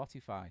on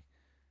Spotify.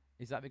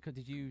 Is that because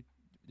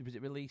was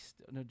it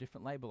released on a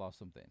different label or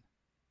something?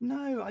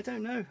 No, I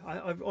don't know.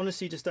 I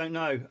honestly just don't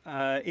know.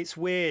 It's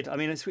weird. I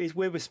mean, it's weird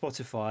with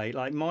Spotify.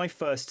 Like my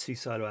first 2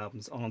 solo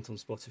albums aren't on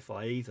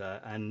Spotify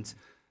either, and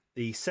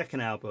the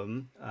second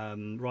album,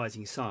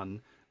 Rising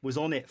Sun, was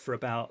on it for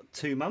about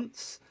 2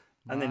 months,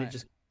 and then it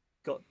just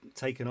got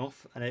taken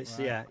off. And it's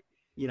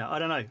you know, I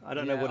don't know. I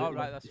don't know what. Oh,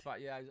 right, that's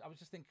fine. Yeah, I was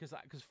just thinking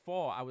because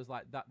 4, I was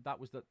like that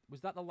was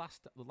that the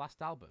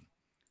last album?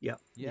 Yeah.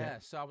 Yeah.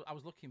 So I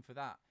was looking for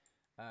that.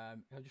 I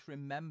just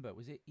remember,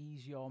 was it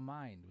Ease Your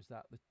Mind? Was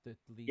that the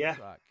lead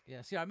track?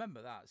 Yeah, see, I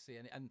remember that. See,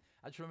 and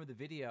I just remember the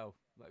video,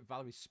 like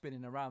Valerie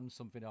spinning around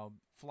something or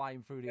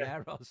flying through the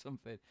air or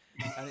something.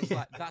 And it's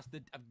like, that's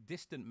a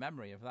distant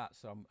memory of that.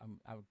 So I'm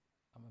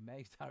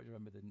amazed how I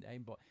remember the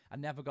name. But I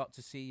never got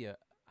to see you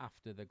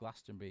after the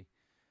Glastonbury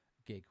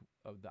gig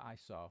that I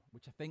saw,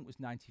 which I think was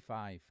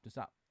 95. Does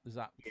that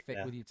fit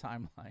with your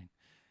timeline?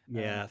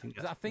 Yeah, I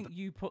think I think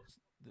you put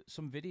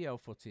some video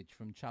footage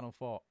from Channel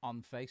 4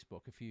 on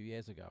Facebook a few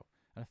years ago,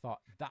 and I thought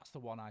that's the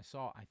one I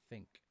saw. I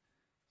think.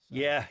 So.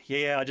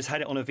 Yeah. I just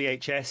had it on a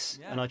VHS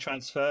and I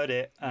transferred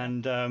it,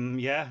 and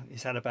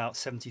it's had about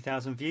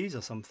 70,000 views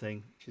or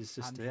something, which is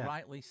just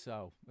rightly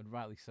so.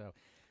 Yeah.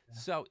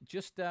 So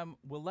just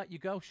we'll let you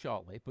go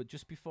shortly, but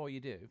just before you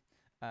do,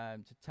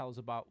 to tell us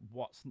about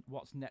what's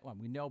next. Well,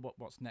 we know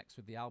what's next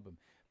with the album,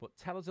 but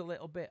tell us a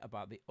little bit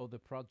about the other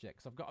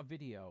projects. I've got a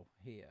video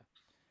here.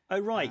 Oh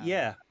right,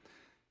 yeah.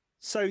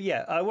 So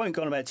yeah, I won't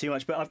go on about it too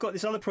much, but I've got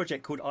this other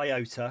project called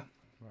Iota,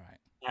 right?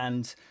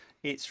 And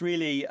it's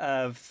really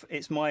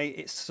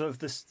it's sort of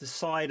the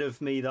side of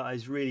me that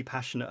is really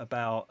passionate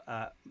about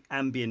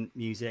ambient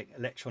music,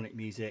 electronic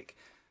music,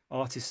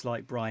 artists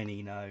like Brian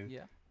Eno,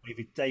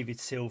 David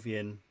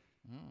Sylvian,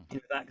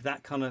 you know,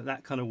 that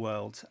kind of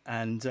world,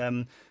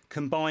 and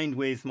combined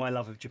with my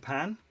love of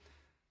Japan.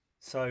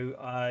 So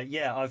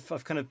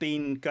I've kind of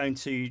been going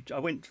to.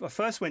 I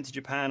first went to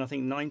Japan, I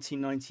think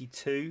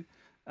 1992.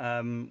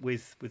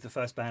 With the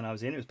first band I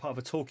was in. It was part of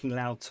a Talking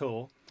Loud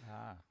tour,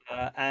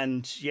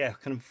 and kind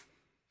of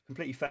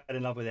completely fell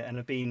in love with it, and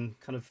have been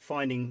kind of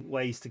finding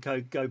ways to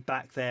go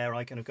back there.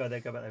 I kind of go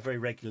back there very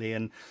regularly,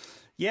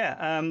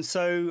 and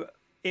so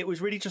it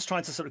was really just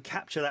trying to sort of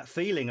capture that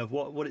feeling of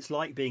what it's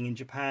like being in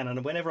Japan.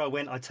 And whenever I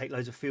went, I'd take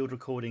loads of field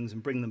recordings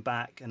and bring them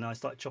back, and I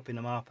started chopping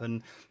them up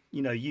and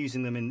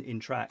using them in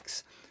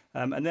tracks,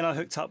 and then I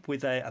hooked up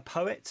with a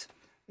poet,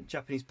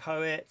 Japanese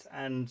poet,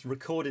 and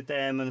recorded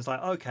them, and it's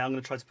like, okay, I'm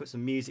going to try to put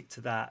some music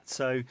to that.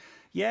 So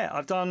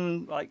I've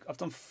done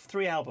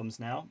 3 albums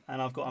now, and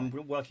I'm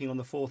working on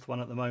the 4th one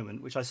at the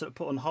moment, which I sort of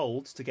put on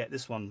hold to get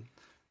this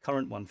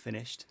current one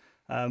finished,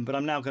 but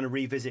I'm now going to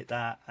revisit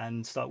that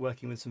and start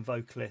working with some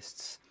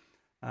vocalists,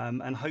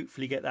 and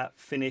hopefully get that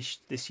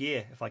finished this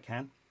year if I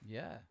can.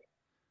 Yeah,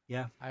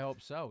 I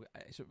hope so.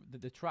 So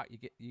the track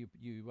you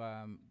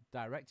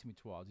directed me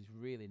towards is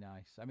really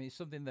nice. I mean, it's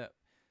something that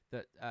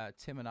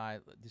Tim and I,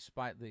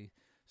 despite the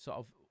sort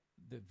of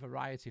the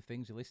variety of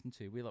things you listen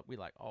to, we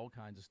like all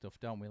kinds of stuff,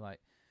 don't we? Like,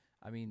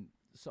 I mean,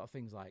 sort of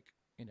things like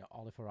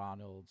Oliver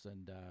Arnold's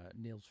and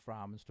Niels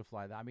Fram and stuff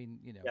like that. I mean,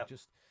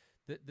 just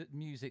the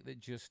music that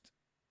just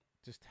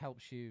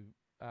helps you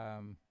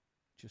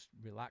just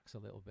relax a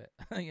little bit.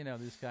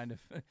 This kind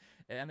of,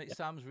 and it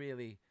sounds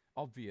really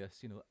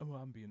obvious,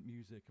 ambient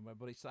music,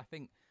 but I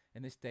think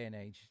in this day and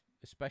age,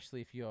 especially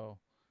if you're.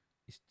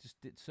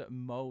 It's certain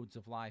modes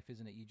of life,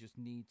 isn't it? You just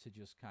need to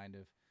just kind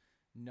of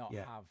not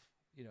have,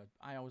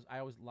 I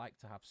always like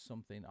to have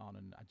something on,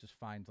 and I just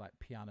find like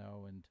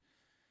piano, and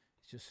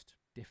it's just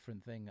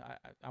different thing.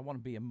 I want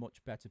to be a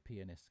much better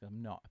pianist.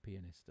 I'm not a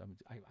pianist.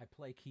 I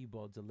play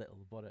keyboards a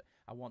little, but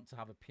I want to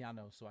have a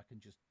piano so I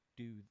can just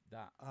do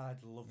that.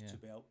 I'd love to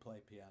be able to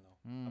play piano.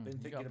 I've been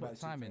thinking about it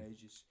for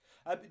ages.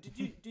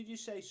 Did you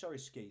say, sorry,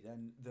 Ski,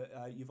 then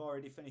that you've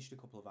already finished a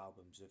couple of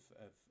albums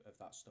of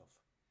that stuff?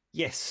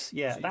 Yes,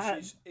 yeah.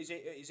 Is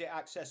it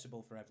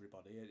accessible for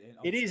everybody?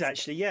 It is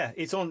actually, yeah.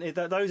 It's on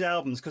those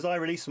albums because I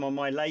released them on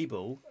my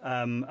label.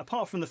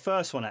 Apart from the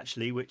first one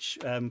actually, which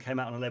came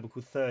out on a label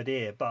called Third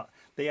Ear, but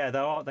they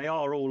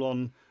are all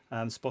on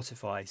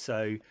Spotify.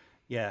 So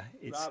yeah,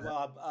 it's. Right,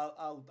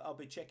 well, I'll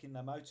be checking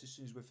them out as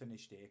soon as we're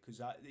finished here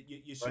because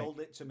you sold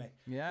it to me.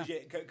 Yeah.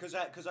 Because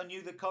I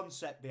knew the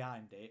concept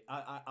behind it.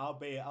 I'll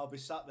be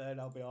sat there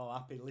and I'll be all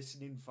happy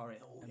listening for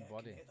it. Oh yeah, can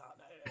you hear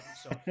that?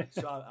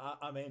 So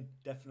I'm in,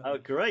 definitely. Oh,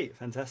 great,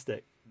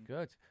 fantastic.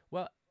 Good.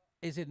 Well,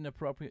 is it an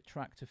appropriate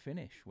track to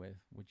finish with,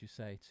 would you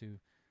say, to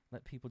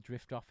let people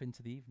drift off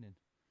into the evening?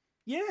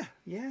 Yeah,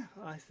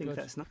 I think Good.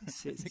 that's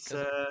nice. It's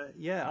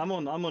I'm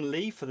on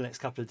leave for the next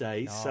couple of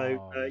days,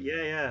 so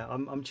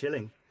I'm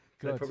chilling.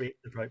 So Good. probably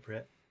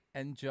appropriate.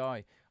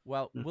 Enjoy.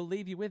 Well, we'll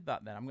leave you with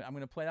that then. I'm going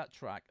to play that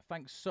track.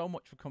 Thanks so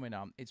much for coming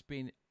on. It's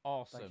been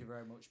awesome. Thank you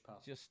very much, pal.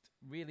 Just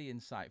really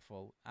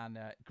insightful and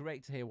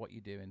great to hear what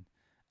you're doing.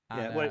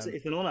 Yeah, And, well,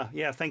 it's an honour.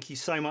 Yeah, thank you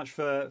so much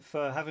for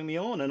having me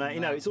on. And you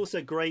know, it's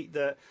also great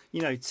that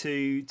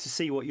to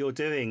see what you're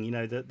doing. You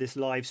know, that this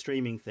live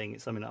streaming thing.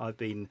 It's something that I've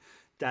been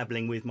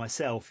dabbling with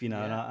myself. You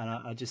know,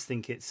 and I just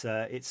think it's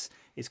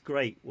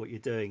great what you're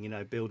doing. You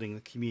know, building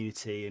the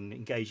community and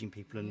engaging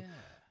people. And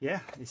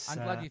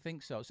I'm glad you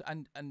think so.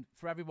 And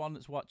for everyone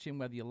that's watching,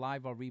 whether you're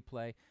live or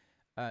replay,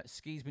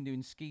 Ski's been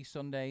doing Ski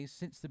Sundays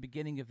since the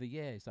beginning of the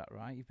year. Is that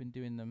right? You've been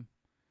doing them.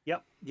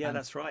 Yep. Yeah,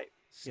 that's right.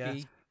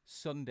 Ski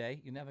Sunday.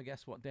 You never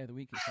guess what day of the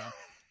week it's on.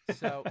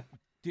 So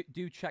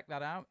do check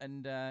that out.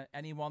 And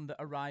anyone that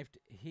arrived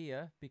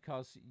here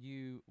because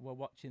you were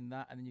watching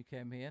that and then you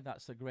came here,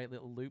 that's a great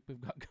little loop we've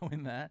got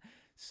going there.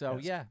 So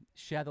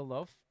share the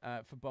love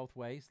for both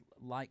ways.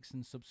 Likes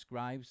and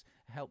subscribes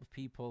help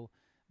people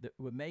that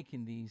we're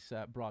making these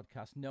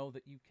broadcasts know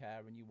that you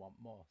care and you want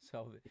more.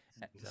 So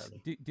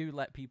do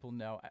let people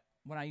know.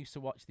 When I used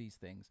to watch these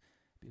things,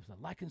 people said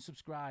like and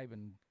subscribe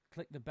and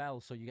click the bell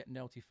so you get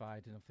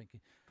notified. And I'm thinking,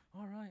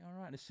 all right.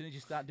 And as soon as you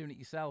start doing it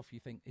yourself, you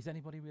think, is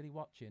anybody really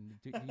watching?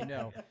 Do you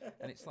know?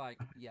 And it's like,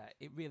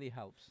 it really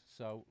helps.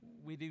 So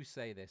we do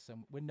say this,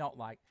 and we're not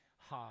like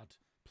hard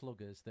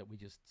pluggers that we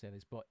just say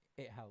this, but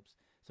it helps.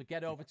 So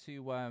get over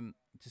to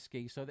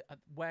Ski. So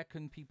where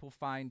can people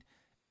find,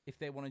 if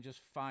they want to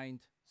just find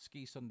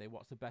Ski Sunday,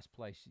 what's the best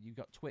place? You've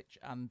got Twitch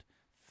and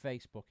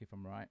Facebook, if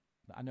I'm right.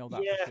 I know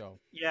that for sure.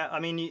 Yeah, I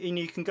mean,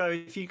 you can go,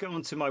 if you go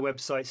onto my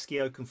website,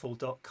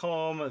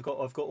 skioakenfull.com, I've got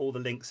all the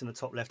links in the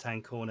top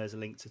left-hand corner. There's a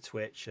link to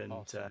Twitch and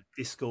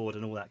Discord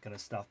and all that kind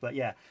of stuff. But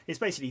yeah, it's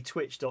basically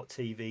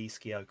twitch.tv,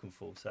 Ski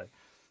Oakenfull. So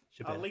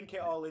I'll link it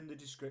all in the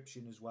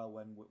description as well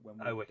when we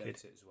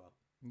update it as well.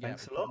 Yeah,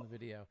 thanks a lot. On the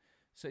video.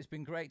 So it's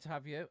been great to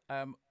have you.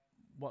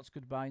 What's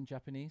goodbye in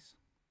Japanese?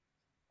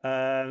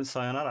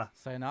 Sayonara.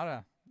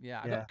 Sayonara.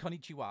 Yeah, I got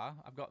konnichiwa.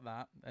 I've got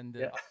that, and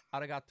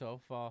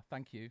arigato for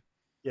thank you.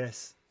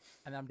 Yes.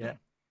 And I'm done.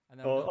 And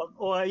then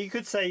or you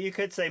could say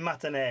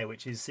matane,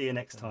 which is see you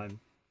next time.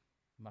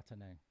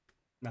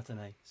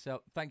 Matinee.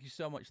 So thank you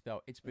so much,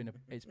 though. It's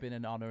been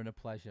an honor and a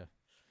pleasure.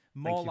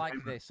 More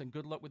like this, and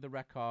good luck with the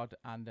record.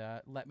 And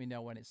let me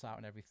know when it's out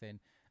and everything.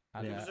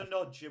 And, give us a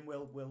nudge, and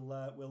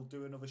we'll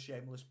do another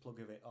shameless plug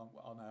of it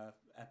on our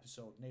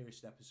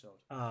nearest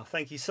episode.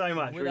 Thank you so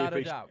much. Without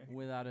a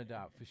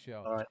doubt, for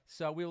sure. All right.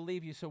 So we'll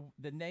leave you. So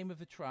the name of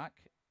the track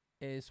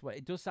is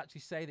it does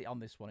actually say it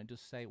on this one. It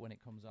does say it when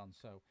it comes on.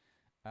 So,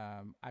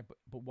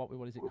 but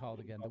what is it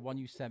called again? The one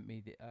you sent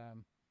me.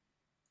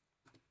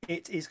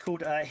 It is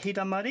called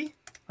Hidamari,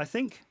 I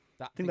think.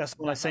 I think that's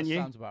the one I sent you.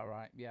 Sounds about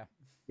right. Yeah.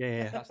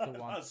 Yeah. That's the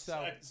one.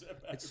 So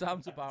it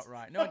sounds about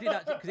right. No, I did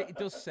actually, because it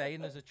does say,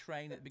 and there's a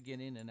train at the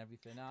beginning and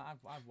everything.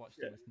 I've watched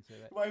it, listened to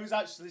it. What he was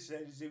actually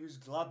saying is he was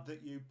glad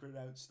that you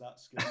pronounced that,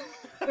 Skip.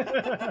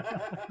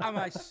 Am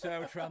I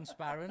so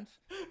transparent?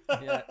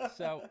 Yeah.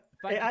 So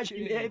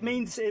it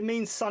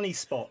means sunny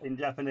spot in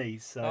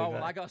Japanese. So,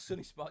 well, I got a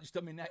sunny spot just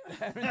on my neck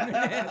there.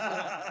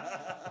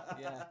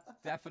 Yeah,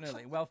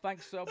 definitely. Well,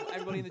 thanks so much,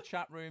 everybody in the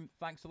chat room.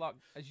 Thanks a lot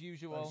as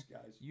usual. Thanks,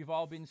 guys. You've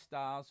all been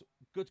stars,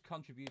 good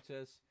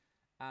contributors.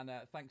 And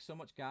thanks so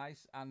much,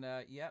 guys. And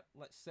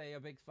let's say a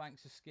big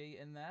thanks to Ski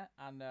in there.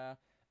 And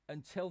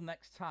until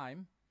next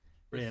time,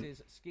 Brilliant. This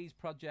is Ski's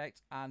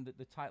project, and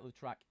the title of the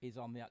track is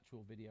on the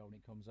actual video when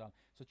it comes on.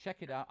 So check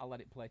it out. I'll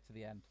let it play to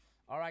the end.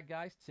 All right,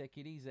 guys, take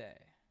it easy.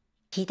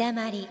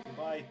 Hidamari.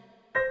 Bye.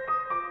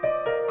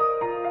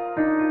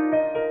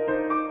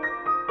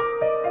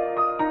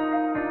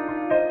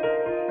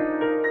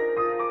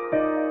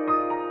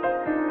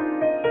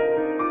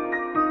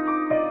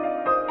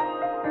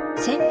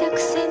 洗濯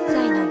洗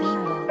剤の瓶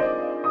を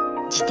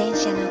自転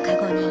車のカ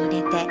ゴに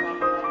入れて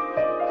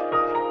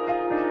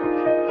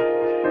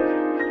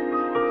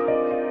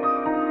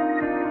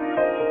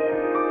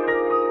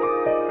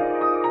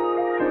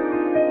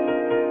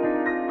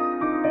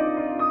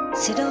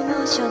スローモ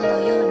ーションの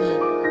ように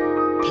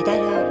ペダ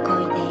ルを漕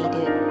いで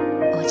い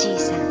るおじい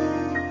さん